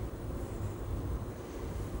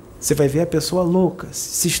 Você vai ver a pessoa louca,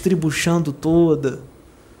 se estribuchando toda.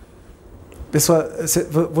 Pessoa,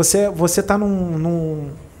 você está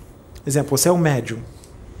num... Exemplo, você é um médium.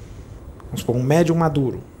 Vamos supor, um médium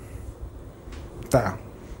maduro. Tá.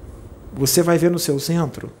 Você vai ver no seu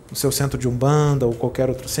centro de Umbanda ou qualquer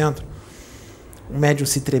outro centro, um médium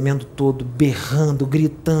se tremendo todo, berrando,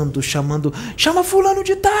 gritando, chamando, chama fulano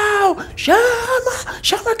de tal,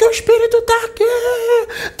 chama que o espírito tá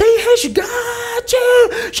aqui, tem resgate,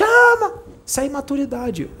 chama. Isso é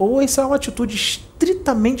imaturidade, ou isso é uma atitude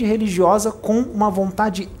estritamente religiosa com uma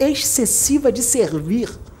vontade excessiva de servir.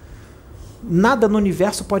 Nada no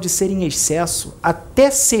universo pode ser em excesso. Até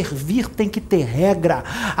servir tem que ter regra.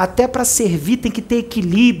 Até para servir tem que ter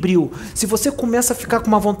equilíbrio. Se você começa a ficar com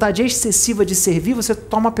uma vontade excessiva de servir, você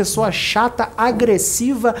torna uma pessoa chata,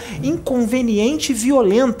 agressiva, inconveniente e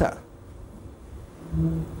violenta.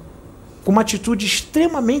 Com uma atitude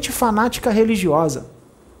extremamente fanática religiosa.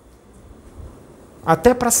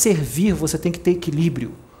 Até para servir você tem que ter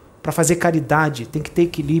equilíbrio. Para fazer caridade tem que ter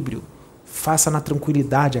equilíbrio. Faça na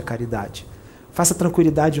tranquilidade a caridade. Faça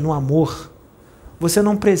tranquilidade no amor. Você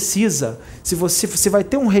não precisa, se você vai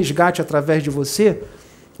ter um resgate através de você,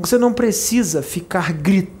 você não precisa ficar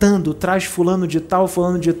gritando, traz fulano de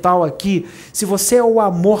tal aqui. Se você é o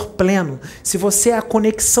amor pleno, se você é a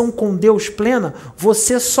conexão com Deus plena,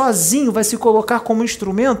 você sozinho vai se colocar como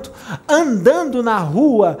instrumento, andando na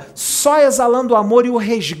rua, só exalando o amor, e o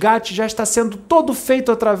resgate já está sendo todo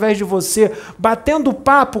feito através de você, batendo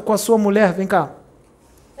papo com a sua mulher. Vem cá.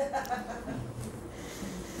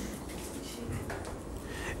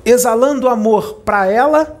 Exalando amor para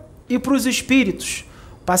ela e para os espíritos,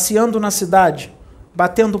 passeando na cidade,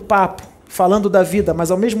 batendo papo, falando da vida, mas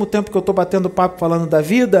ao mesmo tempo que eu estou batendo papo falando da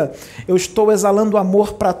vida, eu estou exalando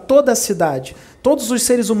amor para toda a cidade. Todos os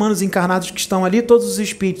seres humanos encarnados que estão ali, todos os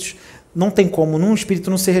espíritos. Não tem como um espírito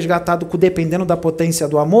não ser resgatado, dependendo da potência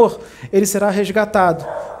do amor, ele será resgatado.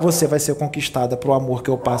 Você vai ser conquistada para o amor que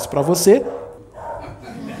eu passo para você,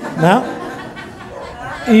 né?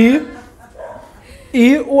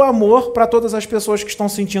 E o amor para todas as pessoas que estão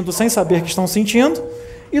sentindo sem saber que estão sentindo,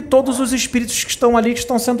 e todos os espíritos que estão ali, que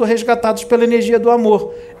estão sendo resgatados pela energia do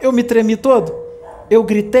amor. Eu me tremi todo? Eu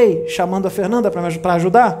gritei, chamando a Fernanda para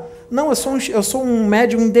ajudar? Não, eu sou um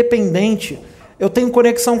médium independente. Eu tenho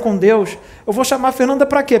conexão com Deus. Eu vou chamar a Fernanda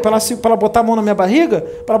para quê? Para ela botar a mão na minha barriga?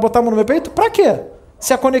 Para botar a mão no meu peito? Para quê?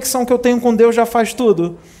 Se a conexão que eu tenho com Deus já faz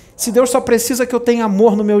tudo. Se Deus só precisa que eu tenha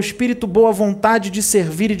amor no meu espírito, boa vontade de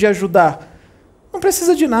servir e de ajudar. Não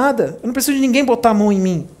precisa de nada. Eu não preciso de ninguém botar a mão em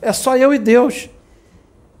mim. É só eu e Deus.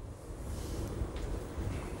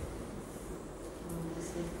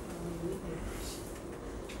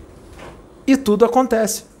 E tudo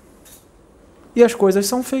acontece. E as coisas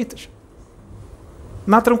são feitas.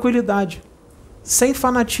 Na tranquilidade. Sem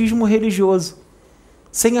fanatismo religioso.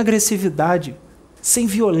 Sem agressividade. Sem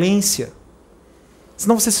violência.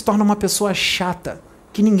 Senão você se torna uma pessoa chata,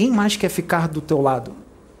 que ninguém mais quer ficar do teu lado.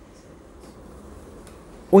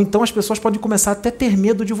 Ou então as pessoas podem começar até a ter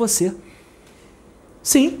medo de você.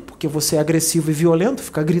 Sim, porque você é agressivo e violento,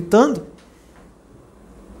 fica gritando.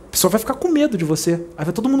 A pessoa vai ficar com medo de você. Aí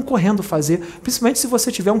vai todo mundo correndo fazer. Principalmente se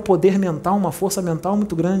você tiver um poder mental, uma força mental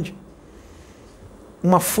muito grande.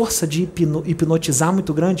 Uma força de hipnotizar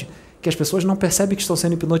muito grande, que as pessoas não percebem que estão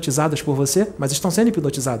sendo hipnotizadas por você, mas estão sendo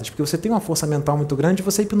hipnotizadas, porque você tem uma força mental muito grande e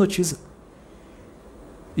você hipnotiza.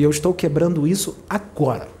 E eu estou quebrando isso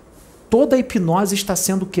agora. Toda a hipnose está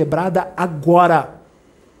sendo quebrada agora.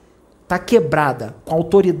 Está quebrada, com a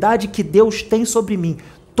autoridade que Deus tem sobre mim.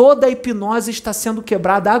 Toda a hipnose está sendo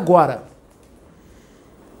quebrada agora.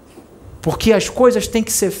 Porque as coisas têm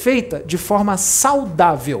que ser feitas de forma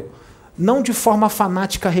saudável, não de forma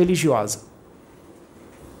fanática religiosa.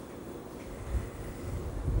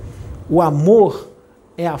 O amor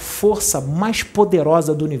é a força mais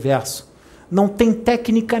poderosa do universo. Não tem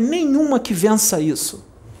técnica nenhuma que vença isso.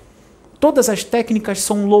 Todas as técnicas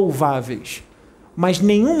são louváveis, mas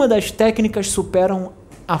nenhuma das técnicas superam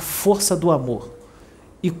a força do amor.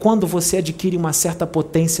 E quando você adquire uma certa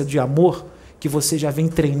potência de amor, que você já vem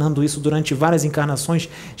treinando isso durante várias encarnações,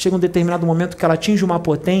 chega um determinado momento que ela atinge uma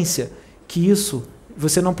potência que isso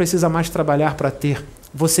você não precisa mais trabalhar para ter.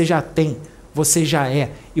 Você já tem, você já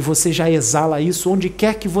é, e você já exala isso onde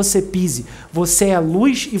quer que você pise. Você é a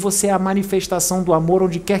luz e você é a manifestação do amor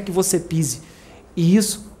onde quer que você pise. E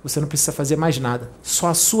isso você não precisa fazer mais nada. Só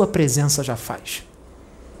a sua presença já faz.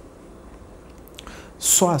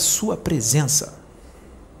 Só a sua presença.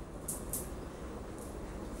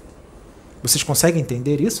 Vocês conseguem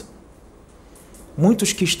entender isso?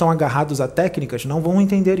 Muitos que estão agarrados a técnicas não vão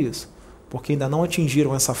entender isso, porque ainda não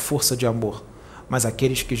atingiram essa força de amor. Mas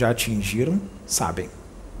aqueles que já atingiram, sabem.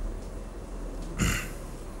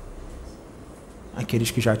 Aqueles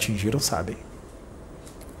que já atingiram, sabem.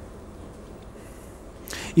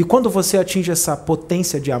 E quando você atinge essa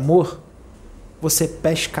potência de amor, você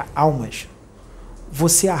pesca almas,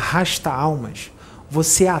 você arrasta almas,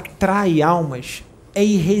 você atrai almas. É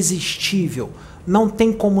irresistível, não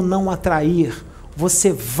tem como não atrair,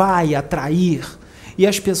 você vai atrair, e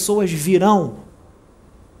as pessoas virão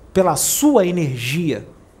pela sua energia,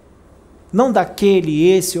 não daquele,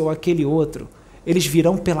 esse ou aquele outro, eles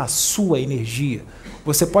virão pela sua energia.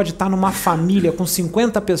 Você pode estar numa família com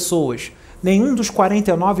 50 pessoas, nenhum dos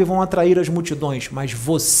 49 vão atrair as multidões, mas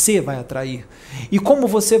você vai atrair. E como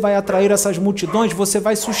você vai atrair essas multidões, você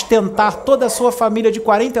vai sustentar toda a sua família de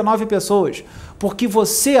 49 pessoas, porque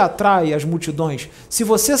você atrai as multidões. Se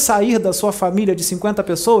você sair da sua família de 50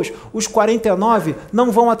 pessoas, os 49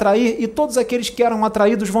 não vão atrair e todos aqueles que eram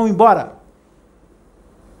atraídos vão embora.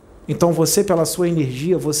 Então você, pela sua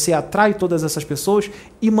energia, você atrai todas essas pessoas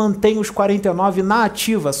e mantém os 49 na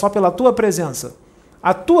ativa, só pela tua presença.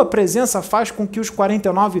 A tua presença faz com que os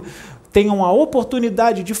 49 tenham a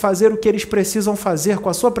oportunidade de fazer o que eles precisam fazer com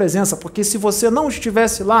a sua presença, porque se você não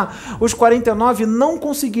estivesse lá, os 49 não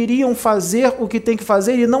conseguiriam fazer o que tem que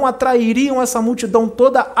fazer e não atrairiam essa multidão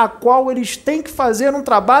toda a qual eles têm que fazer um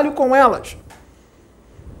trabalho com elas.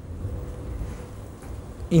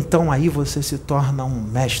 Então aí você se torna um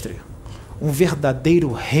mestre, um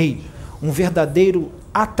verdadeiro rei, um verdadeiro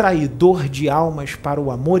atraidor de almas para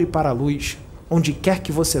o amor e para a luz, onde quer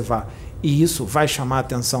que você vá. E isso vai chamar a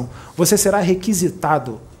atenção. Você será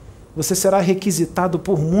requisitado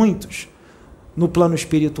por muitos, no plano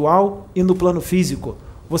espiritual e no plano físico.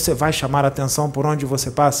 Você vai chamar a atenção por onde você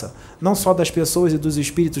passa, não só das pessoas e dos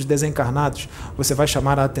espíritos desencarnados, você vai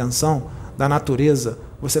chamar a atenção da natureza,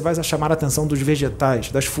 você vai chamar a atenção dos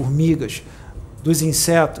vegetais, das formigas, dos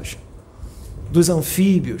insetos, dos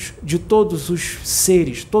anfíbios, de todos os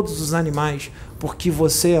seres, todos os animais, porque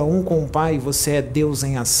você é um com o Pai, você é Deus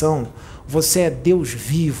em ação, você é Deus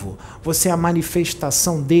vivo, você é a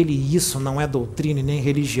manifestação dele, e isso não é doutrina e nem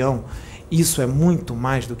religião, isso é muito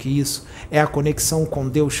mais do que isso, é a conexão com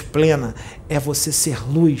Deus plena, é você ser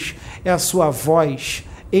luz, é a sua voz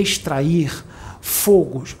extrair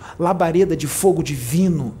fogos, labareda de fogo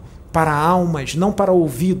divino, para almas, não para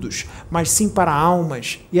ouvidos, mas sim para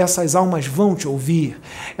almas, e essas almas vão te ouvir,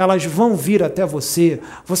 elas vão vir até você,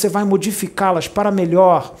 você vai modificá-las para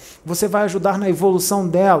melhor, você vai ajudar na evolução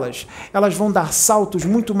delas, elas vão dar saltos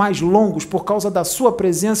muito mais longos por causa da sua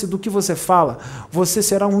presença e do que você fala, você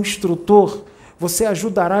será um instrutor, você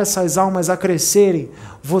ajudará essas almas a crescerem,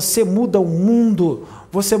 você muda o mundo,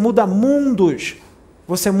 você muda mundos,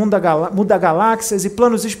 você muda galáxias e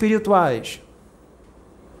planos espirituais.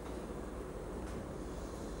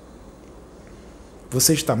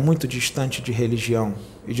 Você está muito distante de religião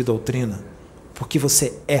e de doutrina, porque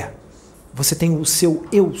você é Você tem o seu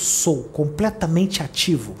eu sou completamente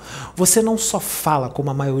ativo. Você não só fala como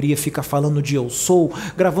a maioria fica falando de eu sou,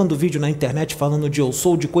 gravando vídeo na internet falando de eu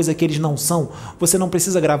sou, de coisa que eles não são. Você não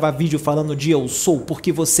precisa gravar vídeo falando de eu sou,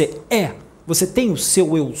 porque você é. Você tem o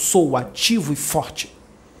seu eu sou ativo e forte.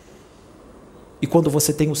 E quando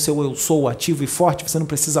você tem o seu eu sou ativo e forte, você não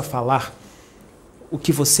precisa falar. O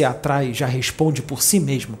que você atrai já responde por si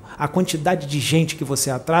mesmo. A quantidade de gente que você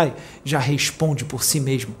atrai já responde por si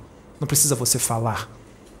mesmo. Não precisa você falar.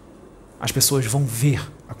 As pessoas vão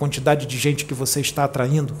ver a quantidade de gente que você está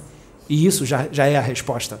atraindo e isso já é a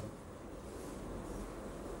resposta.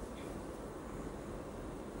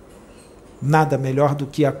 Nada melhor do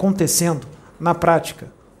que acontecendo na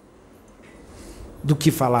prática do que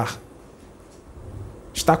falar.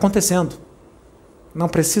 Está acontecendo. Não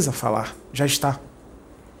precisa falar. Já está.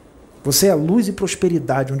 Você é luz e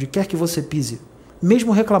prosperidade onde quer que você pise,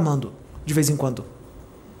 mesmo reclamando de vez em quando.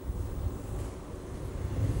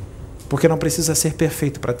 Porque não precisa ser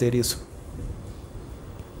perfeito para ter isso.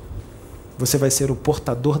 Você vai ser o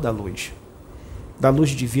portador da luz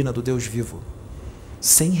divina do Deus vivo,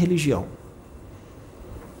 sem religião.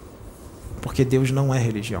 Porque Deus não é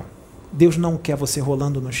religião. Deus não quer você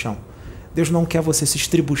rolando no chão. Deus não quer você se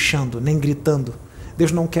estribuchando, nem gritando.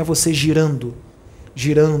 Deus não quer você girando,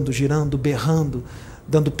 berrando,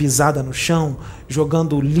 dando pisada no chão,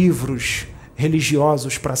 jogando livros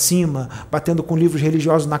religiosos para cima, batendo com livros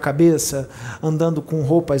religiosos na cabeça, andando com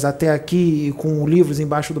roupas até aqui e com livros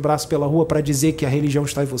embaixo do braço pela rua para dizer que a religião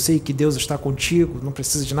está em você e que Deus está contigo. Não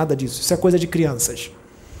precisa de nada disso. Isso é coisa de crianças.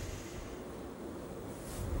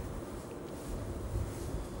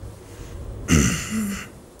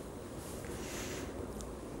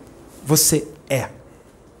 Você é.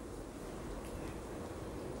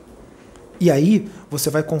 E aí, você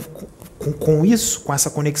vai com isso, com essa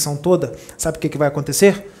conexão toda, sabe o que vai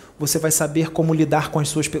acontecer? Você vai saber como lidar com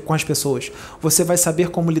as pessoas. Você vai saber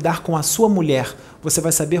como lidar com a sua mulher. Você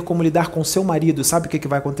vai saber como lidar com o seu marido. Sabe o que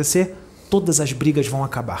vai acontecer? Todas as brigas vão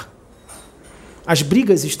acabar. As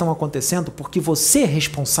brigas estão acontecendo porque você é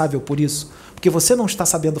responsável por isso. Porque você não está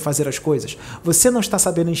sabendo fazer as coisas. Você não está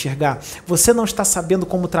sabendo enxergar. Você não está sabendo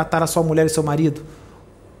como tratar a sua mulher e seu marido.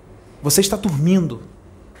 Você está dormindo.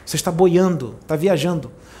 Você está boiando, está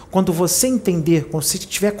viajando. Quando você entender, quando você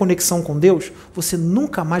tiver conexão com Deus, você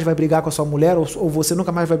nunca mais vai brigar com a sua mulher ou você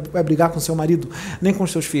nunca mais vai brigar com o seu marido, nem com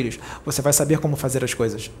os seus filhos. Você vai saber como fazer as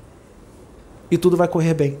coisas. E tudo vai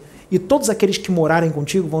correr bem. E todos aqueles que morarem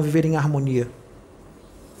contigo vão viver em harmonia.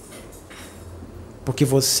 Porque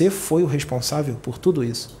você foi o responsável por tudo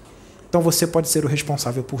isso. Então você pode ser o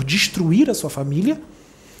responsável por destruir a sua família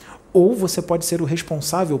ou você pode ser o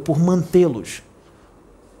responsável por mantê-los.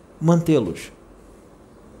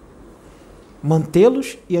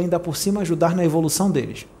 Mantê-los e ainda por cima ajudar na evolução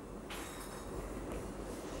deles.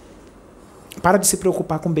 Para de se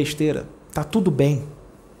preocupar com besteira. Tá tudo bem.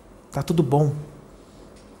 Tá tudo bom.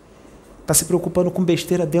 Tá se preocupando com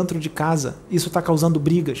besteira dentro de casa. Isso tá causando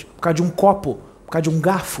brigas. Por causa de um copo, por causa de um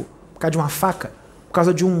garfo, por causa de uma faca, por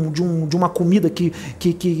causa de uma comida que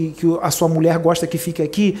a sua mulher gosta que fique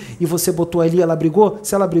aqui e você botou ali, ela brigou.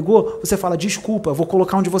 Se ela brigou, você fala, desculpa, vou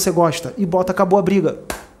colocar onde você gosta. E bota, acabou a briga.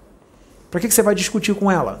 Para que você vai discutir com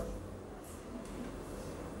ela?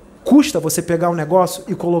 Custa você pegar um negócio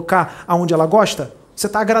e colocar aonde ela gosta? Você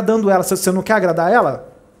está agradando ela. Você não quer agradar ela?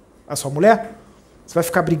 A sua mulher? Você vai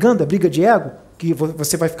ficar brigando? É briga de ego? Que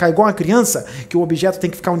você vai ficar igual uma criança? Que o objeto tem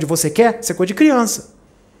que ficar onde você quer? Isso é coisa de criança.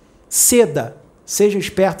 Ceda. Seja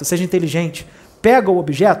esperto, seja inteligente. Pega o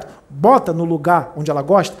objeto, bota no lugar onde ela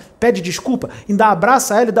gosta, pede desculpa, ainda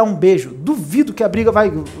abraça ela e dá um beijo. Duvido que a briga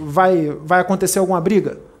vai acontecer alguma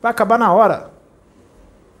briga. Vai acabar na hora.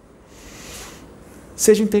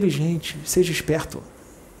 Seja inteligente, seja esperto.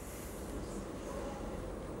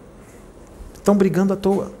 Estão brigando à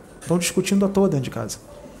toa, estão discutindo à toa dentro de casa.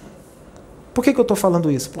 Por que eu estou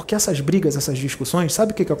falando isso? Porque essas brigas, essas discussões,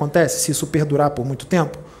 sabe o que acontece se isso perdurar por muito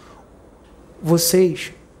tempo?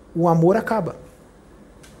 O amor acaba.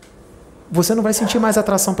 Você não vai sentir mais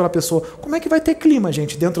atração pela pessoa. Como é que vai ter clima,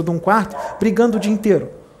 gente, dentro de um quarto, brigando o dia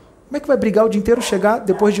inteiro? Como é que vai brigar o dia inteiro, chegar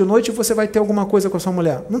depois de noite e você vai ter alguma coisa com a sua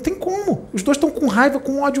mulher? Não tem como. Os dois estão com raiva,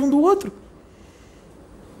 com ódio um do outro.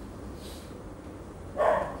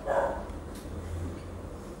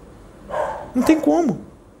 Não tem como.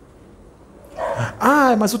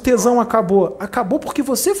 Ah, mas o tesão acabou. Acabou porque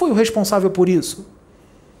você foi o responsável por isso.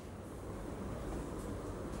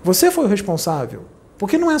 Você foi o responsável.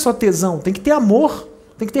 Porque não é só tesão, tem que ter amor,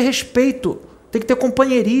 tem que ter respeito, tem que ter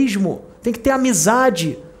companheirismo, tem que ter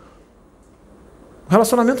amizade. O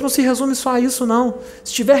relacionamento não se resume só a isso, não.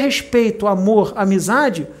 Se tiver respeito, amor,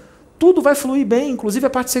 amizade, tudo vai fluir bem, inclusive a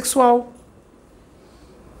parte sexual.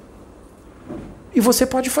 E você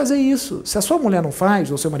pode fazer isso. Se a sua mulher não faz,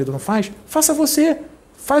 ou seu marido não faz, faça você.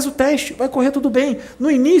 Faz o teste, vai correr tudo bem. No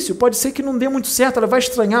início, pode ser que não dê muito certo, ela vai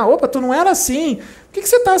estranhar. Opa, tu não era assim. Por que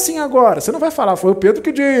você está assim agora? Você não vai falar, foi o Pedro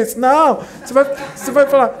que disse. Não, você vai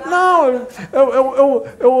falar, não,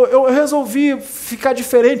 eu resolvi ficar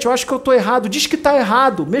diferente, eu acho que eu estou errado. Diz que está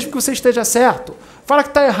errado, mesmo que você esteja certo. Fala que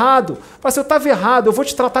está errado. Fala assim, eu estava errado, eu vou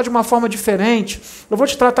te tratar de uma forma diferente, eu vou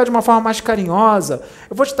te tratar de uma forma mais carinhosa,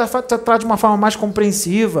 eu vou te tratar de uma forma mais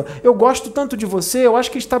compreensiva, eu gosto tanto de você, eu acho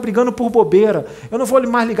que está brigando por bobeira, eu não vou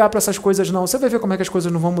mais ligar para essas coisas não. Você vai ver como é que as coisas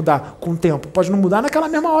não vão mudar com o tempo. Pode não mudar naquela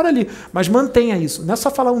mesma hora ali, mas mantenha isso. Não é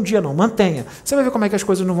só falar um dia não, mantenha. Você vai ver como é que as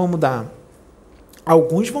coisas não vão mudar.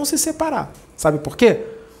 Alguns vão se separar. Sabe por quê?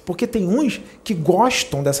 Porque tem uns que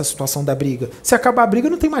gostam dessa situação da briga. Se acabar a briga,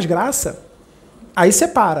 não tem mais graça. Aí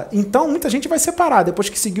separa. Então, muita gente vai separar, depois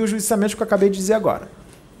que seguir os ensinamentos que eu acabei de dizer agora.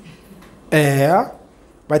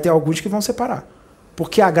 Vai ter alguns que vão separar.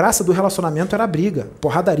 Porque a graça do relacionamento era a briga.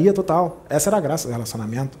 Porradaria total. Essa era a graça do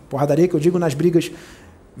relacionamento. Porradaria que eu digo nas brigas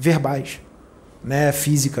verbais. Não é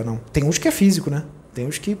física, não. Tem uns que é físico, né? Tem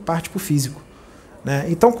uns que parte pro físico. Né?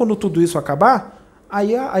 Então, quando tudo isso acabar,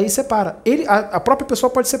 aí separa. A própria pessoa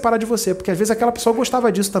pode separar de você, porque às vezes aquela pessoa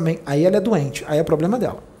gostava disso também. Aí ela é doente. Aí é problema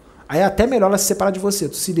dela. Aí é até melhor ela se separar de você.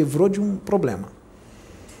 Tu se livrou de um problema.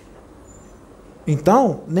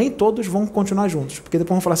 Então, nem todos vão continuar juntos. Porque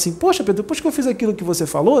depois vão falar assim, poxa, Pedro, depois que eu fiz aquilo que você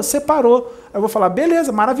falou, separou. Aí eu vou falar,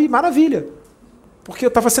 beleza, maravilha. Porque eu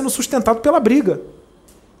estava sendo sustentado pela briga.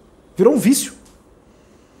 Virou um vício.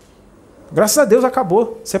 Graças a Deus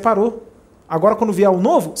acabou, separou. Agora, quando vier o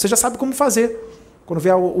novo, você já sabe como fazer. Quando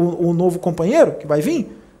vier o novo companheiro que vai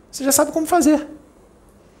vir, você já sabe como fazer.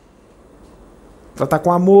 Tratar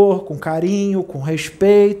com amor, com carinho, com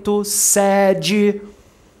respeito, cede.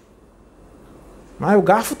 O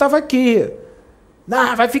garfo estava aqui.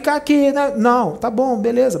 Não, vai ficar aqui. Né? Não, tá bom,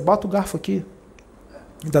 beleza, bota o garfo aqui.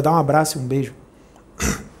 Ainda dá um abraço e um beijo.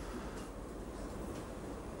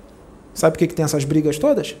 Sabe por que tem essas brigas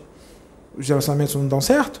todas? Os relacionamentos não dão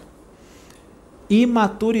certo?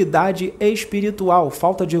 Imaturidade espiritual,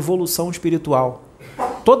 falta de evolução espiritual.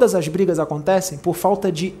 Todas as brigas acontecem por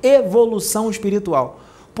falta de evolução espiritual.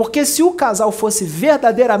 Porque se o casal fosse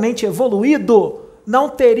verdadeiramente evoluído, não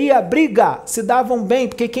teria briga, se davam bem,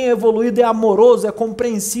 porque quem é evoluído é amoroso, é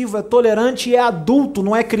compreensivo, é tolerante e é adulto,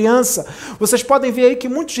 não é criança. Vocês podem ver aí que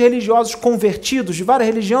muitos religiosos convertidos de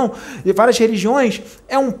várias religiões,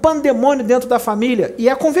 é um pandemônio dentro da família e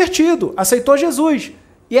é convertido, aceitou Jesus.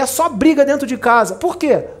 E é só briga dentro de casa. Por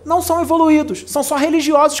quê? Não são evoluídos. São só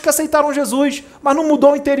religiosos que aceitaram Jesus, mas não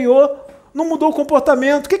mudou o interior, não mudou o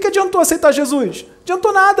comportamento. O que adiantou aceitar Jesus?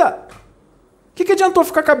 Adiantou nada. O que adiantou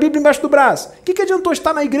ficar com a Bíblia embaixo do braço? O que adiantou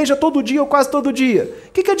estar na igreja todo dia ou quase todo dia?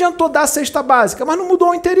 O que adiantou dar a cesta básica? Mas não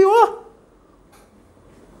mudou o interior.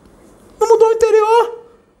 Não mudou o interior.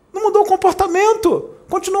 Não mudou o comportamento.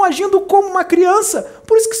 Continuam agindo como uma criança.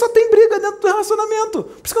 Por isso que só tem briga dentro do relacionamento.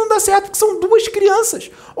 Por isso que não dá certo, porque são duas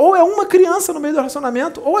crianças. Ou é uma criança no meio do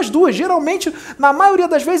relacionamento, ou as duas. Geralmente, na maioria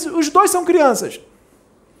das vezes, os dois são crianças.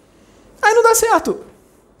 Aí não dá certo.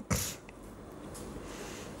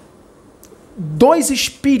 Dois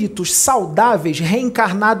espíritos saudáveis,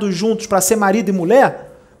 reencarnados juntos para ser marido e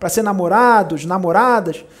mulher, para ser namorados,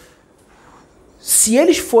 namoradas, se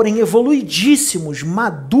eles forem evoluidíssimos,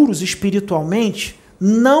 maduros espiritualmente,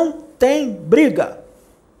 não tem briga.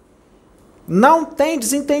 Não tem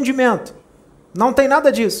desentendimento. Não tem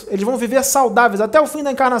nada disso. Eles vão viver saudáveis até o fim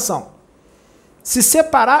da encarnação. Se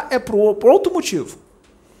separar é por outro motivo.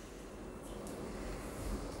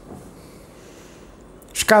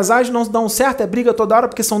 Os casais não dão certo, é briga toda hora,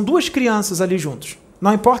 porque são duas crianças ali juntos.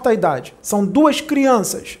 Não importa a idade. São duas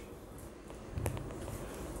crianças.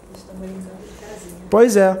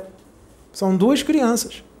 Pois é. São duas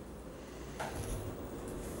crianças.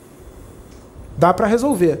 Dá para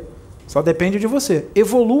resolver. Só depende de você.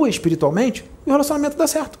 Evolua espiritualmente e o relacionamento dá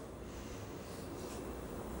certo.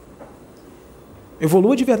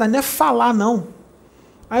 Evolua de verdade. Não é falar, não.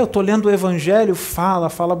 Eu estou lendo o Evangelho,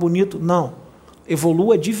 fala bonito. Não.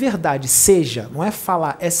 Evolua de verdade. Seja. Não é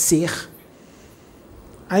falar, é ser.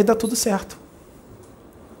 Aí dá tudo certo.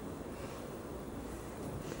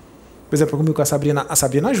 Por exemplo, comigo com a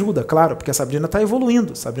Sabrina ajuda, claro, porque a Sabrina está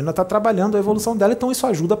evoluindo, a Sabrina está trabalhando a evolução dela, então isso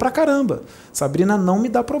ajuda pra caramba. Sabrina não me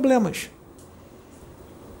dá problemas.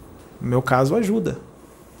 No meu caso, ajuda.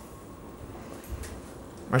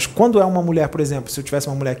 Mas quando é uma mulher, por exemplo, se eu tivesse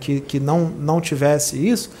uma mulher que não tivesse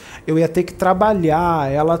isso, eu ia ter que trabalhar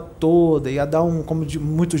ela toda, ia dar como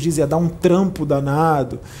muitos dizem, ia dar um trampo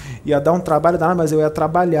danado, ia dar um trabalho danado, mas eu ia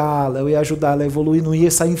trabalhá-la, eu ia ajudá-la a evoluir, não ia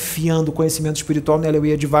sair enfiando conhecimento espiritual nela, eu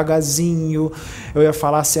ia devagarzinho, eu ia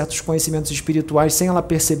falar certos conhecimentos espirituais sem ela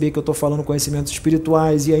perceber que eu estou falando conhecimentos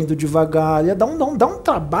espirituais, ia indo devagar, ia dar um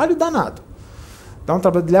trabalho danado. Dá um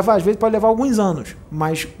trabalho, às vezes pode levar alguns anos,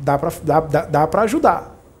 mas dá para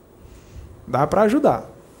ajudar. Dá para ajudar.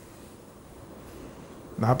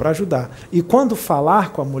 Dá para ajudar. E quando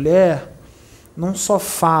falar com a mulher, não só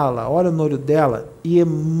fala, olha no olho dela e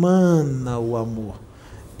emana o amor.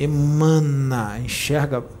 Emana,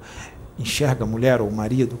 enxerga a mulher ou o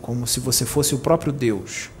marido como se você fosse o próprio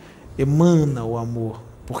Deus. Emana o amor.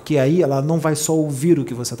 Porque aí ela não vai só ouvir o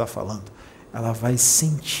que você está falando, ela vai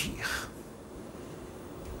sentir.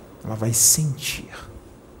 Ela vai sentir.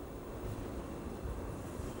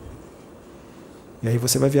 E aí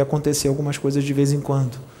você vai ver acontecer algumas coisas de vez em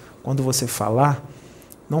quando. Quando você falar,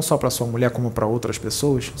 não só para sua mulher como para outras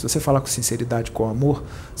pessoas, se você falar com sinceridade, com amor,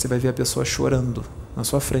 você vai ver a pessoa chorando na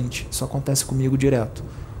sua frente. Isso acontece comigo direto.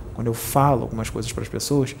 Quando eu falo algumas coisas para as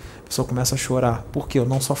pessoas, a pessoa começa a chorar. Porque eu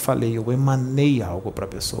não só falei, eu emanei algo para a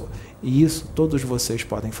pessoa. E isso todos vocês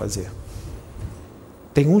podem fazer.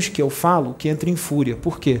 Tem uns que eu falo que entram em fúria.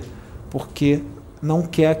 Por quê? Porque não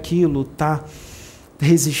quer aquilo, tá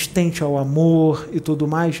resistente ao amor e tudo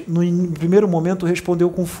mais. No primeiro momento respondeu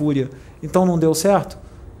com fúria. Então não deu certo?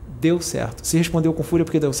 Deu certo. Se respondeu com fúria,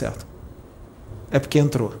 porque deu certo. É porque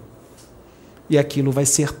entrou. E aquilo vai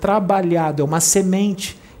ser trabalhado. É uma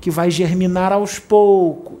semente que vai germinar aos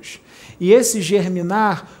poucos. E esse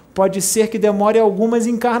germinar pode ser que demore algumas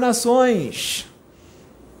encarnações.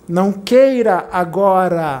 Não queira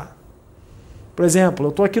agora. Por exemplo, eu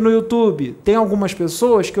estou aqui no YouTube, tem algumas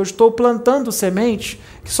pessoas que eu estou plantando sementes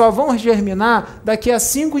que só vão germinar daqui a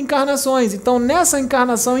 5 encarnações. Então, nessa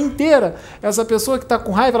encarnação inteira, essa pessoa que está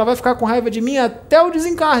com raiva, ela vai ficar com raiva de mim até o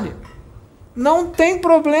desencarne. Não tem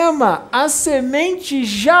problema, a semente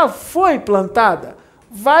já foi plantada,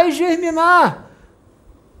 vai germinar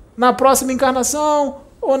na próxima encarnação,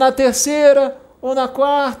 ou na terceira, ou na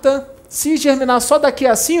quarta. Se germinar só daqui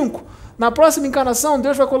a 5, na próxima encarnação,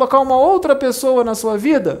 Deus vai colocar uma outra pessoa na sua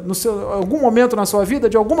vida, algum momento na sua vida,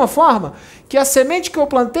 de alguma forma, que a semente que eu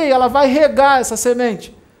plantei, ela vai regar essa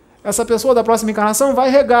semente. Essa pessoa da próxima encarnação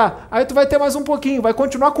vai regar. Aí tu vai ter mais um pouquinho, vai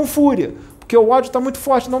continuar com fúria, porque o ódio está muito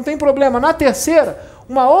forte, não tem problema. Na terceira,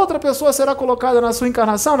 uma outra pessoa será colocada na sua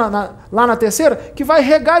encarnação, lá na terceira, que vai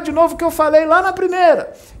regar de novo o que eu falei lá na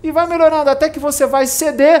primeira. E vai melhorando até que você vai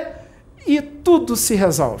ceder e tudo se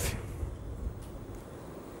resolve.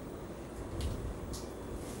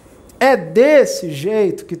 É desse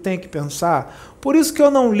jeito que tem que pensar. Por isso que eu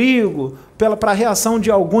não ligo para a reação de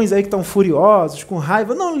alguns aí que estão furiosos, com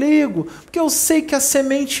raiva. Não ligo, porque eu sei que a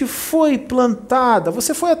semente foi plantada.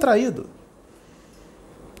 Você foi atraído.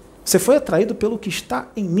 Você foi atraído pelo que está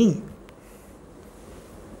em mim.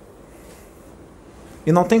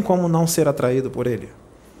 E não tem como não ser atraído por ele.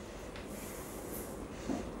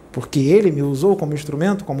 Porque ele me usou como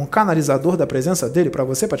instrumento, como um canalizador da presença dele para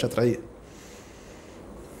você, para te atrair.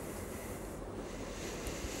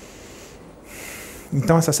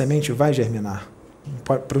 Então essa semente vai germinar.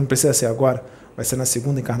 Não precisa ser agora, vai ser na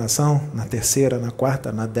segunda encarnação, na terceira, na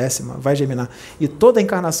quarta, na 10ª, vai germinar. E toda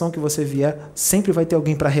encarnação que você vier, sempre vai ter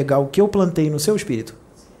alguém para regar o que eu plantei no seu espírito.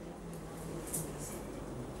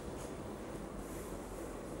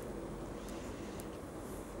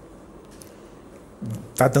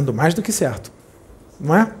 Está dando mais do que certo,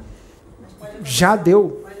 não é? Já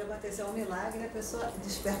deu. Pode acontecer um milagre e a pessoa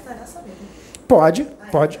desperta nessa mesmo. Pode.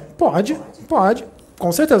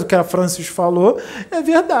 Com certeza, o que a Francis falou é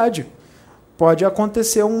verdade. Pode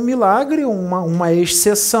acontecer um milagre, uma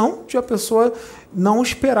exceção de a pessoa não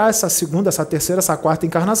esperar essa segunda, essa terceira, essa quarta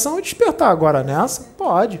encarnação e despertar agora nessa.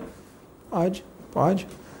 Pode.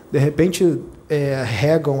 De repente,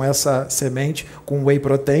 regam essa semente com whey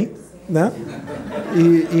protein, né?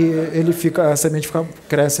 E a semente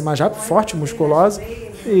cresce mais rápido, forte, musculosa.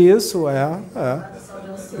 Isso,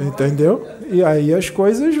 entendeu? E aí as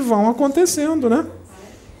coisas vão acontecendo, né?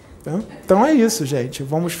 Então é isso, gente.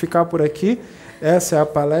 Vamos ficar por aqui. Essa é a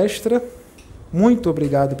palestra. Muito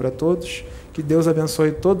obrigado para todos. Que Deus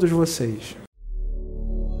abençoe todos vocês.